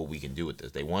we can do with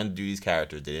this. They wanted to do these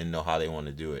characters. They didn't know how they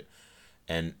wanted to do it.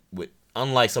 And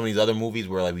unlike some of these other movies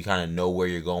where we kind of know where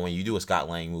you're going. You do a Scott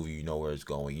Lang movie, you know where it's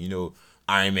going. You know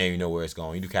Iron Man, you know where it's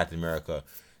going. You do Captain America.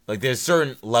 There's a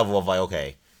certain level of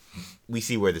okay, we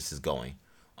see where this is going.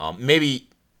 Maybe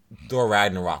Thor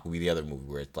Ragnarok would be the other movie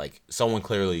where it's someone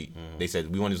clearly, they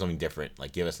said, we want to do something different.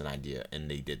 Give us an idea.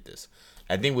 And they did this.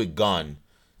 I think with Gunn,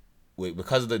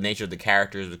 because of the nature of the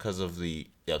characters, because of the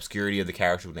obscurity of the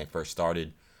characters when they first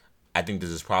started, I think this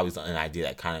is probably an idea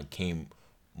that kind of came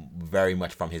very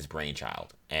much from his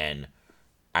brainchild. And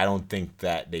I don't think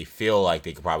that they feel like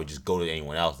they could probably just go to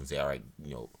anyone else and say, all right,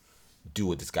 do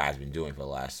what this guy's been doing for the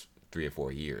last 3 or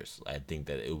 4 years. I think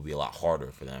that it would be a lot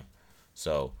harder for them.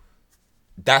 So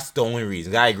that's the only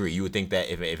reason. I agree. You would think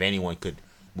that if anyone could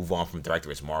move on from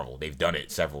director, it's Marvel. They've done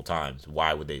it several times.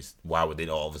 Why would they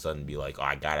all of a sudden be like, oh,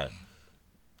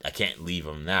 I can't leave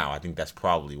him now? I think that's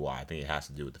probably why. I think it has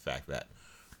to do with the fact that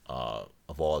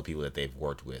of all the people that they've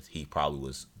worked with, he probably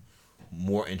was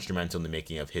more instrumental in the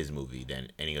making of his movie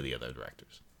than any of the other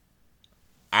directors.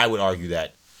 I would argue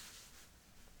that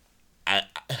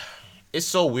it's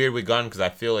so weird with Gunn because I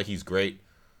feel like he's great.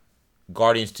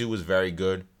 Guardians 2 was very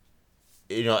good.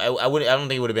 You know, I don't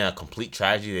think it would have been a complete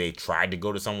tragedy. They tried to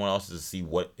go to someone else to see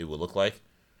what it would look like.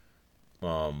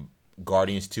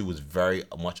 Guardians 2 was very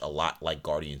much a lot like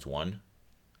Guardians 1.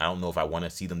 I don't know if I want to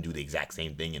see them do the exact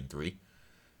same thing in 3.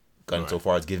 Gunn so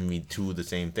far has given me 2 of the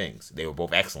same things. They were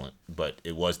both excellent, but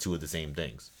it was 2 of the same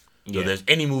things. So if there's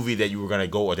any movie that you were gonna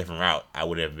go a different route, I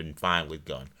would have been fine with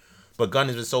Gunn. But Gunn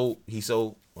has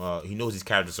been he knows his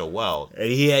character so well.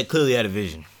 He clearly had a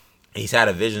vision. He's had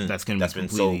a vision that's been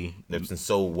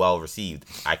so well received.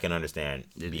 I can understand.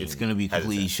 It's going to be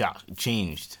completely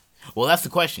changed. Well, that's the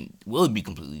question. Will it be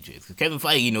completely changed? Because Kevin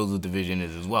Feige knows what the vision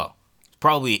is as well.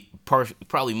 Probably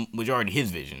majority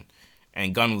his vision,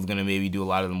 and Gunn was going to maybe do a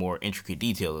lot of the more intricate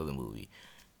detail of the movie.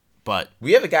 But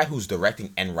we have a guy who's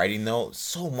directing and writing though.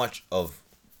 So much of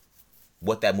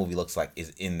what that movie looks like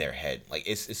is in their head. Like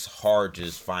it's hard to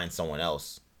just find someone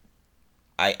else.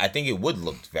 I think it would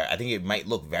look I think it might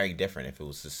look very different if it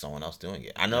was just someone else doing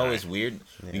it. I know it's weird.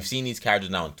 Yeah. We've seen these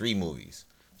characters now in 3 movies.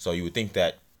 So you would think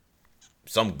that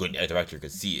some good director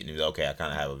could see it and be like, okay, I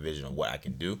kind of have a vision of what I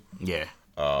can do. Yeah.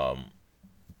 But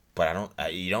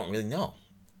you don't really know.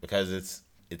 Because it's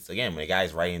again, when a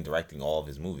guy's writing and directing all of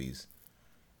his movies,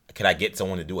 could I get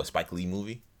someone to do a Spike Lee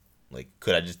movie? Like,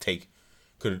 could I just say,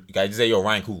 yo,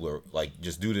 Ryan Coogler, like,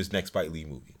 just do this next Spike Lee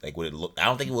movie? Like, would it look? I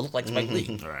don't think it would look like Spike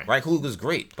Lee. Right. Ryan Coogler's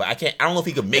great, but I don't know if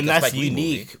he could make a Spike Lee movie.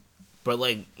 Unique, but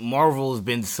like Marvel has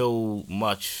been so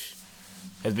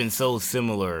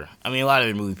similar. I mean, a lot of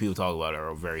the movies people talk about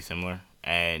are very similar,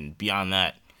 and beyond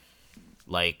that,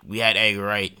 like we had Edgar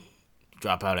Wright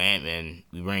drop out of Ant-Man.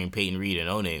 We bring Peyton Reed and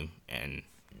No Name, and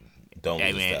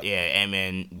Ant-Man. Yeah,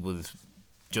 Ant-Man was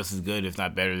just as good, if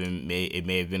not better than it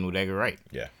may have been with Edgar Wright.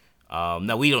 Yeah.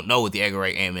 Now, we don't know what the Edgar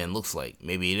Wright Ant-Man looks like.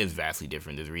 Maybe it is vastly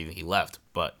different. There's a reason he left.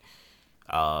 But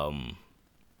I'm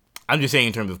just saying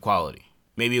in terms of quality.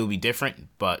 Maybe it'll be different,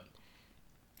 but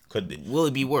could be. Will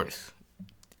it be worse?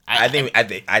 I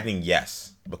think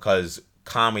yes, because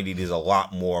comedy is a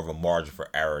lot more of a margin for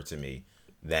error to me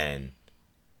than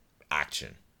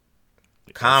action.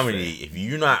 Comedy, if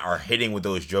you are hitting with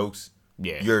those jokes,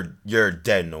 you're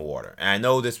dead in the water. And I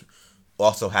know this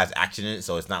also has action in it,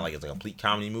 so it's not like it's a complete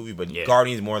comedy movie, but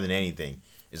Guardians, more than anything,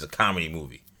 is a comedy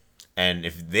movie. And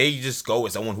if they just go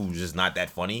with someone who's just not that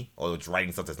funny, or it's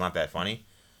writing stuff that's not that funny,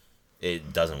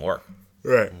 it doesn't work.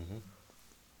 Right. Mm-hmm.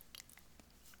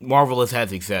 Marvel has had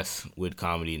success with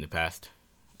comedy in the past.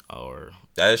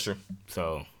 That is true.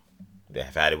 So they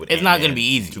have had it with it's not going to be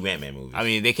easy. 2 Ant-Man movies. I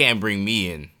mean, they can't bring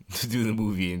me in to do the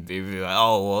movie, and they'd be like,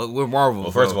 "Oh, well, we're Marvel."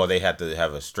 Well, first of all, they have to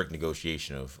have a strict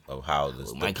negotiation of how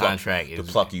my contract to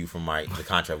pluck you from the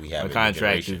contract we have. My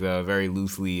contract is very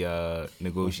loosely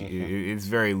negotiated. It's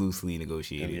very loosely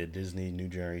negotiated. Maybe a Disney New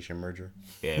Generation merger.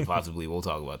 Yeah, possibly. We'll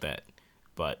talk about that.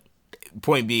 But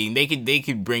point being, they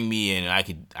could bring me in, and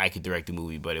I could direct the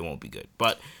movie, but it won't be good.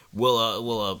 But will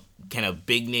a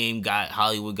big name guy,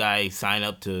 Hollywood guy, sign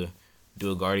up to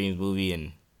do a Guardians movie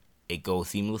and it go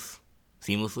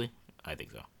seamlessly? I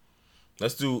think so.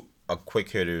 Let's do a quick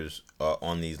hitters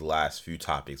on these last few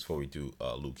topics before we do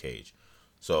Luke Cage.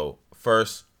 So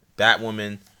first,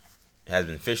 Batwoman has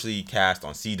been officially cast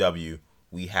on CW.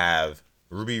 We have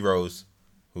Ruby Rose,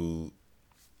 who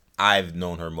I've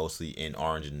known her mostly in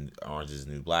Orange is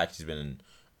the New Black. She's been in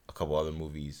a couple other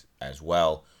movies as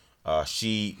well.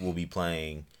 She will be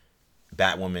playing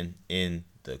Batwoman in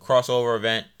the crossover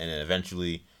event, and then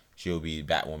eventually she'll be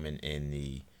Batwoman in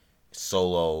the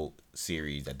solo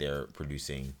series that they're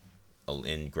producing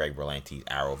in Greg Berlanti's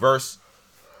Arrowverse.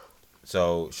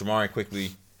 So, Shamari,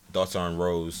 quickly, thoughts on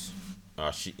Rose?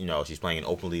 She's playing an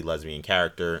openly lesbian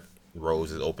character.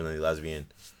 Rose is openly lesbian,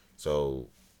 so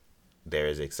there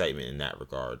is excitement in that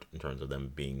regard in terms of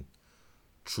them being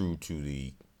true to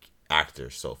the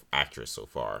actress so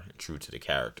far, and true to the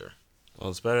character.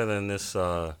 Well, it's better than this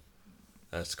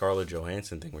that Scarlett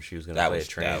Johansson thing where she was going to play a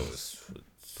trans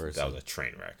person. That was a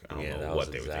train wreck. I don't know what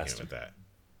they were thinking with that.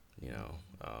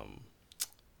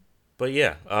 But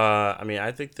yeah, I mean,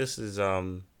 I think this is,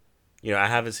 I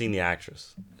haven't seen the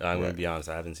actress. I'm going to be honest.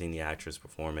 I haven't seen the actress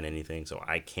perform in anything, so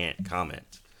I can't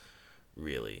comment,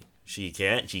 really. She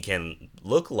can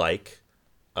look like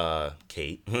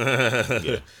Kate.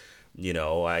 Yeah.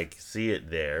 I see it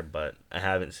there, but I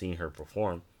haven't seen her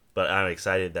perform. But I'm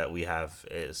excited that we have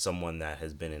someone that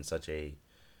has been in such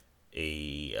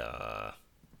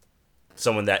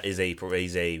someone that is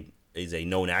a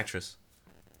known actress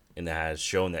and that has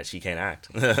shown that she can act.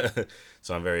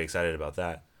 So I'm very excited about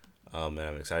that. And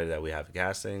I'm excited that we have the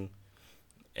casting,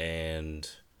 and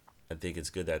I think it's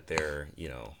good that they're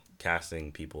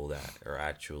casting people that are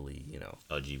actually, you know,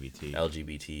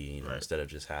 LGBT, you know, instead of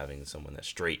just having someone that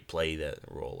straight play that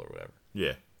role or whatever.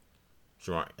 Yeah.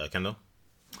 Sure. Kendall?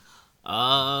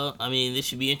 I mean, this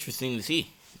should be interesting to see.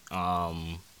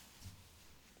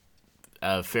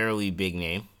 A fairly big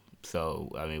name,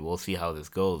 so I mean, we'll see how this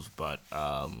goes. But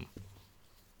I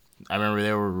remember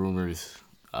there were rumors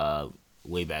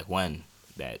way back when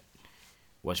that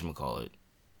whatchamacallit,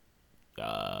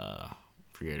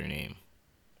 forget her name,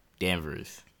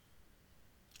 Danvers.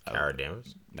 Cara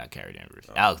Danvers? Not Cara Danvers.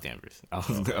 Alex Danvers.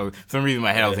 For some reason in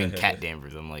my head I was thinking Cat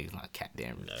Danvers. I'm like, it's not Cat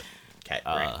Danvers. No, Cat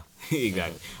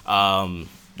exactly.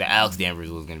 That Alex Danvers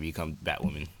was going to become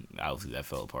Batwoman. Obviously, that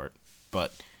fell apart.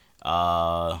 But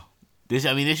this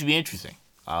should be interesting.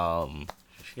 She's going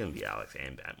to be Alex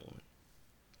and Batwoman.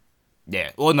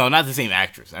 Yeah. Well, no, not the same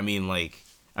actress. I mean,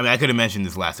 I could have mentioned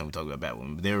this last time we talked about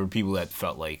Batwoman, but there were people that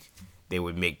felt like they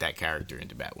would make that character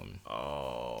into Batwoman.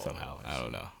 Oh. Somehow. I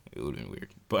don't know. It would have been weird.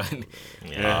 But,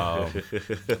 Yeah.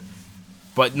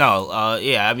 but no,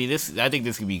 I mean, I think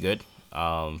this could be good.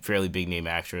 Fairly big name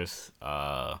actress.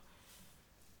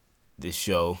 This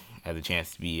show has a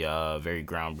chance to be very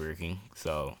groundbreaking.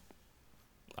 So,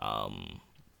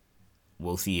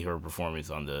 we'll see her performance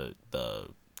on the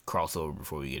crossover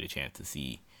before we get a chance to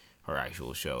see her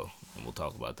actual show, and we'll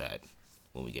talk about that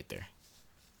when we get there.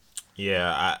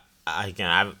 Yeah,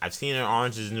 I've seen her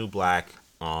Orange Is the New Black.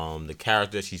 The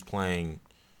character she's playing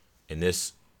in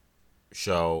this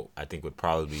show, I think, would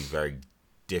probably be very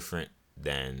different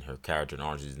than her character in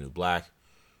Orange Is the New Black.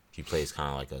 She plays kind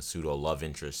of like a pseudo love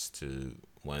interest to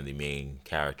one of the main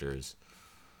characters.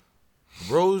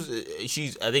 Rose,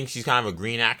 I think she's kind of a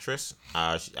green actress.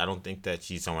 I don't think that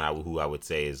she's someone who I would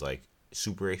say is like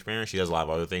super experienced. She does a lot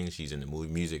of other things. She's into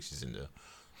movie music. She's into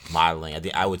modeling.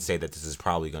 I would say that this is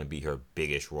probably going to be her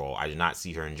biggest role. I did not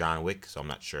see her in John Wick, so I'm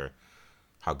not sure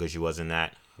how good she was in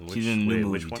that. She's in the new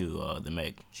movie too, The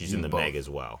Meg. She's in the Meg as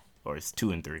well. Or it's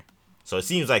 2 and 3. So it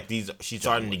seems like she's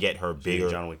starting to get her bigger.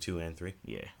 John Wick 2 and 3?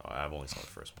 Yeah. Oh, I've only saw the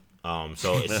first one.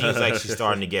 So it seems like she's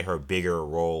starting to get her bigger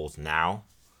roles now.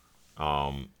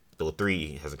 Though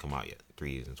 3 hasn't come out yet.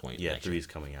 3 is in 20. Yeah, 3 is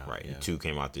coming out. Right. Yeah. 2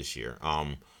 came out this year.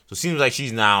 So it seems like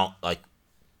she's now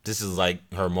this is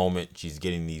like her moment. She's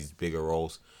getting these bigger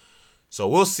roles. So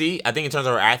we'll see. I think in terms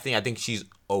of her acting, I think she's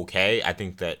okay. I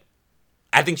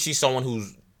think she's someone who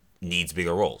needs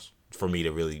bigger roles for me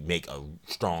to really make a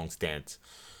strong stance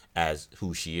as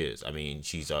who she is. I mean,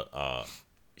 she's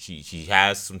she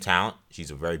has some talent. She's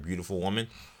a very beautiful woman.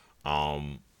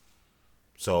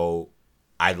 So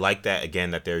I like that,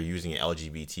 again, that they're using an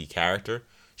LGBT character.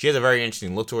 She has a very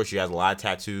interesting look to her. She has a lot of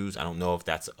tattoos. I don't know if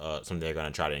that's something they're going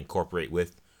to try to incorporate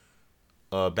with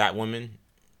Batwoman.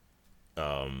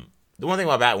 The one thing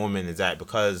about Batwoman is that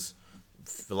because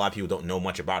a lot of people don't know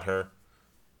much about her,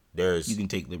 you can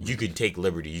take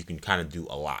liberty. You can kind of do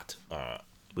a lot.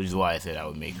 Which is why I said I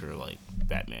would make her like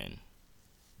Batman.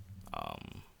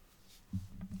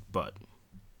 But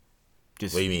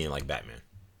just what do you mean like Batman?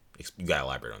 You gotta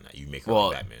elaborate on that. You make her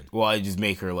like Batman. Well, I just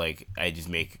make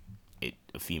it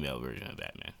a female version of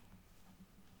Batman.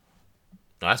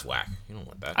 No, that's whack. You don't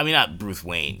want that. I mean, not Bruce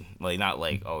Wayne. Not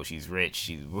like, oh, she's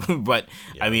rich. But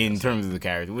yeah, I mean, in terms of the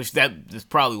character, which that's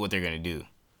probably what they're gonna do.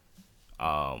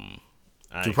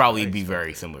 To probably be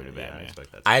very similar to Batman.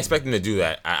 I expect them to do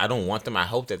that. I don't want them. I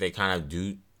hope that they kind of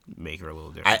do make her a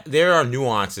little different. There are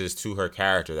nuances to her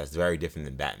character that's very different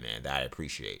than Batman that I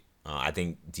appreciate. I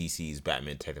think DC's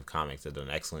Batman Detective Comics have done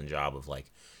an excellent job of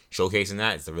showcasing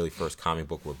that. It's the really first comic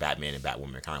book where Batman and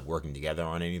Batwoman are kind of working together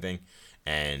on anything,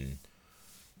 and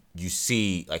you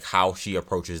see how she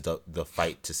approaches the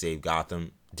fight to save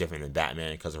Gotham different than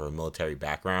Batman because of her military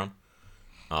background.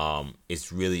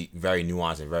 It's really very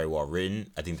nuanced and very well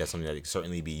written. I think that's something that can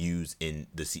certainly be used in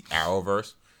the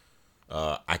Arrowverse.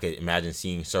 I could imagine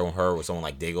seeing her with someone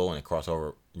like Diggle and a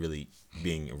crossover really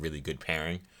being a really good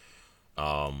pairing.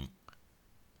 I'm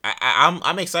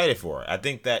excited for it. I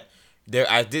think that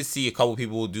I did see a couple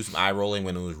people do some eye rolling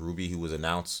when it was Ruby who was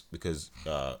announced because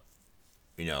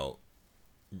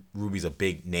Ruby's a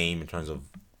big name in terms of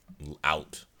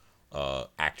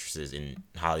actresses in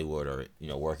Hollywood or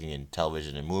working in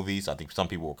television and movies. I think some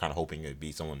people were kind of hoping it'd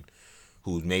be someone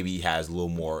who maybe has a little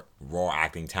more raw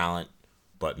acting talent,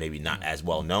 but maybe not as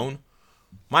well known.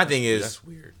 My thing is that's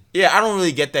weird. Yeah, I don't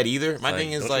really get that either. My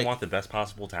thing is don't you want the best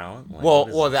possible talent?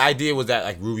 Well, the idea was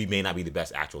that Ruby may not be the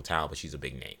best actual talent, but she's a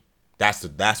big name.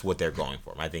 That's what they're going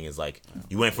for. My thing is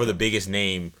you went for the biggest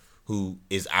name who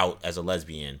is out as a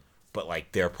lesbian, but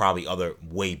like there are probably other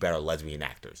way better lesbian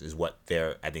actors. Is what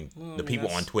I think the people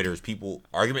on Twitter's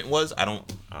argument was.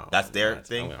 That's their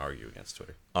thing. I'm gonna argue against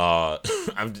Twitter.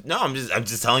 I'm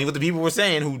just telling you what the people were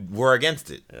saying who were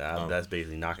against it. That's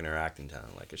basically knocking her acting down.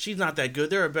 Like, she's not that good.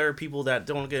 There are better people that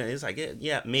don't get it. It's like,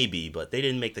 yeah, maybe, but they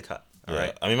didn't make the cut. All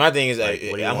right. I mean, my thing is, like,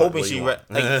 I'm hoping she read.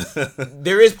 Like,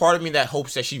 there is part of me that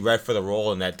hopes that she read for the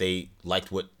role and that they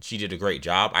liked what she did a great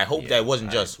job. I hope that it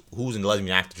wasn't just who's in the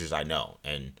lesbian actresses I know,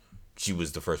 and she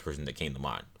was the first person that came to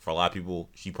mind. For a lot of people,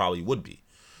 she probably would be.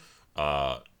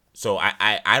 So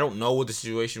I don't know what the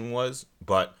situation was,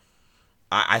 but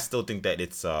I still think that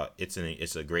it's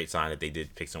a great sign that they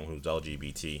did pick someone who's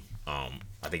LGBT. I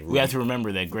think we have to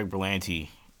remember that Greg Berlanti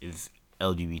is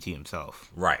LGBT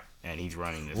himself, right? And he's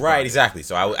running this. Right, project. Exactly.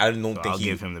 So I don't think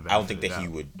I don't think that he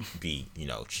would be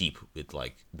cheap with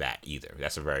like that either.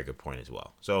 That's a very good point as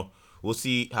well. So we'll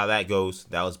see how that goes.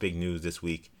 That was big news this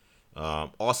week.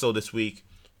 Also this week,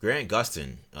 Grant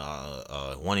Gustin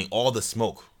wanting all the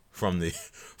smoke from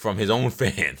his own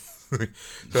fans.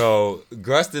 So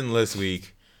Gustin this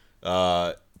week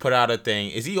put out a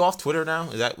thing. Is he off Twitter now?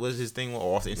 Is that was his thing,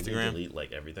 or off Instagram? Delete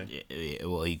like everything. Yeah,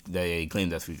 well, he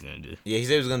claimed that's what he's gonna do. Yeah, he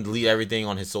said he was gonna delete everything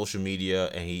on his social media,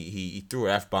 and he threw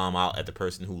an F-bomb out at the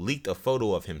person who leaked a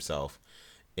photo of himself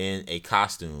in a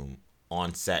costume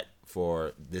on set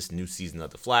for this new season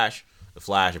of The Flash. The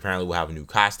Flash apparently will have a new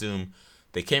costume.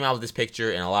 They came out with this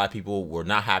picture, and a lot of people were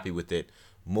not happy with it,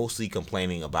 mostly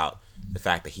complaining about the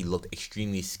fact that he looked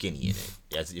extremely skinny in it.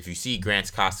 As if you see Grant's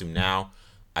costume now,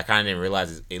 I kind of didn't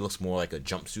realize it looks more like a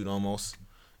jumpsuit almost.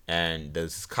 And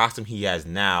this costume he has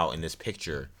now in this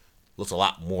picture looks a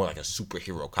lot more like a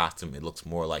superhero costume. It looks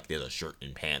more like there's a shirt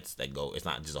and pants that go. It's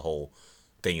not just a whole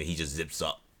thing that he just zips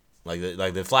up. Like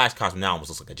the Flash costume now almost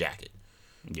looks like a jacket.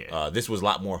 Yeah. This was a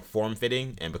lot more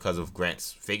form-fitting, and because of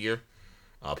Grant's figure,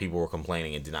 people were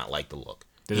complaining and did not like the look.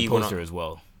 There's a poster as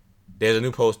well. There's a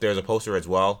new post. There's a poster as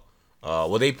well.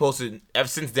 Well, they posted ever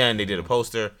since then. They did a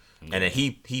poster, and then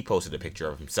he posted a picture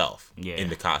of himself in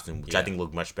the costume, which I think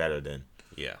looked much better than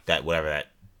that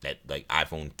like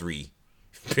iPhone 3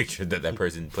 picture that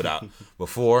person put out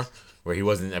before, where he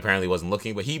apparently wasn't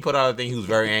looking. But he put out a thing. He was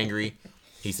very angry.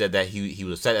 He said that he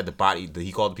was upset at the body.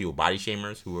 He called the people body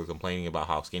shamers who were complaining about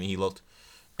how skinny he looked,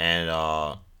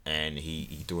 and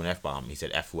he threw an F-bomb. He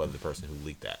said F whoever the person who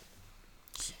leaked that.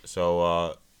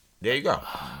 So there you go.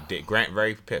 Grant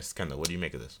very pissed. Kendall, what do you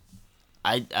make of this?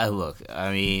 I look.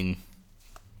 I mean,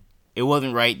 it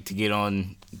wasn't right to get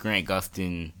on Grant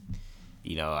Gustin.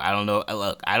 I don't know.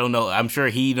 Look, I don't know. I'm sure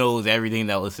he knows everything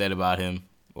that was said about him,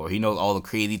 or he knows all the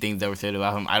crazy things that were said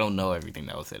about him. I don't know everything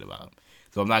that was said about him,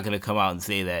 so I'm not gonna come out and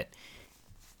say that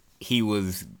he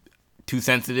was too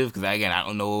sensitive because again, I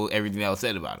don't know everything that was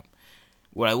said about him.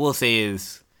 What I will say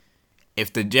is,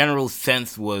 if the general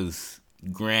sense was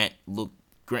that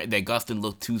Gustin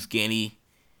looked too skinny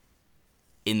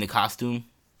in the costume,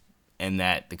 and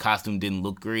that the costume didn't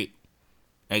look great,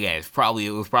 again,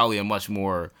 it was probably a much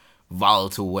more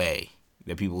volatile way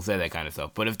that people said that kind of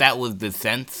stuff. But if that was the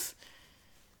sense,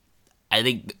 I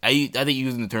think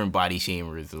using the term body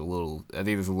shamer is a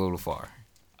little far.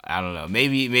 I don't know.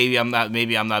 Maybe I'm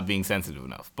not being sensitive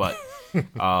enough, but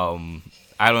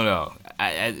I don't know.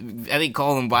 I think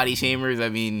calling them body shamers. I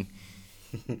mean,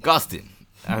 Gustin.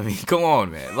 I mean, come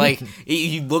on, man. Like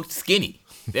he looked skinny.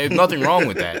 There's nothing wrong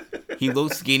with that. He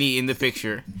looked skinny in the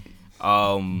picture.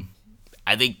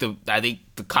 I think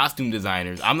the costume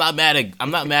designers. I'm not mad at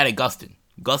Gustin.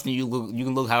 Gustin, you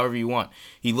can look however you want.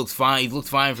 He looks fine. He's looked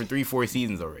fine for 3-4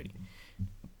 seasons already.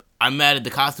 I'm mad at the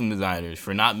costume designers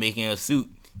for not making a suit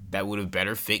that would have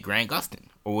better fit Grant Gustin,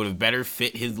 or would have better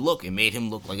fit his look and made him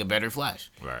look like a better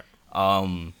Flash. Right.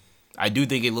 I do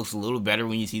think it looks a little better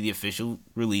when you see the official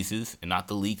releases and not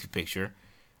the leaked picture.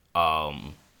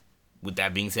 With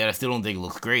that being said, I still don't think it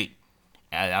looks great.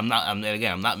 I'm not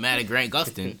mad at Grant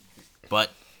Gustin, but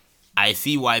I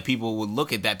see why people would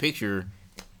look at that picture,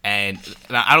 and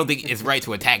I don't think it's right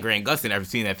to attack Grant Gustin after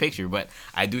seeing that picture, but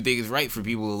I do think it's right for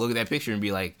people to look at that picture and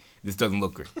be like, this doesn't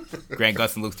look great. Grant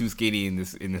Gustin looks too skinny in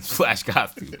this Flash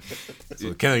costume.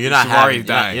 So, Kendall, you're not having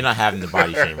the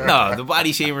body shamer. No, the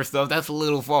body shamer stuff, that's a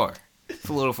little far. It's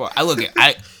a little far.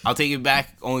 I'll take it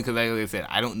back only because, like I said,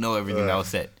 I don't know everything that was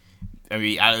said. I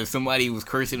mean, if somebody was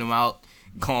cursing him out,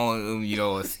 calling him,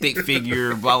 a stick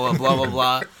figure, blah, blah, blah, blah,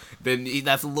 blah, then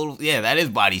that's a little, that is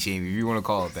body shaming, if you want to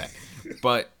call it that.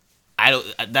 But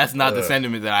that's not the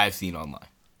sentiment that I've seen online.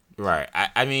 Right.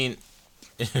 I mean,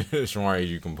 Shamari,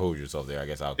 you compose yourself there. I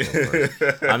guess I'll go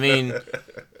first. I mean,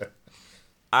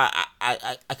 I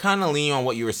kind of lean on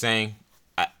what you were saying.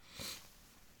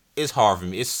 It's hard for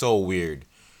me. It's so weird.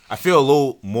 I feel a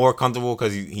little more comfortable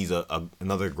because he's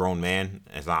another grown man.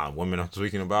 It's not a woman I'm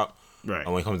speaking about. Right.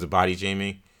 When it comes to body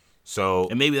shaming. So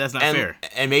and maybe that's not fair.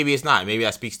 And maybe it's not. Maybe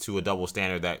that speaks to a double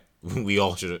standard that we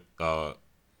all should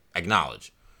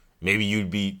acknowledge. Maybe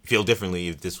you'd feel differently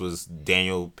if this was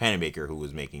Daniel Panabaker who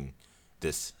was making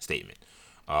this statement.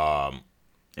 And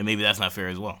maybe that's not fair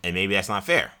as well. And maybe that's not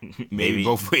fair. maybe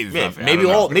both ways it's not fair.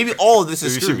 Maybe all of this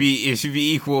is screwed. It should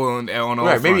be equal on all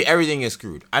right, fronts. Maybe everything is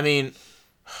screwed. I mean,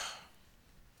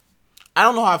 I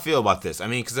don't know how I feel about this. I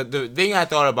mean, because the thing I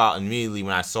thought about immediately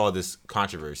when I saw this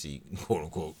controversy, quote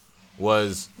unquote,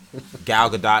 was Gal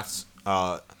Gadot's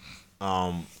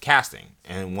casting.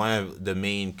 And one of the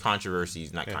main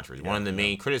controversies, one of the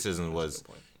main criticisms was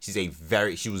she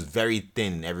was very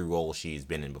thin in every role she's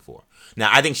been in before. Now,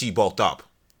 I think she bulked up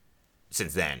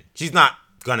since then. She's not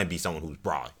gonna be someone who's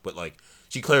broad, but like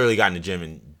she clearly got in the gym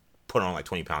and put on like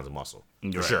 20 pounds of muscle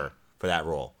for sure for that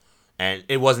role. And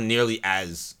it wasn't nearly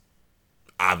as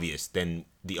obvious than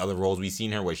the other roles we've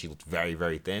seen her where she looked very,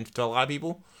 very thin to a lot of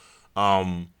people.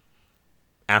 And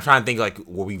I'm trying to think, like,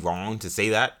 were we wrong to say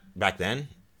that back then?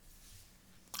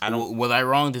 Was I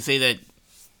wrong to say that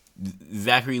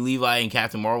Zachary Levi and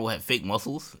Captain Marvel had fake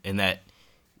muscles and that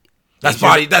that's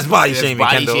body shaming?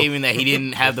 Body shaming that he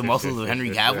didn't have the muscles of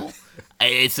Henry Cavill.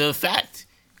 It's a fact.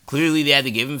 Clearly, they had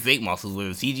to give him fake muscles,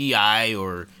 whether CGI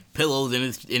or pillows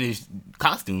in his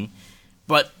costume.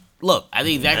 But look, I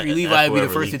think Zachary Levi would be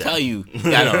the first to tell you.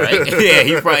 I know, right? Yeah,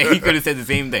 he could have said the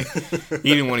same thing. He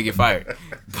didn't want to get fired,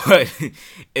 but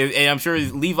and I'm sure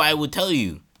Levi would tell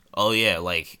you, "Oh yeah,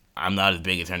 like I'm not as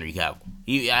big as Henry Cavill."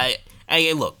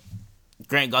 Look,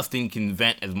 Grant Gustin can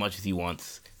vent as much as he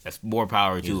wants. That's more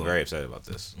power to him. He's very upset about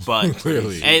this. But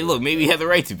clearly, and look, maybe he has the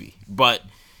right to be, but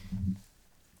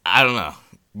I don't know.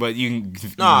 But you can.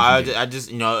 No, I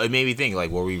just it made me think,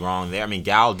 like, were we wrong there? I mean,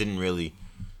 Gal didn't really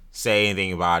say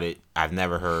anything about it. I've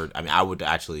never heard. I mean, I would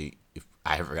actually, if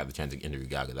I ever got the chance to interview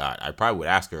Gal Gadot, I probably would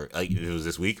ask her, like, if it was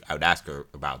this week, I would ask her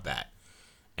about that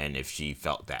and if she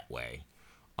felt that way.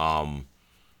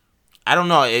 I don't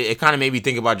know. It kind of made me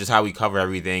think about just how we cover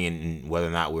everything and whether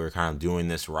or not we were kind of doing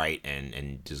this right.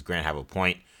 And does Grant have a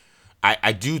point?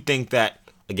 I do think that,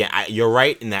 again, you're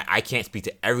right in that I can't speak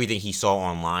to everything he saw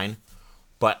online,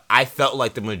 but I felt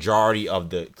like the majority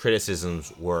of the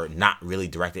criticisms were not really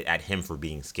directed at him for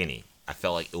being skinny. I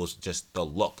felt like it was just the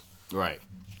look. Right.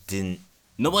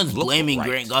 No one's blaming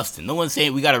Grant Gustin. No one's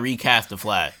saying we got to recast the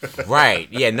Flash. Right.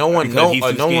 Yeah. No one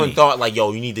thought like,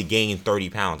 yo, you need to gain 30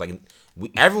 pounds. Like,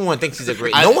 everyone thinks he's a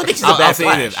great. No one thinks he's a bad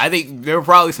Flash. I think there were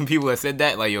probably some people that said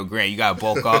that, like, yo, Grant, you gotta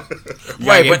bulk up.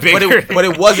 Right, but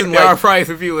it wasn't. There are probably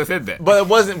some people that said that. But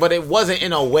it wasn't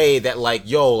in a way that, like,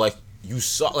 yo, like, you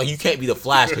saw, like, you can't be the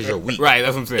Flash because you're weak. Right,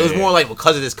 that's what I'm saying. It was more like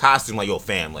because of this costume, like, yo,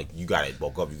 fam, like, you gotta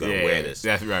bulk up, you gotta wear this.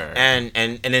 That's right. And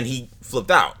then he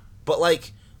flipped out. But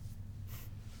like,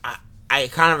 I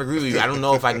kind of agree with you. I don't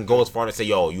know if I can go as far to say,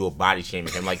 yo, you were body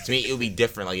shaming him. Like, to me, it would be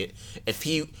different. Like, if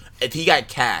he got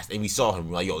cast and we saw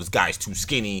him, like, yo, this guy's too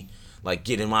skinny, like,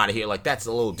 get him out of here. Like, that's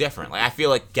a little different. Like, I feel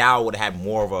like Gal would have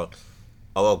more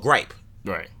of a gripe.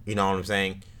 Right. You know what I'm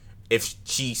saying? If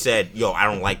she said, yo, I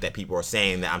don't like that people are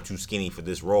saying that I'm too skinny for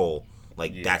this role,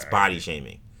 like, that's body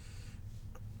shaming.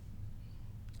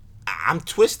 I'm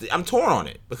twisted. I'm torn on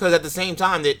it. Because at the same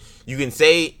time that you can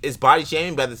say it's body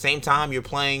shaming, but at the same time you're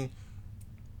playing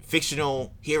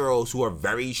fictional heroes who are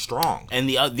very strong. And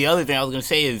the other thing I was gonna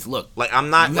say is, look, like, I'm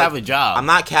not. You like, have a job. I'm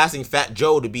not casting Fat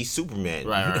Joe to be Superman.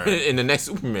 Right. In the next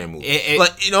Superman movie.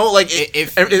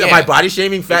 If am I body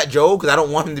shaming Fat Joe because I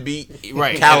don't want him to be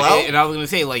right? Kal-El? And I was gonna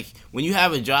say, like, when you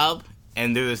have a job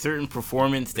and there's a certain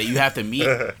performance that you have to meet,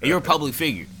 and you're a public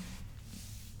figure.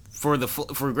 For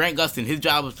Grant Gustin, his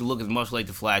job is to look as much like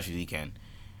the Flash as he can.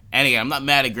 And again, I'm not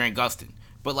mad at Grant Gustin,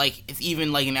 but, like, it's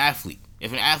even like an athlete.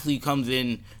 If an athlete comes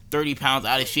in 30 pounds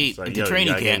out of shape into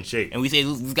training camp, and we say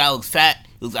this guy looks fat,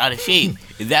 looks out of shape,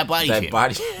 is that body shape?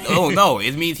 No,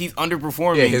 it means he's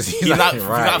underperforming. Yeah,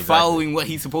 he's not following what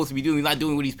he's supposed to be doing. He's not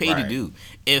doing what he's paid to do.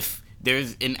 If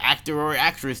there's an actor or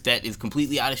actress that is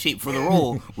completely out of shape for the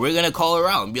role, we're gonna call her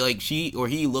out and be like, she or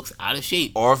he looks out of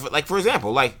shape. Or if, like, for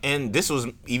example, like, and this was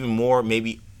even more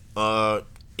maybe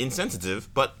insensitive,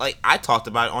 but, like, I talked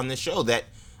about it on this show that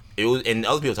it was, and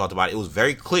other people talked about it. It was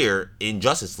very clear in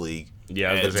Justice League.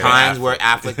 Yeah, at times where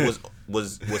Affleck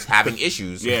was having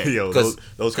issues. Yeah, because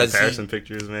those comparison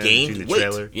pictures, man, gained the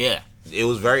trailer. Weight. Yeah, it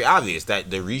was very obvious that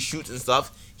the reshoots and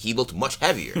stuff, he looked much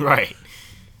heavier. Right.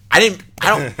 I'm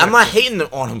not hating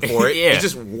on him for it. Yeah. It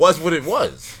just was what it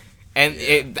was. And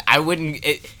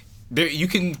you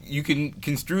can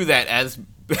construe that as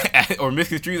or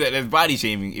misconstrue that as body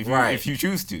shaming if you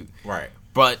choose to. Right.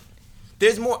 But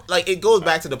there's more. Like it goes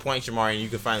back to the point, Shamari, and you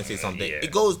can finally say something. Yeah.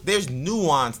 It goes. There's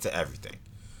nuance to everything.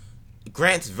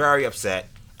 Grant's very upset.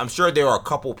 I'm sure there are a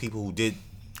couple people who did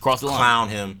Cross the line. clown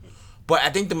him, but I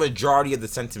think the majority of the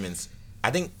sentiments,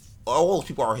 I think all those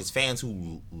people are his fans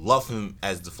who love him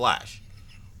as the Flash.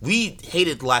 We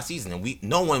hated last season, and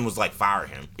no one was like fire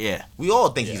him. Yeah. We all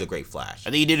think he's a great Flash.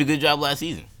 I think he did a good job last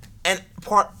season. And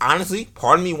honestly,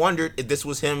 part of me wondered if this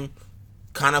was him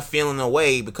kind of feeling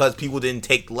away because people didn't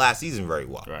take last season very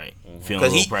well. Right. Feeling a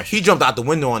little pressure. He jumped out the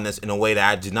window on this in a way that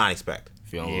I did not expect.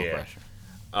 Feeling a little pressure.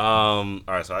 All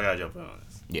right, so I gotta jump in on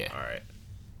this. Yeah. All right.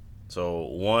 So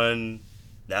one,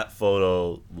 that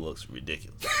photo looks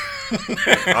ridiculous.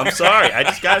 I'm sorry, I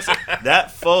just gotta say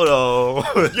that photo.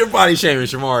 You're body shaming,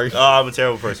 Shamari. Oh, I'm a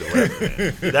terrible person. Whatever,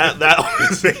 man. That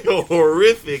was a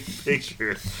horrific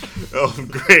picture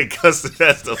of Grant Gustin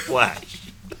as the Flash.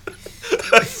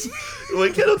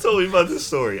 When Kendall told me about this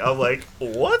story, I'm like,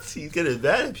 what? He's getting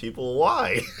mad at people?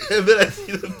 Why? And then I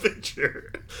see the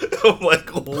picture. I'm like,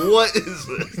 what is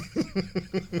this?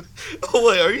 I'm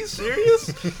like, are you serious?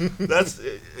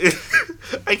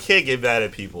 I can't get mad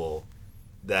at people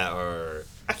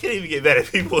I can't even get mad at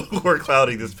people who are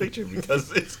clouding this picture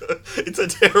because it's a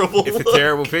terrible look. It's a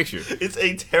terrible picture. It's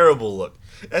a terrible look.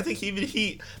 I think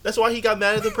that's why he got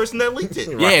mad at the person that leaked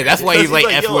it. Yeah, that's why he's like,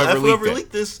 F whoever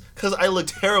leaked this because I look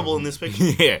terrible in this picture.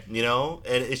 Yeah. You know?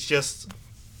 And it's just,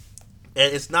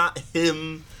 and it's not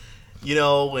him, you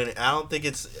know, and I don't think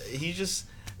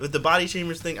with the body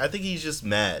shamers thing, I think he's just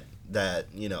mad that,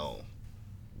 you know,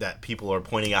 that people are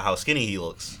pointing out how skinny he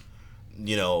looks,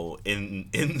 you know, in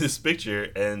this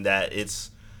picture, and that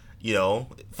it's, you know,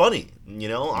 funny, you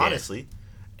know, honestly.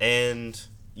 And,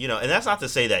 you know, and that's not to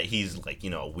say that he's like, you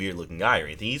know, a weird looking guy or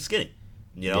anything. He's skinny,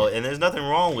 you know, and there's nothing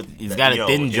wrong with He's got a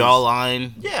thin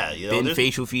jawline. Yeah, you know, thin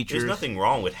facial features. There's nothing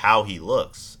wrong with how he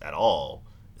looks at all.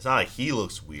 It's not like he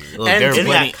looks weird. Look, And in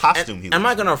that costume, he looks am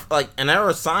I gonna like? And there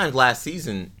were signs last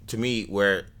season to me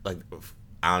where like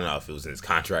I don't know if it was in his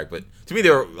contract, but to me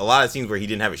there were a lot of scenes where he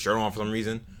didn't have his shirt on for some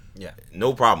reason. Yeah,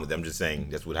 no problem with them. Just saying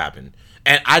that's what happened.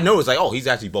 And I noticed like, oh, he's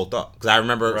actually bulked up because I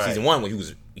remember season 1 when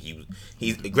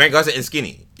he's Grant Gustin and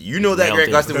skinny. You know that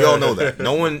Grant Gustin. We all know that.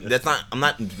 No one. That's not. I'm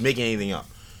not making anything up.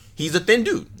 He's a thin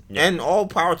dude, and all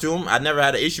power to him. I never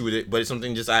had an issue with it, but it's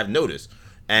something just I've noticed,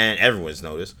 and everyone's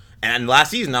noticed. And last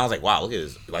season, I was like, wow, look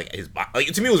at his body.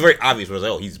 To me, it was very obvious. It was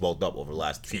like, oh, he's bulked up over the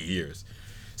last few years.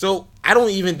 So I don't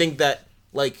even think that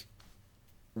like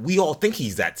we all think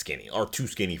he's that skinny or too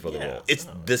skinny for the role. It's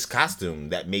this costume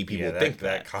that made people think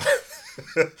that.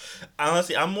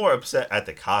 Honestly, I'm more upset at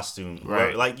the costume.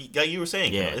 Right. Like you were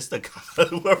saying, Yeah. it's the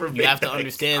whoever made You have to that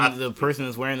understand costume. the person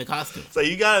that's wearing the costume. So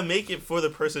you gotta make it for the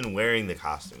person wearing the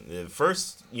costume. The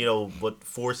first,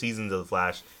 4 seasons of the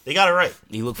Flash, they got it right.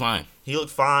 He looked fine. He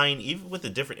looked fine, even with the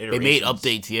different They iterations. made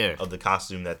updates, yeah. Of the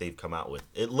costume that they've come out with.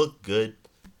 It looked good.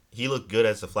 He looked good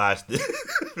as the Flash.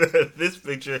 This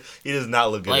picture, he does not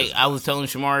look good. Like, I was telling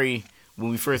Shamari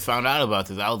when we first found out about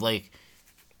this, I was like,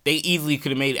 they easily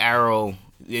could have made Arrow,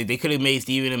 they could have made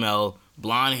Stephen Amell,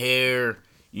 blonde hair,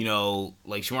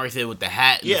 like Shamari said, with the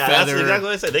hat and the feather. That's exactly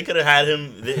what I said. They could have had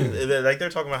him, they're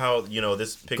talking about how,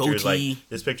 this picture is Goatee. like,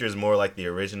 this picture is more like the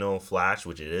original Flash,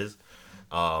 which it is.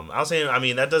 I was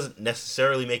saying, that doesn't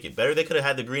necessarily make it better. They could have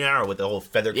had the Green Arrow with the whole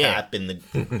feather cap and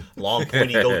the long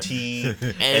pointy goatee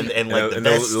and like the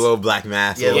vest. The little black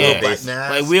mask. Yeah, little black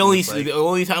mask. Like, the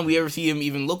only time we ever see him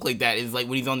even look like that is like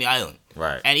when he's on the island.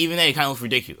 Right. And even then, it kind of looks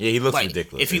ridiculous. Yeah, he looks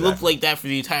ridiculous. If he looked like that for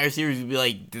the entire series, you'd be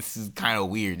like, this is kind of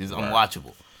weird. This is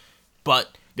unwatchable. But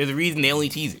there's a reason they only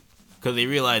tease it. Because they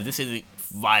realize this isn't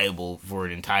viable for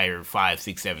an entire 5,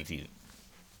 6, 7 season.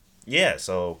 Yeah,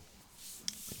 So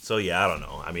yeah, I don't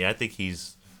know. I mean, I think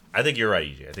you're right,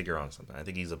 EJ. I think you're on something. I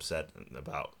think he's upset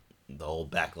about the whole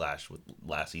backlash with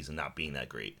last season not being that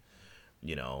great.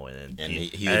 And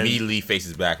he immediately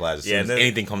faces backlash as soon as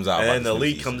anything comes out. And then the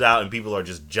leak comes out, and people are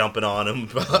just jumping on him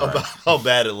about how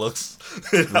bad it looks,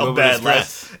 how bad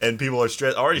and people are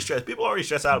already stressed. People are already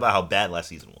stressed out about how bad last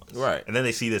season was. Right. And then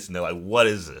they see this, and they're like, "What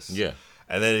is this?" Yeah.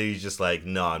 And then he's just like,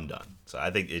 "No, I'm done." So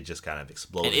I think it just kind of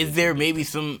exploded. And is there maybe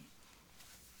some,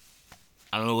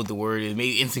 I don't know what the word is,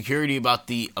 maybe insecurity about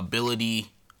the ability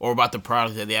or about the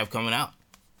product that they have coming out?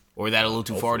 Or is that a little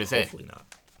too far to say? Hopefully not.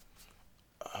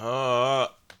 I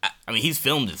mean, he's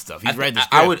filmed this stuff. He's read the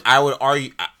script. I would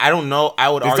argue. I don't know. I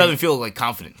would this argue. doesn't feel like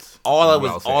confidence. All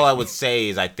I would say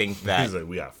is I think that He's like,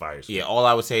 we got fires. Yeah. All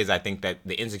I would say is I think that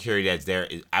the insecurity that's there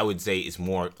is I would say is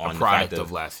more on A the product fact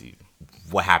of last season.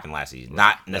 what happened last season,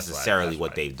 not That's necessarily right.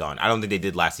 what they've done. I don't think they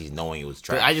did last season knowing it was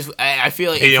But trash. I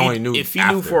feel like They only knew if he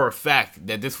knew after. for a fact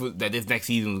that this next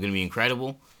season was going to be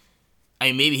incredible, I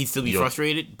mean, maybe he'd still be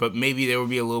frustrated, but maybe there would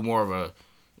be a little more of a,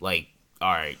 like,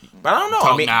 all right. But I don't know.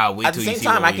 I mean, now, wait at the same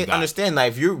time, I can understand that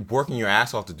if you're working your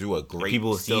ass off to do a great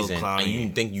season and you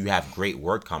think you have great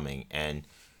work coming and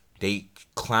they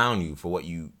clown you for what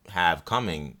you have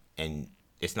coming and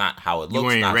it's not how it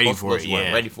looks. You weren't ready for it. You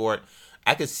weren't ready for it.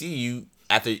 I could see you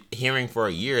after hearing for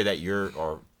a year that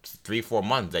or 3-4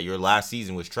 months that your last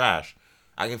season was trash.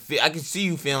 I can see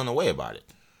you feeling a way about it,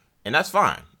 and that's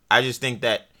fine. I just think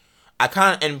that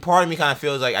and part of me kind of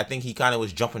feels like I think he kind of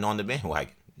was jumping on the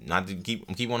bandwagon. Not to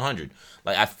keep 100.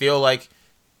 Like I feel like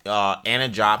Anna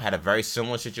Job had a very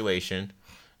similar situation,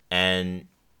 and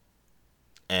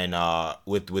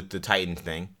with the Titan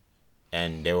thing,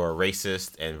 and there were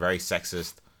racist and very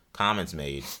sexist comments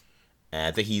made, and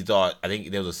I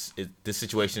think this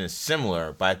situation is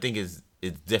similar, but I think it's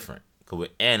different. Because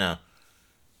with Anna,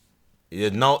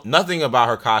 nothing about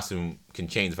her costume can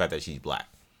change the fact that she's black.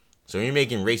 So when you're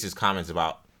making racist comments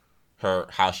about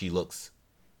how she looks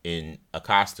in a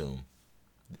costume,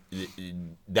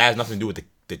 that has nothing to do with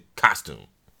the costume.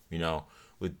 You know,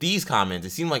 with these comments,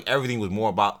 it seemed like everything was more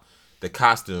about the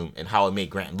costume and how it made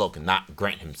Grant look, and not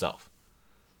Grant himself.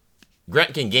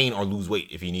 Grant can gain or lose weight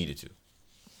if he needed to.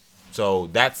 So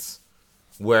that's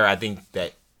where I think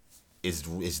that is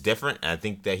different. And I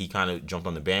think that he kind of jumped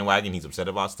on the bandwagon. He's upset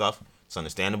about stuff. It's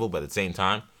understandable, but at the same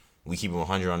time, we keep him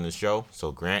 100 on this show.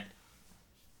 So Grant,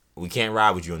 we can't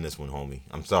ride with you on this one, homie.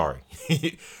 I'm sorry.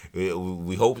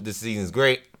 we hope this season's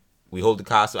great. We hope the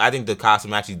costume. I think the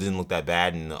costume actually didn't look that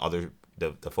bad in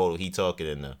the photo he took and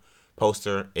in the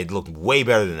poster. It looked way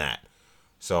better than that.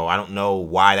 So I don't know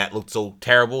why that looked so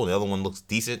terrible. The other one looks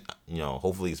decent. You know,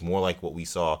 hopefully it's more like what we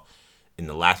saw in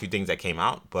the last few things that came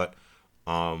out. But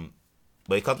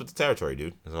it comes with the territory,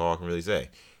 dude. That's all I can really say.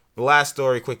 The last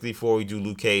story, quickly, before we do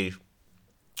Luke Cage.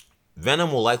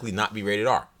 Venom will likely not be rated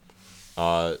R.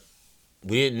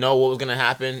 We didn't know what was going to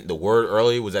happen. The word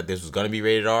early was that this was going to be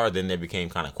rated R. Then there became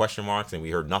kind of question marks, and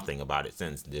we heard nothing about it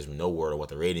since. There's no word of what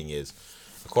the rating is.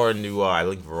 According to I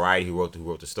think Variety, who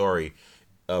wrote the story,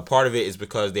 part of it is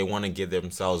because they want to give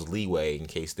themselves leeway in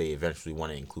case they eventually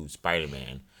want to include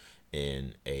Spider-Man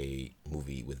in a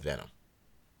movie with Venom.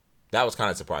 That was kind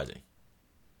of surprising.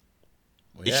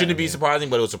 Well, it shouldn't be surprising,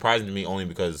 but it was surprising to me only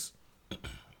because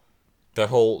their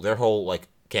whole like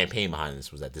campaign behind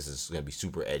this was that this is going to be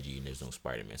super edgy and there's no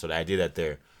Spider-Man. So the idea that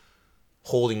they're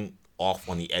holding off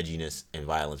on the edginess and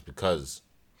violence because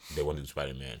they want to do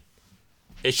Spider-Man,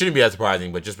 it shouldn't be that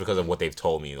surprising, but just because of what they've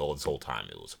told me all this whole time,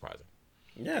 it was surprising.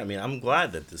 Yeah, I mean, I'm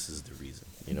glad that this is the reason.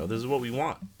 You know, this is what we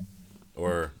want.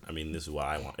 Or, I mean, this is what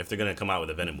I want. If they're going to come out with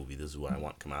a Venom movie, this is what I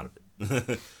want to come out of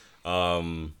it.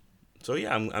 So,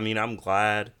 yeah, I'm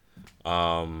glad.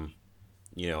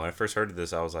 You know, when I first heard of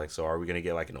this, I was like, so are we going to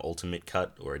get like an ultimate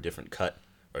cut or a different cut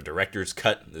or a director's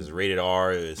cut? This is rated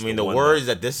R. I mean, the word is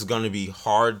that this is going to be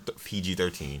hard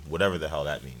PG-13, whatever the hell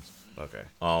that means. Okay.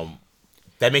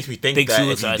 That makes me think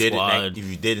that if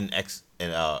you did an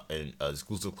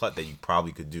exclusive cut, that you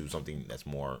probably could do something that's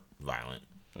more violent.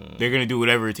 They're going to do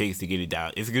whatever it takes to get it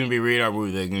down. It's going to be a rated R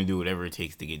movie. They're going to do whatever it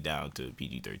takes to get down to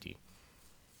PG-13.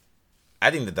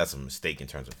 I think that that's a mistake in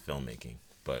terms of filmmaking.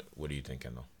 But what do you think,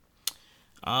 Kendall?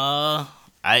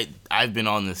 I've been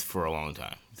on this for a long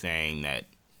time, saying that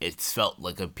it's felt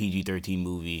like a PG-13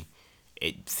 movie.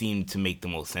 It seemed to make the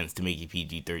most sense to make it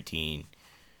PG-13.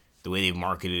 The way they've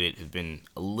marketed it has been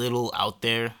a little out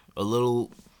there, a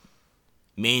little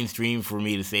mainstream for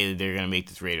me to say that they're going to make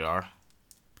this rated R.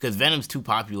 Because Venom's too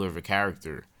popular of a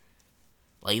character.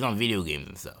 Like, he's on video games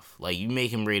and stuff. Like, you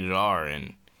make him rated R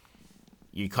and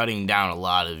you're cutting down a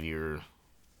lot of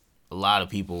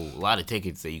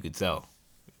tickets that you could sell.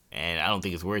 And I don't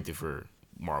think it's worth it for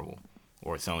Marvel,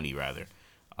 or Sony, rather.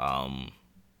 I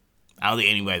don't think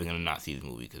anybody's going to not see the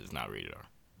movie because it's not rated R.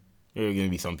 There are going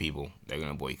to be some people that are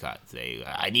going to boycott, say,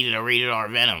 I needed a rated R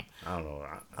Venom. I don't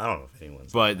know if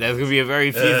anyone's... But that's going to be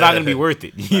it's not going to be worth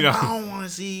it, you know? I don't want to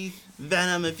see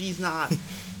Venom if he's not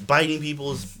biting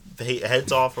people's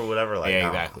heads off or whatever. Like, yeah,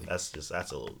 exactly. That's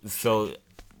a little... So,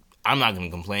 I'm not going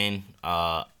to complain.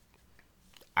 I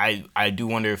do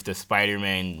wonder if the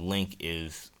Spider-Man link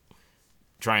is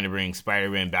trying to bring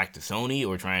Spider-Man back to Sony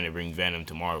or trying to bring Venom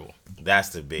to Marvel. That's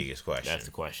the biggest question. That's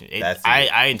the question.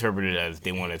 I interpret it as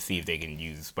they want to see if they can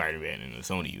use Spider-Man in the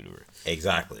Sony universe.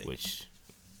 Exactly. Which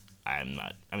I'm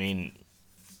not. I mean,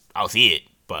 I'll see it,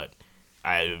 but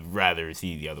I'd rather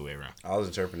see the other way around. I was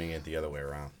interpreting it the other way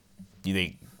around. Do you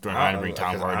think they're trying to bring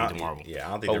Tom Hardy to Marvel? Yeah, I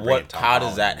don't think they're bringing Tom Hardy. How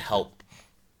does that help?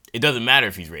 It doesn't matter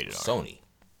if he's rated R. Sony.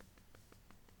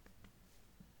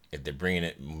 If they're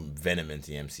bringing Venom into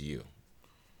the MCU.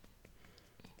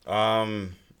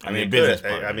 I mean, business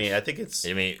partners. I mean, I think it's.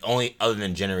 I mean, only other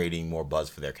than generating more buzz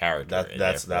for their character.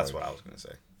 That's what I was gonna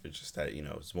say. It's just that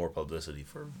it's more publicity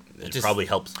for. It just probably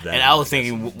helps them. And I was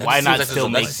thinking, why not still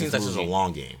make this movie? That seems like it's a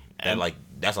long game. And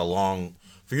that's a long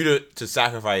for you to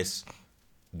sacrifice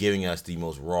giving us the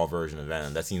most raw version of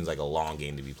Venom. That seems like a long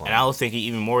game to be playing. And I was thinking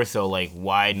even more so, like,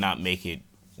 why not make it?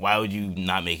 Why would you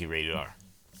not make it rated R?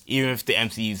 Even if the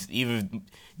MCU's, even if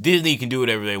Disney can do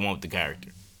whatever they want with the character.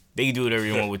 They can do whatever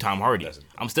they want with Tom Hardy.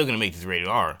 I'm still gonna make this rated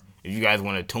R. If you guys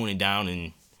want to tone it down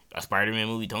in a Spider-Man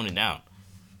movie, tone it down.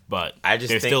 But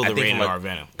there's still the rated R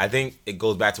Venom. I think it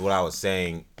goes back to what I was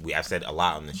saying. I've said a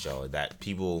lot on the show that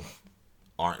people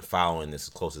aren't following this as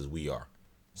close as we are.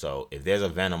 So if there's a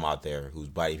Venom out there who's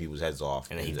biting people's heads off,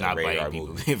 and he's not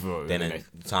biting people, then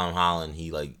Tom Holland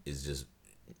is just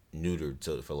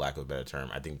neutered, for lack of a better term.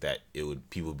 I think that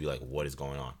people would be like, what is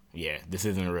going on? Yeah, this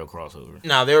isn't a real crossover.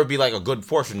 Now there would be like a good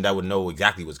portion that would know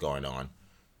exactly what's going on,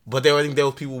 but I think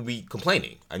those people would be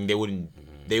complaining. I think they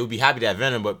wouldn't. They would be happy to have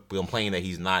Venom, but complaining that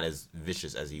he's not as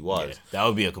vicious as he was. Yeah, that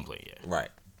would be a complaint. Yeah. Right.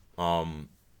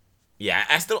 Yeah.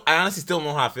 I honestly still don't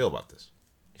know how I feel about this,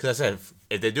 because I said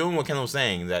if they're doing what Kendall was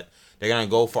saying, that they're gonna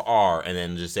go for R and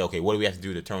then just say, okay, what do we have to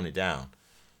do to tone it down?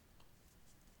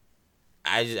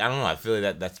 I don't know. I feel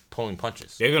like that's pulling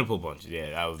punches. They're gonna pull punches.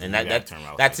 Yeah,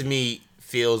 that to me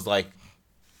feels like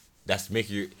I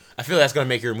feel that's gonna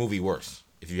make your movie worse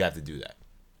if you have to do that.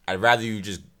 I'd rather you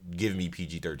just give me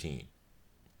PG-13.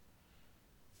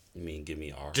 You mean give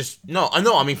me R? Just no.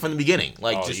 I mean from the beginning.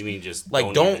 Like you mean just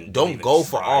like don't go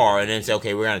for R and then say,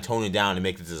 okay, we're gonna tone it down and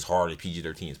make this as hard as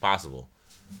PG-13 as possible.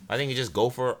 I think you just go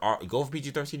for R, go for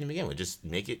PG-13 to begin with. Just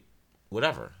make it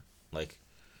whatever. Like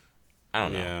I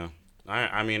don't know. Yeah.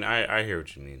 I mean, I hear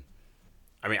what you mean.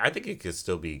 I mean, I think it could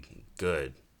still be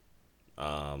good.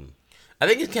 I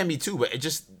think it can be too, but it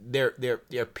just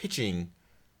they're pitching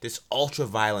this ultra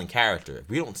violent character. If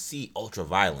we don't see ultra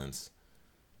violence,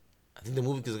 I think the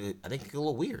movie it a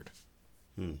little weird.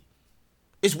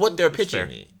 It's what they're pitching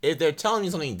me. If they're telling me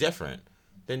something different,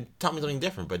 then tell me something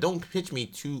different. But don't pitch me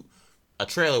to a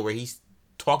trailer where he's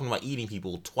talking about eating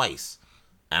people twice,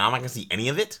 and I'm not gonna see any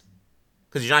of it,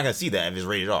 because you're not gonna see that if it's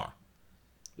rated R.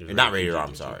 Not rated R,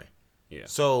 I'm sorry. Yeah.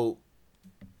 So,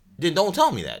 then don't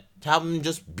tell me that. Have him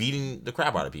just beating the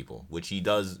crap out of people, which he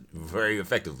does very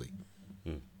effectively.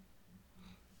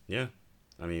 Yeah.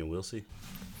 I mean, we'll see.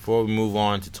 Before we move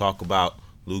on to talk about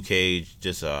Luke Cage,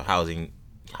 just a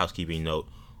housekeeping note.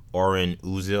 Oren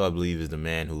Uziel, I believe, is the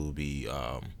man who will be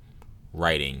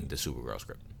writing the Supergirl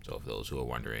script. So, for those who are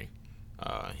wondering,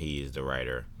 he is the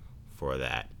writer for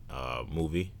that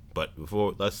movie. But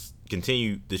let's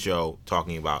continue the show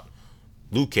talking about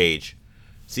Luke Cage,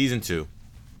 season 2.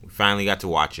 We finally got to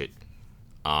watch it.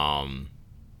 I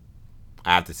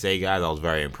have to say, guys, I was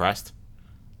very impressed.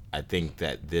 I think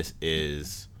that this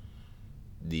is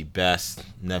the best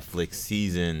Netflix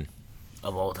season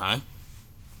of all time.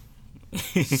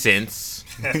 Since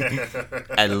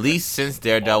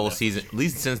Daredevil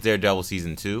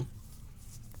season 2.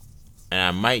 And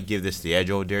I might give this the edge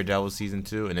over Daredevil season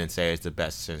 2 and then say it's the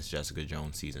best since Jessica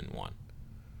Jones season 1.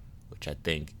 Which I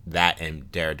think that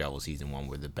and Daredevil season 1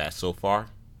 were the best so far.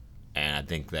 And I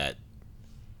think that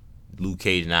Luke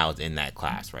Cage now is in that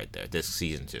class right there, this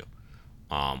season 2.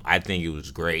 I think it was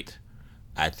great.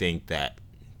 I think that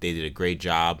they did a great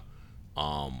job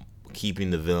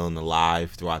keeping the villain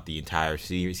alive throughout the entire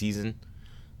season.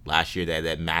 Last year they had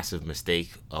that massive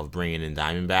mistake of bringing in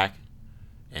Diamondback.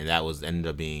 And that ended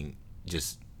up being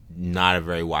just not a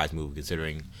very wise move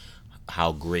considering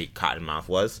how great Cottonmouth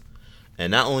was.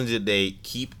 And not only did they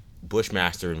keep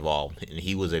Bushmaster involved, and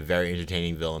he was a very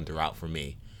entertaining villain throughout for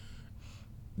me,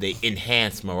 they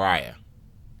enhanced Mariah.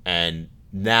 And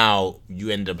now you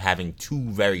end up having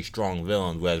 2 very strong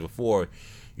villains, whereas before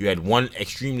you had one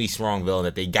extremely strong villain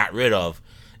that they got rid of,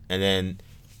 and then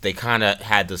they kind of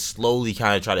had to slowly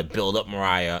kind of try to build up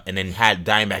Mariah, and then had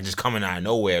Diamondback just coming out of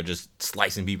nowhere, just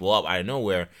slicing people up out of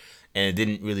nowhere, and it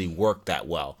didn't really work that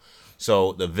well.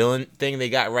 So the villain thing they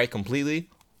got right completely.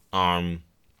 I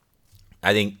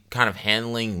think kind of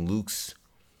handling Luke's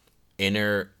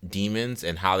inner demons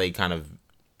and how they kind of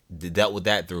dealt with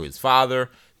that through his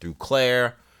father, through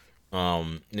Claire,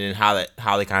 and then how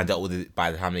they kind of dealt with it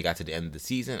by the time they got to the end of the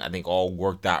season, I think all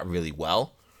worked out really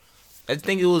well. I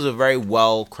think it was a very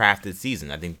well crafted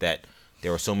season. I think that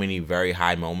there were so many very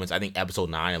high moments. I think episode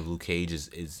 9 of Luke Cage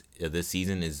is this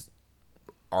season is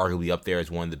arguably up there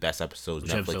as one of the best episodes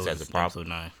Netflix has a problem. Episode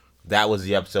 9. That was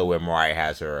the episode where Mariah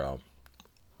has her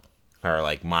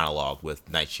like monologue with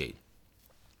Nightshade,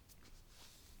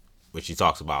 which she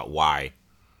talks about why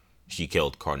she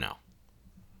killed Cornell.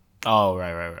 Oh,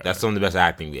 right. That's some of the best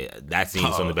acting. That scene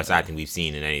is some of the best acting we've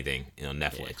seen in anything on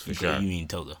Netflix for sure. You mean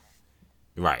Tilda?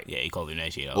 Right. Yeah, he called her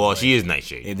Nightshade. Well, she is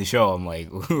Nightshade. In the show, I'm like,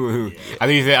 I'm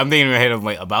thinking in my head of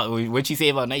like about what'd she say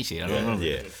about Nightshade? I don't remember.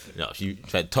 Yeah. No, she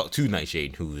tried to talk to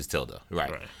Nightshade, who was Tilda.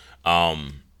 Right. Right.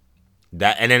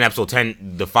 That and then episode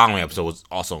 10, the following episode was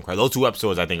also incredible. Those two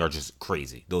episodes I think are just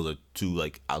crazy. Those are two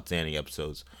like outstanding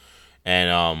episodes,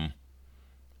 and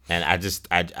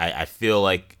I feel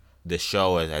like the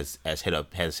show has hit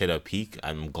a peak.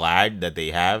 I'm glad that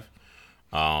they have.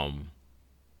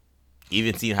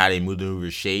 Even seeing how they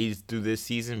maneuver shades through this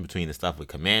season between the stuff with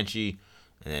Comanche,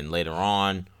 and then later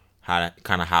on,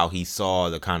 how he saw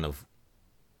the kind of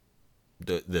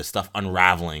the stuff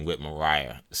unraveling with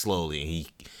Mariah slowly.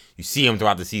 You see him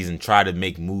throughout the season try to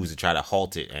make moves to try to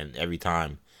halt it, and every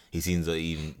time he seems to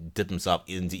even dip himself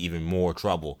into even more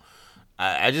trouble.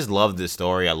 I just love this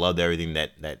story. I loved everything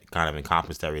that kind of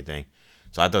encompassed everything.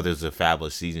 So I thought this was a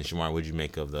fabulous season. Shamar, what did you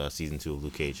make of the season 2 of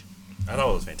Luke Cage? I thought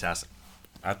it was fantastic.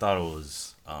 I thought it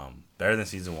was better than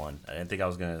season 1. I didn't think I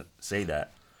was gonna say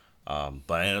that, but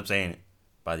I ended up saying it.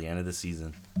 By the end of the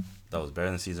season, that was better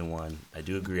than season 1. I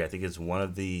do agree. I think it's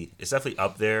it's definitely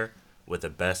up there with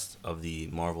the best of the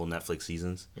Marvel Netflix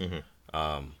seasons. Mm-hmm.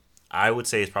 I would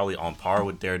say it's probably on par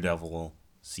with Daredevil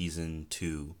season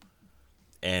 2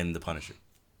 and The Punisher.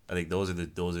 I think those are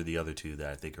the other two that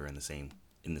I think are in the same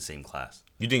class.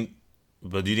 Do you think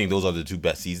those are the two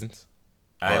best seasons?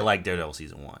 I like Daredevil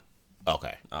season 1.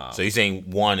 Okay. So you're saying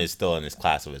 1 is still in this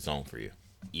class of its own for you?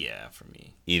 Yeah, for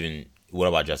me. Even what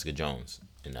about Jessica Jones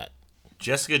in that?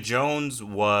 Jessica Jones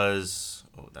was.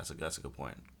 Oh, that's a good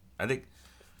point. I think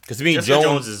because to me, Jessica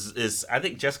Jones is. I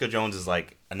think Jessica Jones is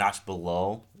like a notch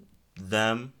below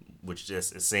them, which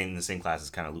just is in the same class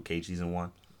as kind of Luke Cage season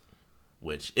 1,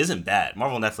 which isn't bad.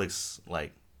 Marvel Netflix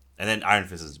and then Iron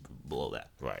Fist is below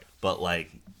that. Right. But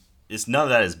it's none of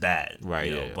that is bad. Right.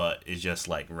 You know, yeah. But it's just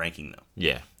ranking them.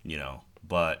 Yeah. You know,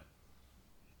 but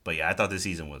yeah, I thought this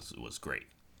season was great.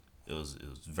 It was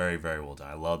very, very well done.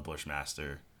 I loved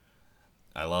Bushmaster.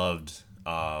 I loved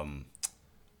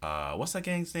what's that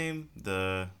gang's name?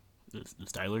 The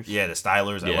Stylers? Yeah, the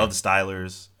Stylers. Yeah. I love the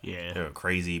Stylers. Yeah. They were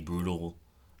crazy, brutal.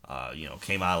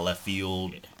 Came out of left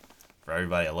field for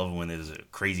everybody. I love it when there's a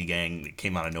crazy gang that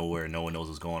came out of nowhere and no one knows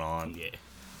what's going on. Yeah.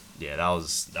 Yeah, that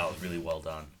was really well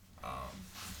done.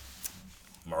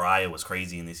 Mariah was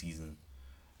crazy in this season.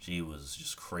 She was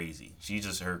just crazy.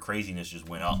 Her craziness just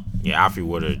went up. Yeah, Alfre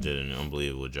Woodard did an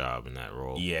unbelievable job in that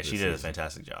role. Yeah, she did a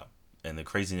fantastic job. And the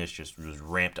craziness just was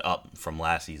ramped up from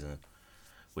last season,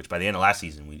 which by the end of last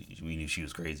season, we knew she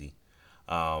was crazy.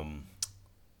 All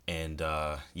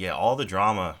the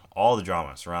drama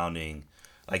surrounding,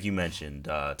 like you mentioned,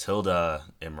 Tilda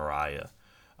and Mariah.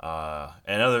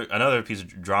 Another piece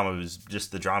of drama was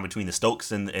just the drama between the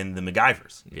Stokes and the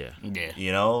MacGyvers. Yeah. Yeah.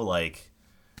 You know,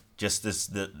 just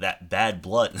that bad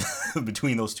blood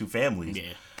between those two families.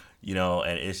 Yeah. You know,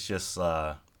 and it's just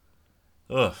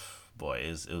boy,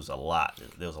 it was a lot.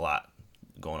 There was a lot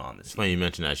going on this season. Funny you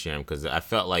mentioned that, Sham, because I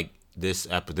felt like this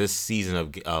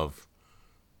season of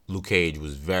Luke Cage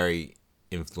was very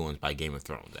influenced by Game of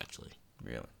Thrones, actually.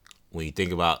 Really? When you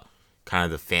think about kind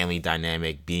of the family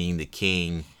dynamic, being the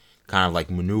king, kind of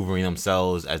maneuvering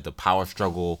themselves as the power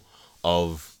struggle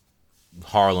of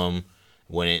Harlem,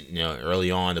 when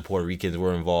early on the Puerto Ricans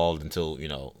were involved until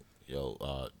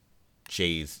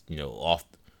Shays off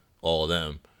all of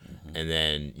them. Mm-hmm. And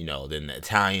then then the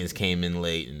Italians came in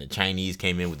late, and the Chinese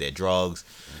came in with their drugs.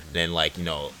 Mm-hmm. Then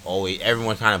always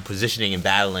everyone kind of positioning and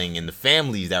battling, and the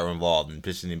families that were involved in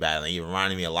positioning and battling. It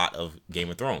reminded me a lot of Game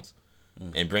of Thrones,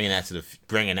 and bringing that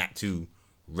to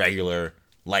regular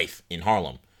life in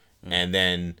Harlem. Mm-hmm. And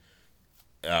then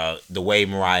the way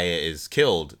Mariah is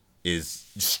killed is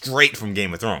straight from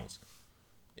Game of Thrones.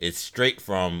 It's straight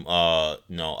from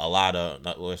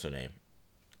Alada. What's her name?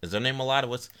 Is her name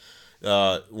Alada?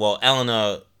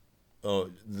 Eleanor,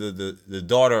 the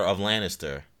daughter of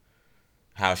Lannister,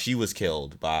 how she was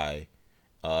killed by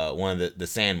one of the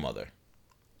Sand Mother.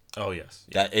 Oh yes.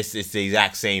 Yeah. That it's the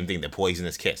exact same thing, the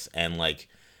poisonous kiss, and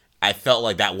I felt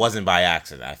like that wasn't by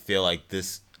accident. I feel like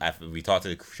this. After we talked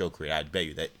to the show creator, I bet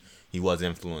you that he was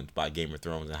influenced by Game of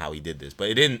Thrones and how he did this, but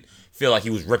it didn't feel like he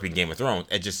was ripping Game of Thrones.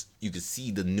 It just, you could see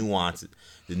the nuanced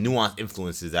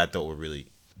influences that I thought were really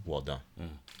well done.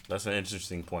 That's an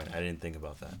interesting point. I didn't think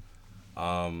about that.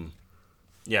 I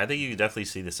think you could definitely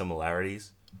see the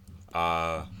similarities.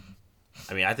 I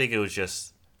think it was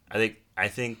just, I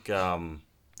think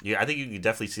you could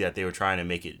definitely see that they were trying to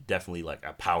make it definitely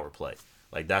a power play.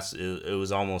 It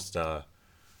was almost, it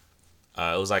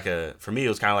was for me, it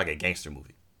was kind of like a gangster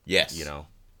movie. Yes.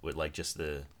 With just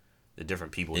the the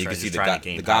different people. And you can see the power.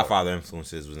 Godfather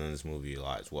influences was in this movie a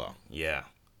lot as well. Yeah,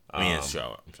 I mean, this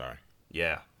show. I'm sorry.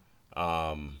 Yeah.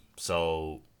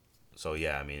 So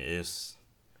yeah. I mean, it's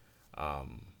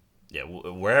yeah.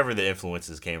 Wherever the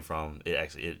influences came from,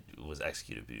 it was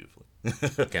executed beautifully.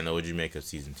 Kendall, what did you make of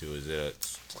season 2? Is it a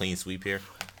clean sweep here?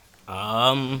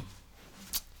 I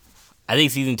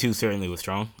think season 2 certainly was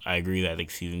strong. I agree that I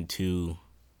think season 2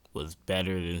 was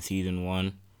better than season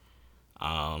 1.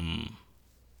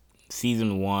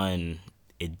 Season 1,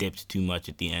 it dipped too much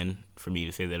at the end for me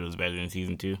to say that it was better than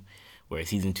season 2. Where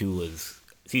season 2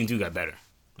 got better.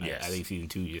 Yes. I think season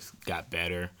 2 just got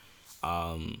better.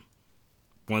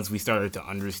 Once we started to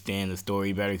understand the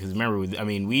story better, because remember,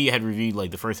 we had reviewed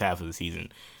like the first half of the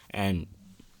season, and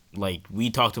like we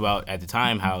talked about at the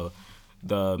time how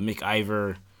the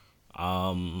McIver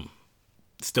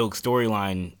Stokes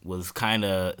storyline was kind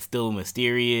of still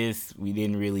mysterious. We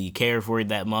didn't really care for it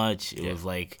that much. It was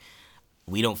like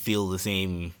we don't feel the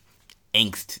same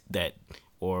angst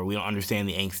or we don't understand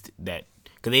the angst that,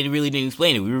 because they really didn't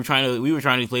explain it. We were trying to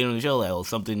explain it on the show that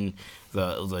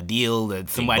it was a deal that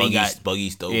somebody Buggy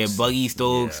Stokes. Yeah, Buggy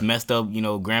Stokes messed up.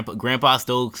 Grandpa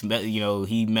Stokes.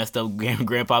 He messed up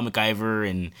Grandpa McIver,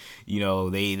 and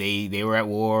they were at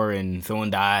war, and someone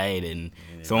died, and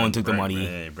someone took the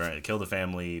money. Killed the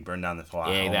family, burned down the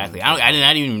farm. Yeah, exactly. I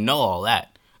didn't even know all that.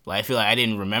 Like, I feel like I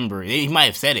didn't remember. He might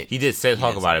have said it. He did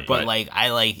talk about it, but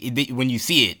when you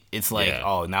see it, it's like,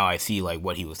 oh, now I see like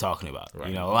what he was talking about.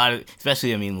 Right. A lot of,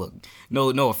 especially, look,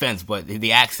 no offense, but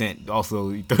the accent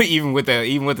also, even with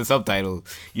the subtitles,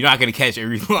 you're not gonna catch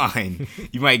every line.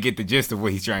 You might get the gist of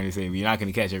what he's trying to say, but you're not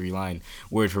gonna catch every line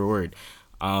word for word.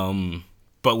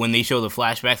 But when they show the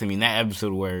flashbacks, that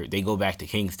episode where they go back to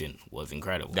Kingston was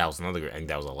incredible. That was another great. I think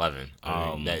that was 11.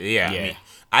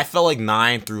 I felt like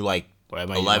 9 through like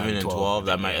 11 and 12.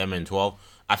 That might have been 12.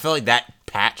 I felt like that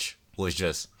patch was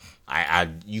just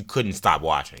you couldn't stop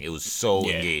watching. It was so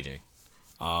engaging.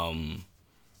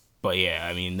 But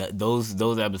yeah,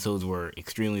 those episodes were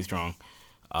extremely strong.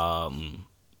 If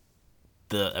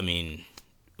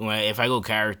I go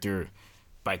character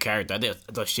by character, I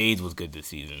thought Shades was good this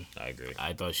season. I agree.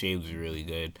 I thought Shades was really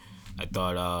good. I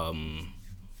thought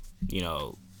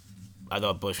I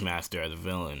thought Bushmaster as a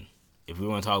villain. If we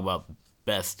want to talk about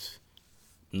best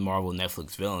Marvel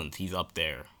Netflix villains, he's up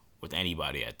there with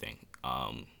anybody, I think.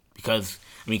 Because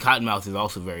Cottonmouth is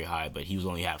also very high, but he was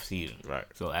only half season, right?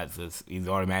 So he's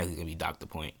automatically gonna be Dr.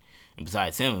 Point. And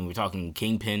besides him, we're talking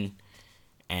Kingpin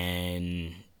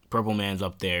and Purple Man's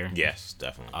up there. Yes,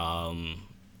 definitely.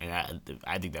 And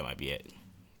I think that might be it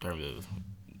in terms of.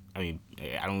 I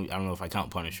don't know if I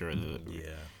count Punisher.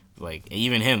 Like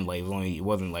even him, like it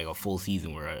wasn't like a full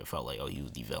season where I felt like, oh, he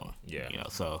was the villain. Yeah.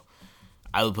 So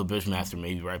I would put Bushmaster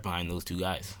maybe right behind those two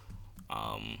guys.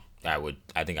 I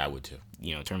think I would too.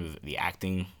 In terms of the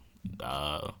acting,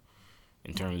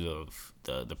 in terms of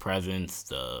the presence,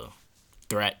 the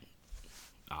threat.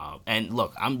 And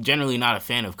look, I'm generally not a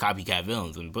fan of copycat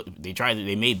villains. And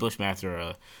they made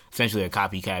Bushmaster essentially a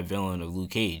copycat villain of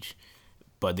Luke Cage,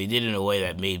 but they did it in a way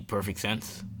that made perfect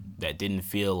sense. That didn't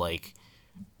feel like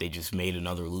they just made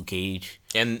another Luke Cage.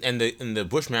 And the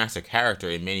Bushmaster character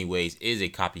in many ways is a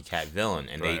copycat villain,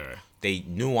 and they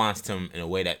nuanced him in a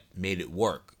way that made it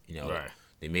work.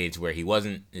 They made it to where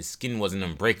his skin wasn't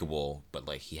unbreakable, but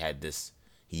like he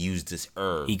used this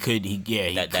herb.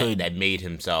 That made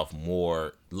himself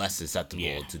less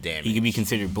susceptible to damage. He could be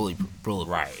considered bulletproof.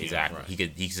 Right, exactly.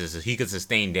 Right. He could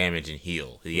sustain damage and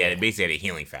heal. He basically had a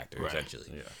healing factor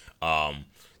essentially. Yeah.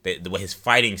 His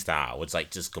fighting style was like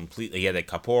just completely. He had that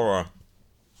Capoeira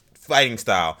fighting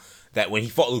style that when he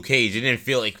fought Luke Cage, it didn't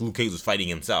feel like Luke Cage was fighting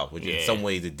himself, which in some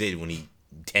ways it did when he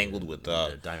tangled with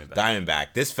Diamondback.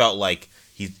 This felt like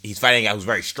he's fighting a guy who's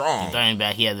very strong.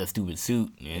 Diamondback, he had that stupid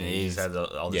suit. And he had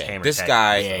all this hammer.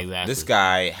 This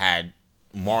guy had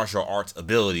martial arts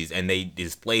abilities, and they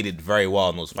displayed it very well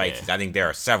in those fight scenes. I think there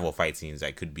are several fight scenes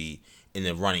that could be in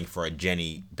the running for a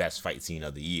Jenny best fight scene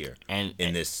of the year in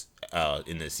this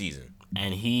season.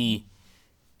 And he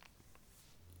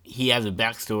has a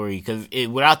backstory, because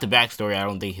without the backstory, I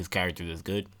don't think his character is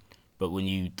good. But when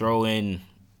you throw in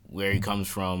where he comes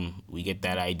from, we get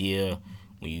that idea.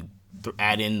 When you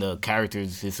add in the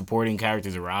characters, his supporting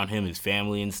characters around him, his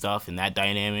family and stuff, and that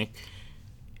dynamic,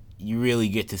 you really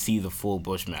get to see the full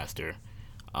Bushmaster.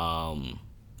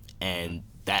 And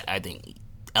that, I think,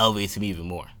 elevates him even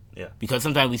more. Yeah. Because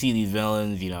sometimes we see these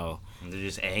villains, they're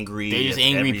just angry. They're just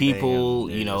angry people.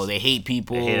 They hate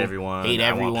people. They hate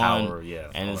everyone. Power. Yeah.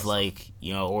 And it's like,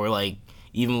 or like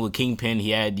even with Kingpin,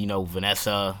 he had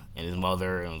Vanessa and his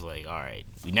mother, and it was like, all right,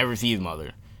 we never see his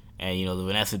mother, and the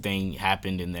Vanessa thing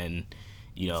happened, and then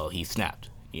he snapped.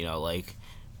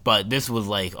 But this was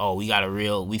like, oh,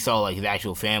 we saw like his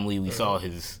actual family. We saw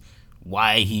his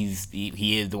why he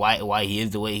is the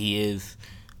way he is.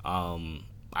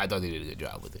 I thought they did a good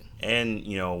job with it. And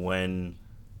when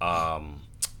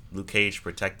Luke Cage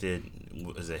protected,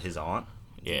 was it his aunt?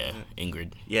 Yeah,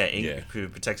 Ingrid. Yeah,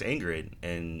 Ingrid protects Ingrid,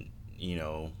 and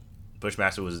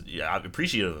Bushmaster was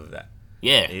appreciative of that.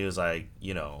 Yeah, he was like,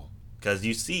 because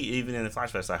you see even in the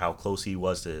flashbacks like how close he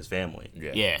was to his family.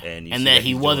 Yeah, and that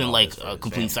he wasn't like a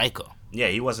complete psycho. Yeah,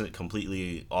 he wasn't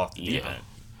completely off the deep end.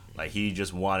 Like he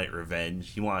just wanted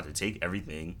revenge. He wanted to take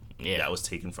everything that was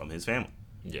taken from his family.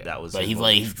 Yeah, that was. But he's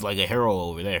like a hero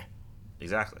over there.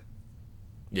 Exactly.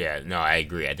 Yeah, no, I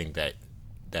agree. I think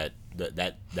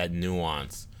that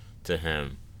nuance to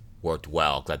him worked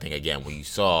well, because I think again when you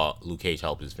saw Luke Cage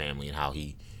help his family and how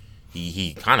he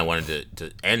kind of wanted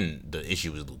to end the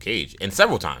issue with Luke Cage, and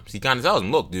several times he kind of tells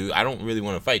him, "Look, dude, I don't really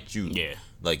want to fight you. Yeah,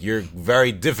 like you're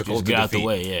very difficult to defeat. Out the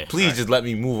way, yeah. Please just let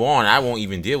me move on. I won't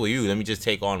even deal with you. Let me just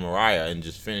take on Mariah and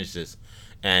just finish this."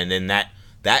 And then that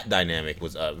dynamic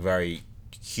was a very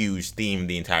huge theme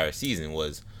the entire season,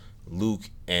 was Luke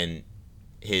and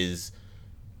his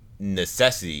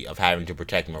necessity of having to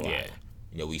protect Mariah.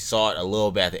 We saw it a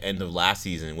little bit at the end of last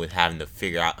season with having to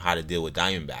figure out how to deal with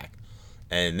Diamondback.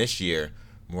 And this year,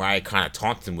 Mariah kind of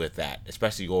taunts him with that,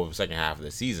 especially over the second half of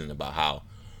the season, about how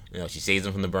she saves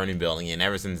him from the burning building. And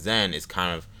ever since then, it's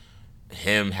kind of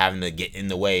him having to get in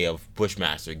the way of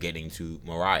Bushmaster getting to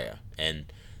Mariah. And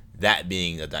that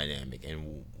being a dynamic.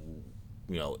 And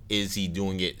is he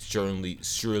doing it surely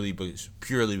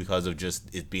purely because of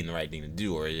just it being the right thing to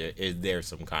do, or is there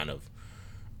some kind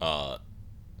of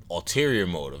ulterior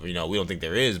motive? We don't think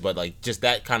there is, but like just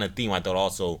that kind of theme I thought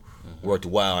also worked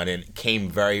well, and it came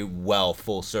very well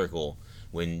full circle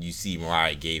when you see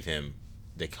Mariah gave him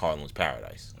the Harlem's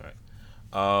Paradise. All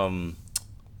right.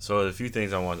 So a few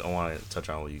things I want to touch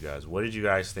on with you guys. What did you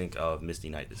guys think of Misty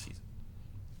Knight this season?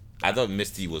 I thought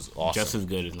Misty was awesome. Just as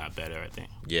good, if not better, I think.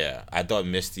 Yeah, I thought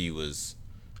Misty was.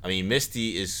 I mean,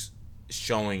 Misty is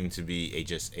showing to be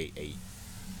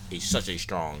such a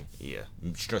strong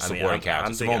supporting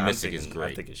character. Simone Missick is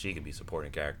great. I think she could be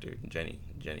supporting character. Jenny,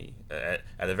 at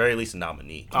the very least, a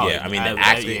nominee. Yeah, I mean the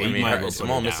acting.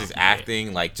 Simone Missick's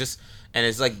acting, like just. And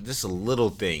it's like just little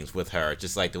things with her,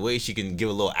 just like the way she can give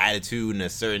a little attitude and a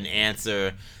certain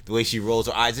answer, the way she rolls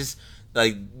her eyes, just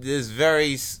like there's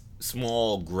very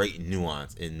small, great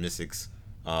nuance in Missick's,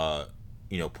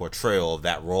 portrayal of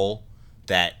that role,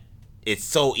 that it's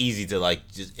so easy to like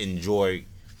just enjoy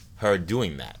her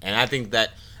doing that. And I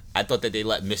thought that they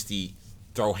let Misty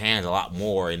throw hands a lot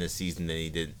more in this season than he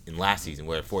did in last season,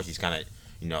 where of course he's kind of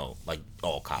like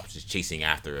all cops just chasing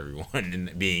after everyone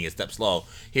and being a step slow.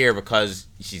 Here, because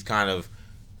she's kind of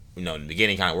in the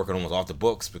beginning kind of working almost off the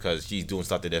books because she's doing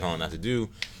stuff that they're telling her not to do,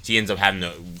 she ends up having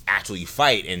to actually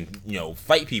fight and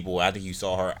fight people. I think you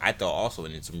saw her, I thought, also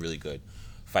in some really good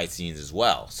fight scenes as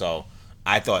well. So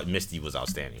I thought Misty was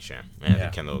outstanding, Sham, and I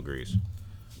think Kendall agrees.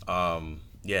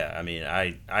 Yeah, I mean,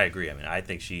 I agree. I mean, I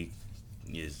think she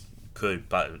could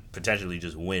potentially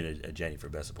just win a Jenny for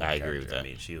best supporting character. I agree with that. I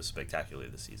mean, she was spectacular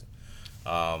this season.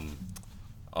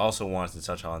 Also wanted to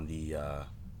touch on the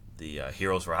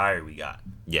Heroes for Hire we got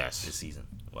this season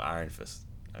with Iron Fist.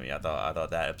 I mean, I thought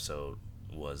that episode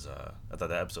was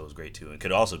great too, and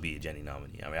could also be a Jenny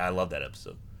nominee. I mean, I love that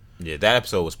episode. Yeah, that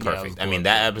episode was perfect. I mean,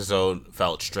 that episode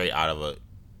felt straight out of a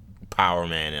Power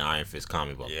Man and Iron Fist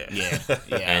comic book. Yeah.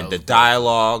 And the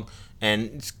dialogue,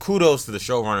 and kudos to the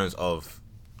showrunners of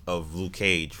Luke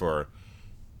Cage for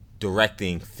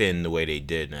directing Finn the way they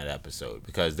did in that episode,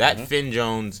 because that Finn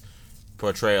Jones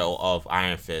portrayal of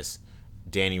Iron Fist,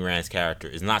 Danny Rand's character,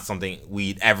 is not something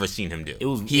we'd ever seen him do. It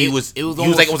was like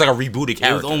a rebooted character.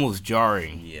 It was almost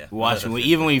jarring watching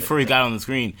even when he first got on the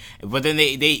screen, but then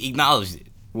they acknowledged it.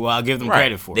 Well, I'll give them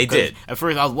credit for it. They did. At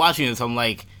first, I was watching this, I'm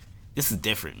like, this is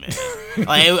different, man.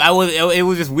 Like it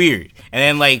was just weird.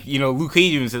 And then Luke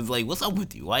Cage even says like, "What's up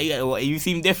with you? Why you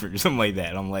seem different?" or something like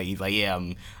that. I'm like, he's like, "Yeah,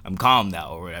 I'm calm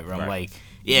now," or whatever. I'm like,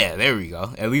 "Yeah, there we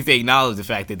go." At least they acknowledge the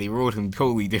fact that they wrote him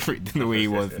totally different than the way he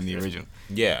was in the original.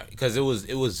 Yeah, because it was.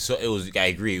 I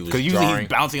agree. It was because usually he's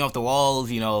bouncing off the walls,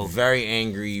 very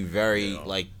angry, very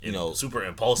super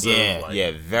impulsive.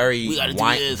 Yeah,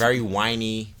 very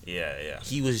whiny. Yeah.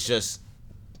 He was just.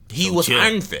 He was chill.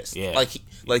 Iron Fist. Yeah.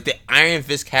 Like the Iron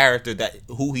Fist character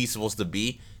who he's supposed to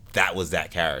be, that was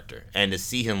that character. And to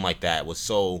see him like that was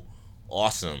so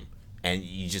awesome. And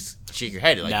you just shake your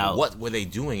head. Like, now, what were they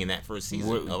doing in that first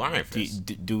season of Iron Fist?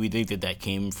 Do we think that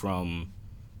came from,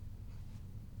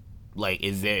 like,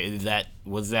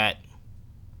 was that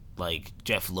like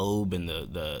Jeff Loeb and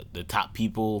the top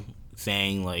people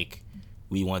saying like,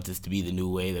 we want this to be the new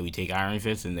way that we take Iron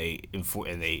Fist, and they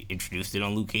introduced it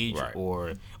on Luke Cage, Right.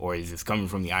 or is this coming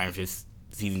from the Iron Fist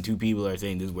season 2 people are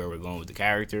saying this is where we're going with the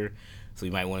character, so we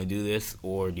might want to do this,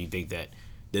 or do you think that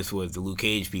this was the Luke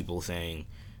Cage people saying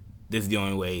this is the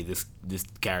only way this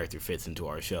character fits into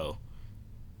our show,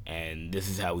 and this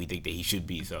is how we think that he should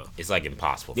be? So It's like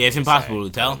impossible. Yeah, it's impossible to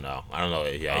tell. I don't know.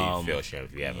 Yeah, how you feel, Shem,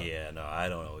 if you have a... Yeah, no, I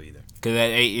don't know either. because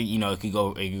it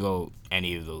could go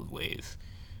any of those ways.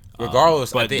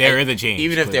 Regardless, but there is a change.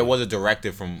 Even if there clearly. was a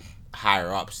directive from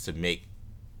higher ups to make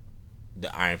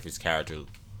the Iron Fist character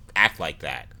act like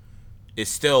that, it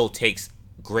still takes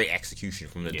great execution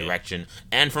from the direction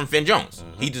and from Finn Jones.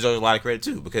 He deserves a lot of credit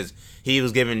too, because he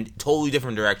was given totally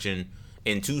different direction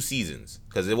in 2 seasons.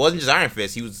 Because it wasn't just Iron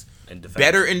Fist; he was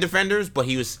better in Defenders, but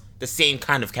he was the same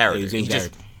kind of character. He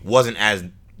just wasn't as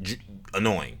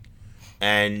annoying,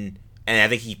 and I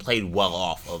think he played well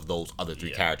off of those other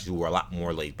 3 characters who were a lot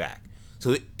more laid back.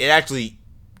 So it actually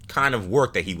kind of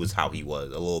worked that he was how he was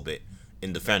a little bit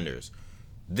in Defenders.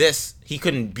 This, he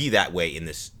couldn't be that way in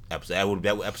this episode.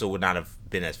 That episode would not have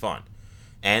been as fun.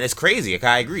 And it's crazy. Like,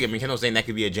 I agree. I mean, Kendall's saying that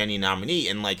could be a Jenny nominee,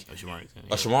 and like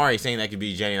Shamari saying that could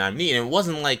be a Jenny nominee, and it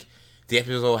wasn't like the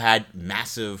episode had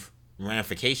massive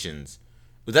ramifications.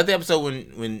 Was that the episode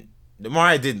when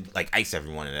Mariah did like ice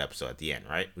everyone in the episode at the end,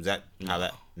 right? Was that how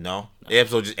that? No? The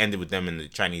episode just ended with them in the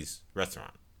Chinese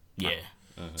restaurant. Yeah.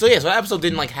 So yeah, so that episode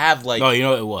didn't like have like. No, you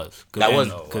know it was.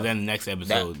 Because then the next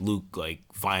episode, Luke like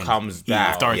finds comes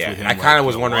back. Starts with him. I kind of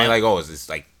was wondering like, oh, is this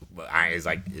like,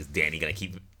 is Danny gonna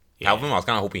keep help him? I was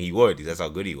kind of hoping he would, because that's how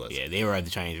good he was. Yeah, they were at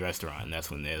the Chinese restaurant, and that's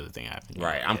when the other thing happened.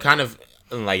 Right. I'm kind of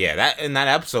like, that in that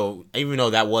episode, even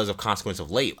though that was a consequence of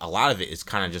late, a lot of it is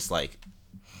kind of just like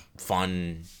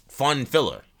fun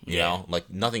filler. You know, like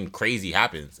nothing crazy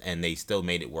happens, and they still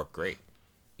made it work great.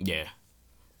 Yeah.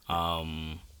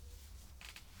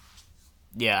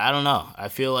 Yeah, I don't know. I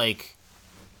feel like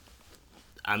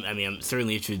I'm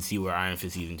certainly interested to see where Iron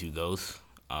Fist season 2 goes,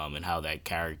 and how that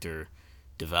character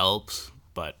develops,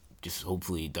 but just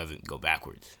hopefully it doesn't go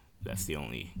backwards. That's the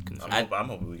only concern. I'm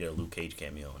hoping we get a Luke Cage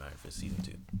cameo in Iron Fist season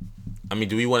 2. I mean,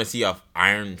 do we want to see a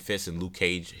Iron Fist and Luke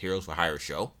Cage Heroes for Hire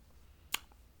show?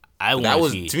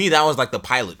 To me, that was like the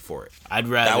pilot for it. I'd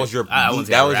rather. That was your. I wouldn't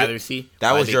say I'd rather see.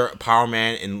 That was your Power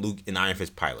Man and Luke and Iron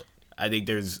Fist pilot. I think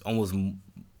there's almost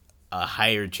a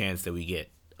higher chance that we get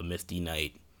a Misty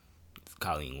Knight,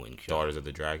 Colleen Wing show. Daughters of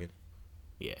the Dragon.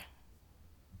 Yeah.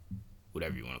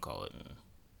 Whatever you want to call it.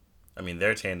 I mean,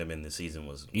 their tandem in the season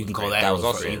was. You can call that. That was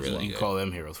also really good. You can call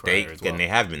them Heroes for Hire as well. And they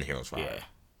have been Heroes for Hire.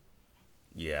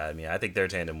 Yeah, I mean, I think their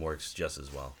tandem works just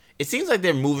as well. It seems like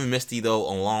they're moving Misty, though,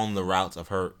 along the routes of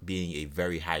her being a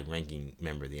very high-ranking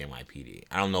member of the NYPD.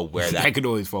 I don't know where that could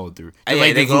always fall through. Yeah,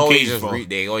 like they Luke always Cage just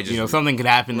fall. Something could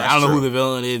happen. I don't know who the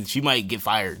villain is. She might get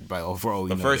fired for all we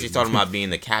know. But first, she's talking about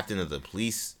being the captain of the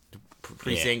police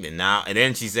precinct, and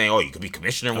then she's saying, "Oh, you could be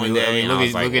commissioner one day."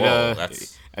 Look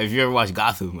at if you ever watch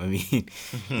Gotham, I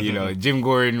mean, Jim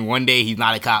Gordon. One day he's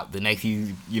not a cop. The next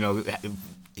he's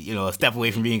a step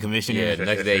away from being commissioner. Yeah, the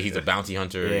next day he's a bounty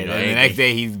hunter. Yeah, the next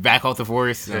day he's back off the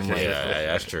force. Yeah,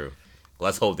 that's true.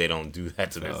 Let's hope they don't do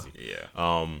that to Misty.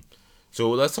 Yeah.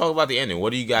 So let's talk about the ending.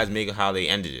 What do you guys make of how they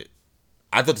ended it?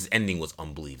 I thought this ending was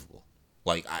unbelievable.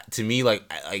 Like, to me, like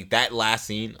that last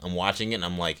scene, I'm watching it and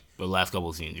I'm like, the last couple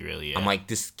of scenes, really. Yeah. I'm like,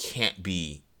 this can't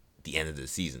be the end of the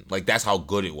season. Like, that's how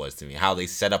good it was to me. How they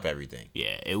set up everything.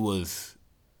 Yeah, it was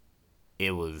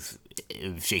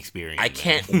Shakespearean. I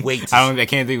can't wait. I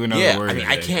can't think of another word. I mean,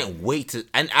 I can't wait to.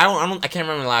 And I can't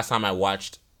remember the last time I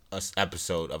watched an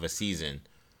episode of a season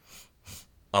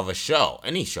of a show,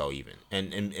 any show even.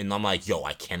 And I'm like, yo,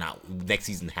 I cannot. Next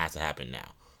season has to happen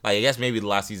now. Like, I guess maybe the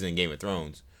last season of Game of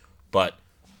Thrones, but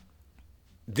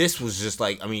this was just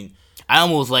like, I mean, I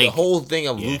almost like the whole thing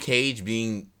of Luke Cage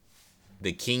being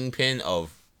the kingpin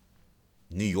of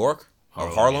New York or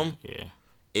Harlem. Yeah.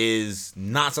 Is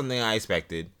not something I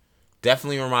expected.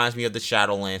 Definitely reminds me of the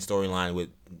Shadowland storyline with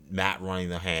Matt running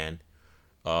the hand.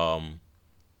 But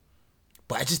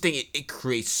I just think it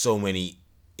creates so many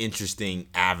interesting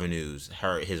avenues.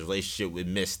 His relationship with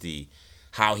Misty,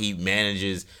 how he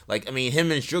manages. Like, I mean,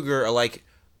 him and Sugar are like,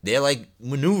 they're like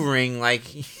maneuvering like,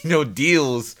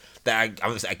 deals that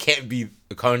I can't be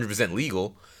 100%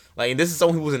 legal. Like, and this is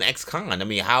someone who was an ex-con. I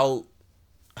mean, how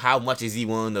much is he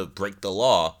willing to break the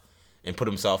law and put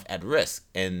himself at risk?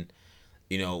 And,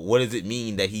 what does it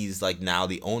mean that he's like now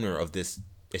the owner of this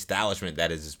establishment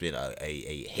that has just been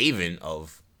a haven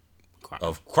of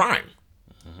crime?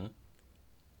 Mm-hmm.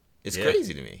 It's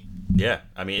crazy to me. Yeah,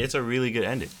 I mean, it's a really good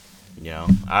ending.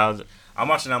 I'm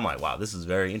watching. I'm like, wow, this is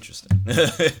very interesting.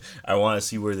 I want to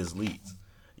see where this leads.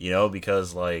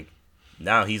 because like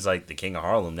now he's like the king of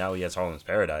Harlem. Now he has Harlem's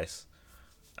Paradise.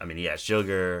 I mean, he has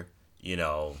Sugar.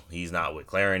 He's not with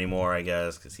Claire anymore, I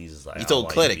guess, because he's just like, he told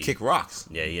Claire to kick rocks.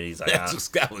 Yeah, he's like, that was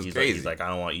crazy. He's like, I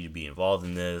don't want you to be involved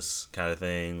in this kind of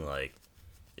thing. Like,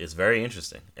 it's very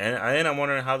interesting, and I'm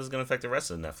wondering how this is gonna affect the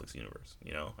rest of the Netflix universe.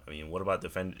 I mean, what about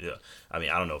Defender? I mean,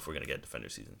 I don't know if we're gonna get Defender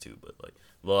season 2, but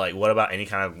what about any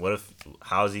kind of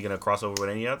how is he gonna cross over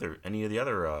with any of the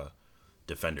other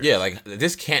Defenders? Yeah, like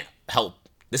this can't help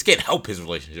his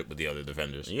relationship with the other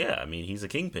Defenders. Yeah, I mean, he's a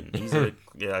kingpin. He's a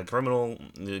criminal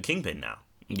kingpin now.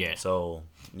 Yeah. So,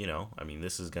 I mean,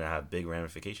 this is going to have big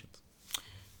ramifications.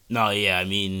 No, yeah, I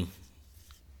mean,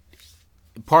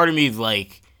 part of me is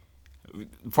like,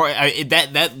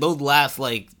 those last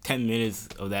like 10 minutes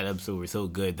of that episode were so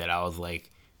good that I was like,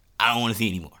 I don't want to see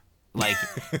anymore. Like,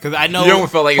 because I know you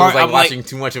almost felt like it was like watching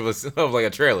too much of a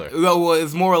trailer. No, well,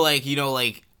 it's more like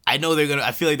I know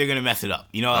I feel like they're gonna mess it up.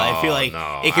 I feel like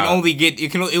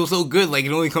it was so good, like it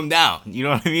can only come down. You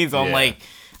know what I mean? So I'm like,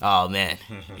 oh man,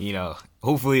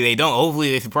 hopefully they don't.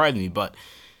 Hopefully they surprise me. But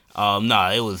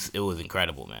it was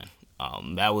incredible, man.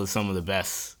 That was some of the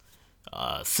best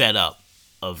setup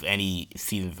of any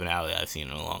season finale I've seen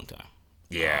in a long time.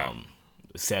 Yeah.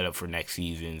 Set up for next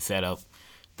season, set up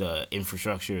the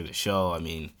infrastructure of the show. I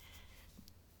mean,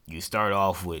 you start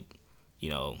off with,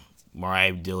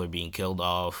 Mariah Dillard being killed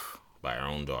off by her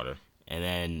own daughter,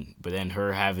 but then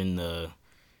her having the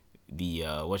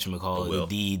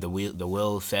whatchamacallit, the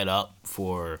will set up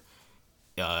for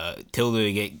Tilda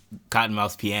to get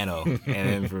Cottonmouth's piano, and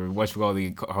then for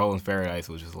the Harlem's Paradise,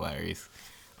 which was hilarious.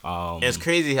 It's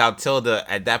crazy how Tilda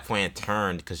at that point had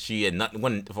turned, because she had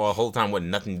for a whole time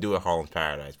nothing to do with Harlem's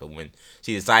Paradise, but when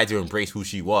she decided to embrace who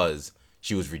she was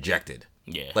rejected.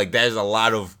 Yeah, like there's a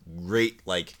lot of great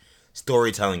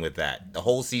storytelling with that. The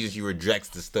whole season she rejects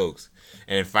the Stokes,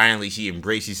 and then finally she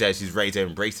says she's ready to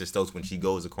embrace the Stokes when she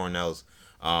goes to Cornell's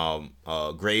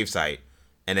gravesite,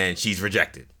 and then she's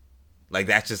rejected. Like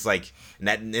that's just like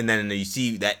that, and then you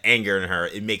see that anger in her.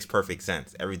 It makes perfect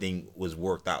sense. Everything was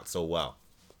worked out so well.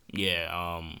 Yeah,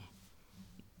 I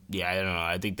don't know.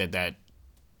 I think that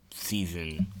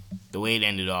season, the way it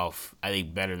ended off, I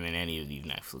think better than any of these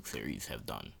Netflix series have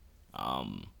done.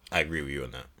 I agree with you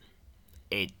on that.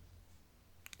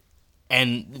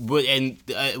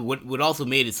 What also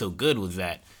made it so good was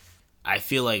that I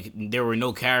feel like there were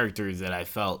no characters that I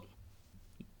felt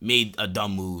made a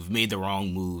dumb move, made the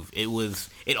wrong move.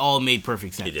 It all made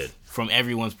perfect sense. It did. From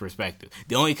everyone's perspective.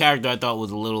 The only character I thought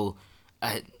was a little,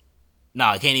 I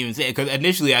can't even say it, because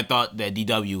initially I thought that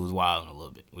DW was wild a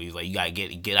little bit. Where he's like, you gotta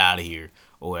get out of here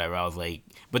or whatever. I was like,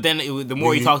 but then the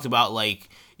more he talked about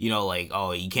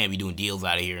oh, you can't be doing deals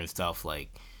out of here and stuff, like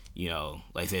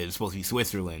I said, it's supposed to be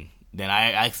Switzerland. Then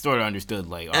I sort of understood,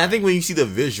 like. And I think when you see the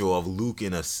visual of Luke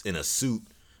in a suit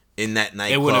in that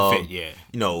nightclub, it wouldn't fit, yeah.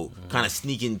 Kind of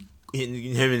sneaking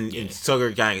him and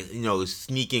Sugar kind of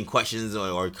sneaking questions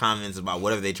or comments about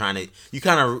whatever they're trying to. You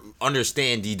kind of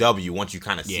understand DW once you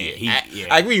kind of see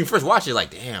it. I agree. When you first watch it,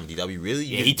 like, damn, DW really?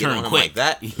 Yeah, he turned quick like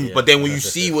that. Yeah. But then when you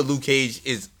see what Luke Cage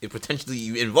is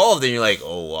potentially involved in, you're like,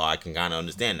 oh, well, I can kind of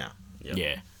understand now.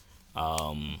 Yeah.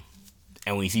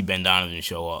 And when you see Ben Donovan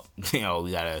show up, we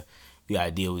got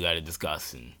a deal we got to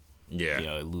discuss, and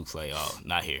Luke's like, oh,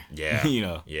 not here.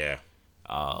 Yeah. Yeah.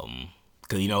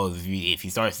 Because if he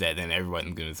starts that, then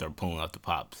everyone's gonna start pulling out the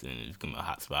pops, and it's become a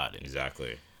hot spot.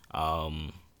 Exactly.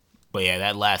 But yeah,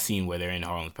 that last scene where they're in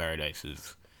Harlem's Paradise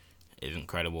is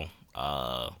incredible.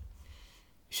 Shout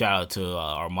out to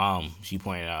our mom. She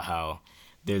pointed out how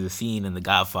there's a scene in The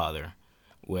Godfather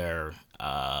where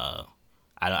I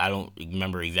don't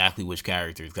remember exactly which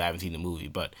characters because I haven't seen the movie,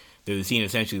 but there's a scene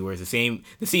essentially where it's the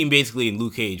scene basically in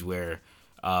Luke Cage where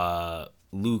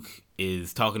Luke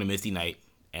is talking to Misty Knight,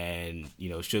 and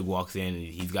Suge walks in and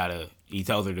he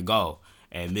tells her to go,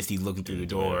 and Misty's looking through the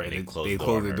door, and they close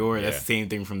the door. Yeah. That's the same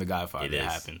thing from The Godfather that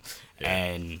happened. Yeah.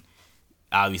 And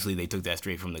obviously they took that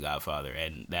straight from The Godfather,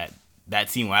 and that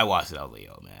scene when I watched it, I was like,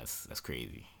 oh man, that's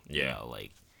crazy. Yeah.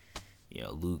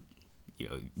 Luke,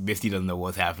 Misty doesn't know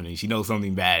what's happening. She knows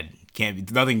something bad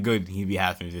nothing good can be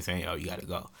happening. Just saying, oh, you gotta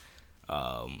go.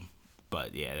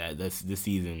 But yeah, that's this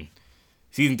season.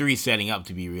 Season 3 is setting up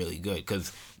to be really good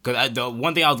because the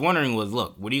one thing I was wondering was,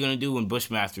 look, what are you gonna do when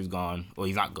Bushmaster's gone? Well,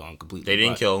 he's not gone completely. They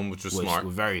didn't kill him, which was smart.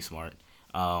 Was very smart.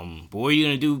 But what are you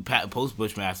gonna do post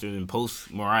Bushmaster and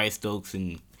post Mariah Stokes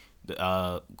and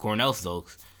Cornell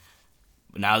Stokes?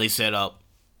 Now they set up.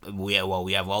 We have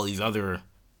all these other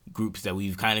groups that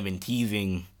we've kind of been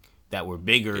teasing that were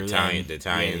bigger. The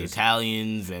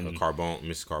Italians and Carbone,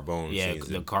 Miss Carbone. Yeah,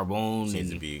 the Carbone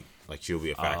seems to be Like she'll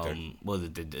be a factor. Was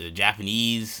it the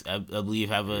Japanese? I believe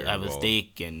have a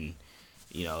stake, and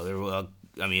there were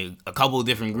a couple of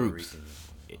different groups.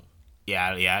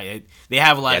 Yeah. They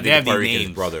have a lot. They have these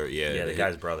names. Brother, the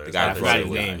guy's brother. The guy's brother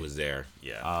was there.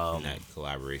 Yeah, in that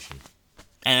collaboration.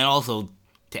 And then also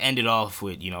to end it off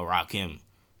with Rakim,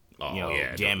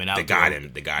 jamming out.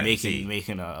 The guy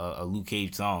making a Luke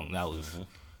Cage song. That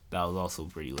was also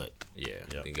pretty lit.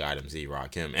 Yeah, the guy MC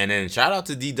Rakim. And then shout out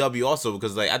to DW also,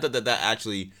 because like I thought that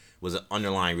actually was an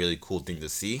underlying really cool thing to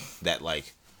see. That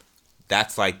like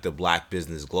that's like the black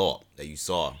business glow up that you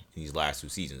saw in these last 2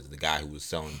 seasons. The guy who was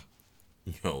selling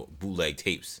bootleg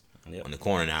tapes on the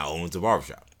corner now owns a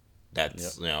barbershop.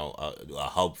 That's a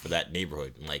hub for that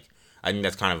neighborhood. And like I think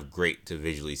that's kind of great to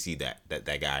visually see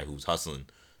that guy who's hustling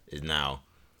is now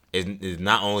is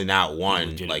not only now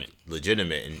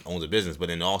legitimate and owns a business, but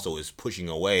then also is pushing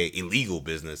away illegal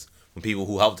business from people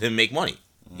who helped him make money.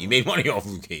 He made money off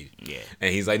Luke Cage. Yeah.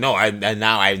 And he's like, no, I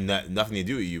have nothing to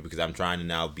do with you because I'm trying to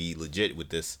now be legit with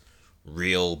this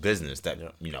real business that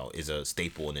is a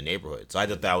staple in the neighborhood. So I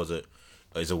thought that was a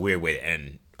weird way to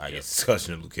end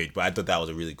discussion of Luke Cage, but I thought that was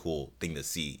a really cool thing to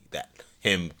see, that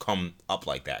him come up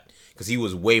like that, because he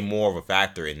was way more of a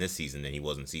factor in this season than he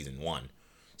was in season 1.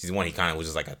 Season 1 he kind of was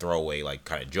just like a throwaway like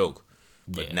kind of joke,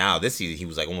 but now this season he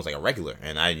was like almost like a regular,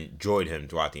 and I enjoyed him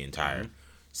throughout the entire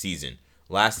season.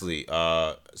 Lastly,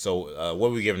 so what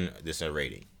are we giving this a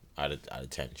rating out of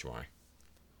 10, Shamari?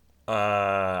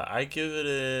 I give it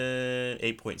an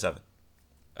 8.7.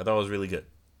 I thought it was really good.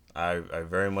 I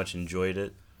very much enjoyed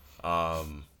it. I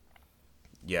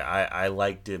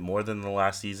liked it more than the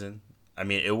last season.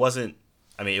 It wasn't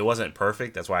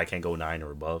perfect. That's why I can't go 9 or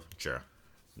above. Sure.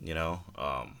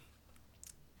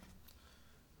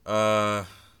 But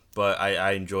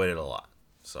I enjoyed it a lot.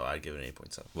 So I give it an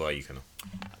 8.7. Well, you can.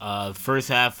 First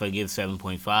half I give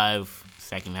 7.5.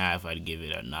 Second half I'd give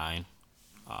it a 9.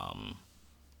 So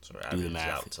I average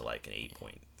out to like an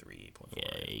 8.3, 8.4.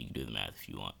 Yeah, you can do the math if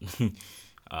you want.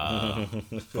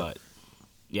 But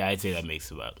yeah, I'd say that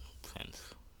makes about sense.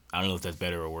 I don't know if that's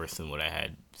better or worse than what I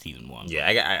had season 1. Yeah,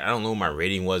 I don't know what my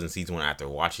rating was in season 1 after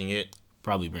watching it.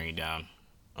 Probably bring it down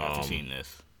after seeing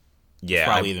this. Yeah,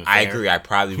 I agree. I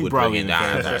probably would bring it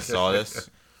down after I saw this.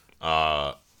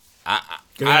 I'd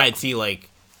see like,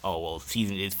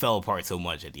 season it fell apart so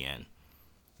much at the end.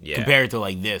 Yeah. Compared to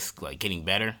like this, like getting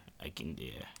better,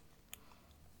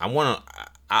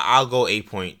 I'll go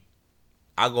 8.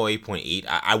 I'll go 8.8.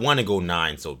 I want to go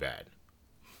 9 so bad.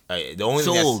 The only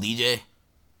thing old, DJ.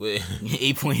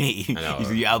 8.8. I know.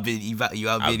 You outbid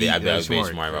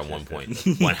Smart about 1 point,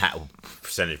 1/2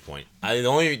 percentage point. The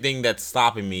only thing that's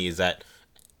stopping me is that,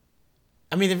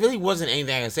 there really wasn't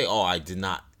anything I can say. Oh, I did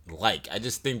not like. I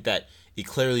just think that it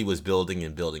clearly was building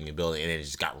and building and building, and then it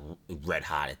just got red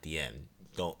hot at the end.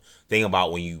 Don't think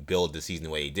about when you build the season the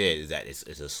way he did is that it's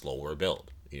a slower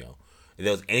build. If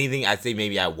there was anything I'd say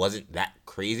maybe I wasn't that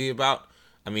crazy about.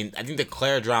 I think the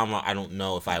Claire drama, I don't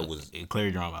know if I was... Claire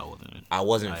drama, I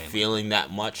wasn't feeling that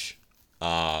much.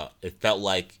 It felt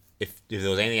like, if there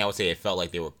was anything I would say, it felt like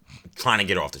they were trying to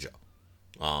get her off the show.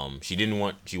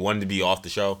 She wanted to be off the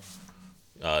show.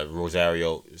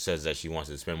 Rosario says that she wants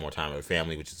to spend more time with her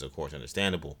family, which is, of course,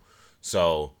 understandable.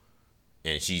 So,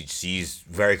 and she's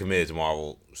very committed to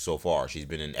Marvel so far. She's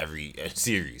been in every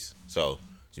series. So,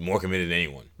 she's more committed than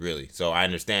anyone, really. So, I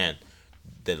understand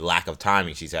the lack of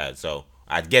timing she's had. So,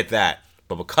 I get that,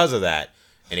 but because of that,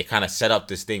 and it kind of set up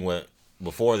this thing where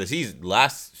before the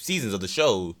last seasons of the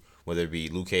show, whether it be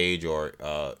Luke Cage or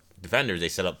Defenders, they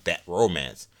set up that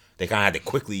romance. They kind of had to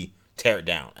quickly tear it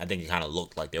down. I think it kind of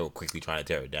looked like they were quickly trying to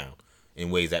tear it down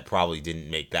in ways that probably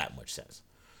didn't make that much sense.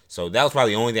 So that was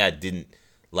probably the only thing I didn't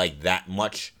like that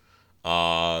much.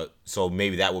 So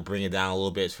maybe that would bring it down a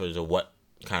little bit for what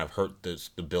kind of hurt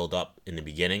the build up in the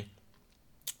beginning.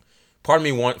 Part of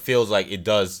me feels like it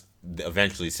does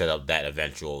eventually set up that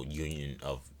eventual union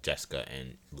of Jessica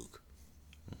and Luke,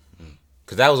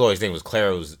 because that was always the thing, was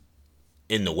Clara was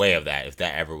in the way of that if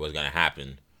that ever was going to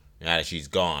happen. Now that she's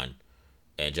gone,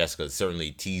 and Jessica certainly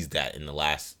teased that in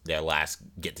their last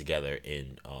get together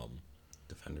in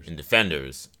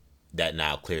Defenders, that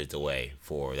now clears the way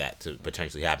for that to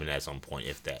potentially happen at some point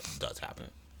if that does happen.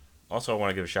 Also, I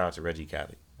want to give a shout out to Reggie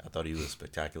Cavill. I thought he was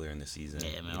spectacular in this season.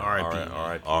 Yeah, man. R.I.P.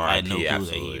 I had no clue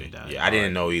absolutely. That he died. Yeah, I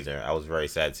didn't know either. I was very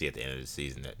sad to see at the end of the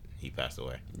season that he passed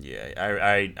away.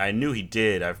 Yeah, I knew he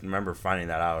did. I remember finding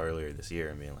that out earlier this year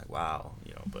and being like, wow,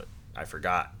 but I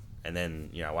forgot. And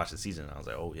then, I watched the season and I was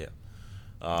like, oh, yeah.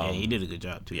 Yeah, he did a good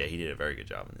job, too. Yeah, he did a very good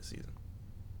job in this season.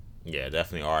 Yeah,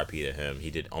 definitely R.I.P. to him. He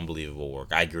did unbelievable work.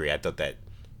 I agree. I thought that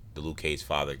the Luke Cage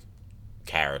father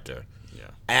character Yeah.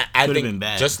 And I Could've think been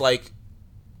bad. just like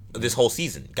this whole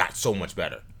season got so much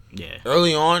better. Yeah.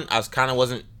 Early on, I was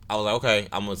like, okay,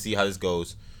 I'm gonna see how this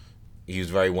goes. He was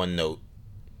very one note,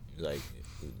 like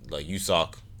you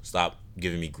suck. Stop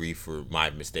giving me grief for my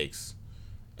mistakes.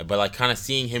 But like kind of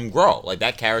seeing him grow, like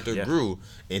that character grew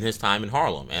in his time in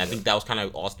Harlem, and I think that was kind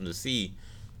of awesome to see.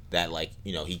 That like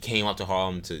he came up to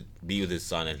Harlem to be with his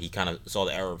son, and he kind of saw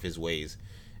the error of his ways,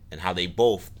 and how they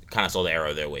both kind of saw the error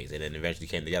of their ways, and then eventually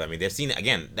came together. I mean, they've seen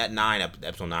again that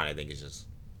episode 9. I think is just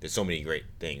there's so many great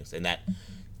things, and that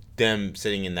them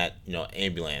sitting in that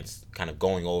ambulance, kind of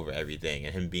going over everything,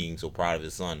 and him being so proud of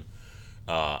his son.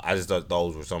 I just thought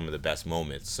those were some of the best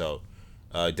moments. So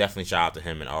definitely shout out to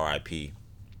him and R.I.P.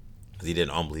 because he did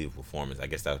an unbelievable performance. I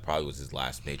guess that probably was his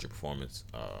last major performance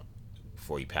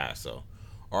before he passed. So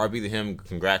R.I.P. to him.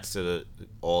 Congrats to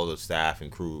all the staff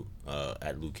and crew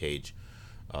at Luke Cage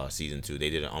season 2. They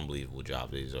did an unbelievable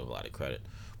job. They deserve a lot of credit.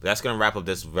 But that's going to wrap up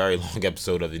this very long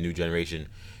episode of the New Generation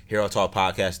Hero Talk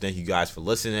Podcast. Thank you guys for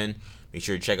listening. Make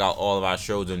sure to check out all of our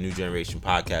shows on New Generation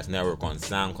Podcast Network on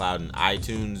SoundCloud and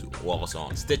iTunes. We're also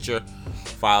on Stitcher.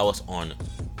 Follow us on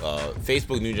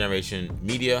Facebook, New Generation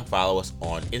Media. Follow us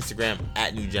on Instagram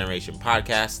at New Generation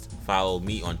Podcast. Follow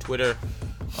me on Twitter.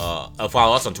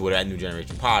 Follow us on Twitter at New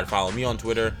Generation Pod. Follow me on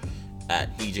Twitter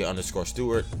at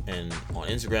EJ_Stewart and on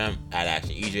Instagram at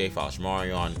ActionEJ. Follow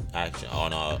Shamari on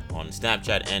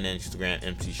Snapchat and Instagram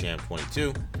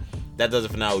MCSham22. That does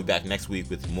it for now. We'll be back next week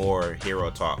with more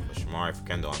Hero Talk. For Shamari, for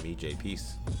Kendall, I'm EJ.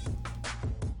 Peace.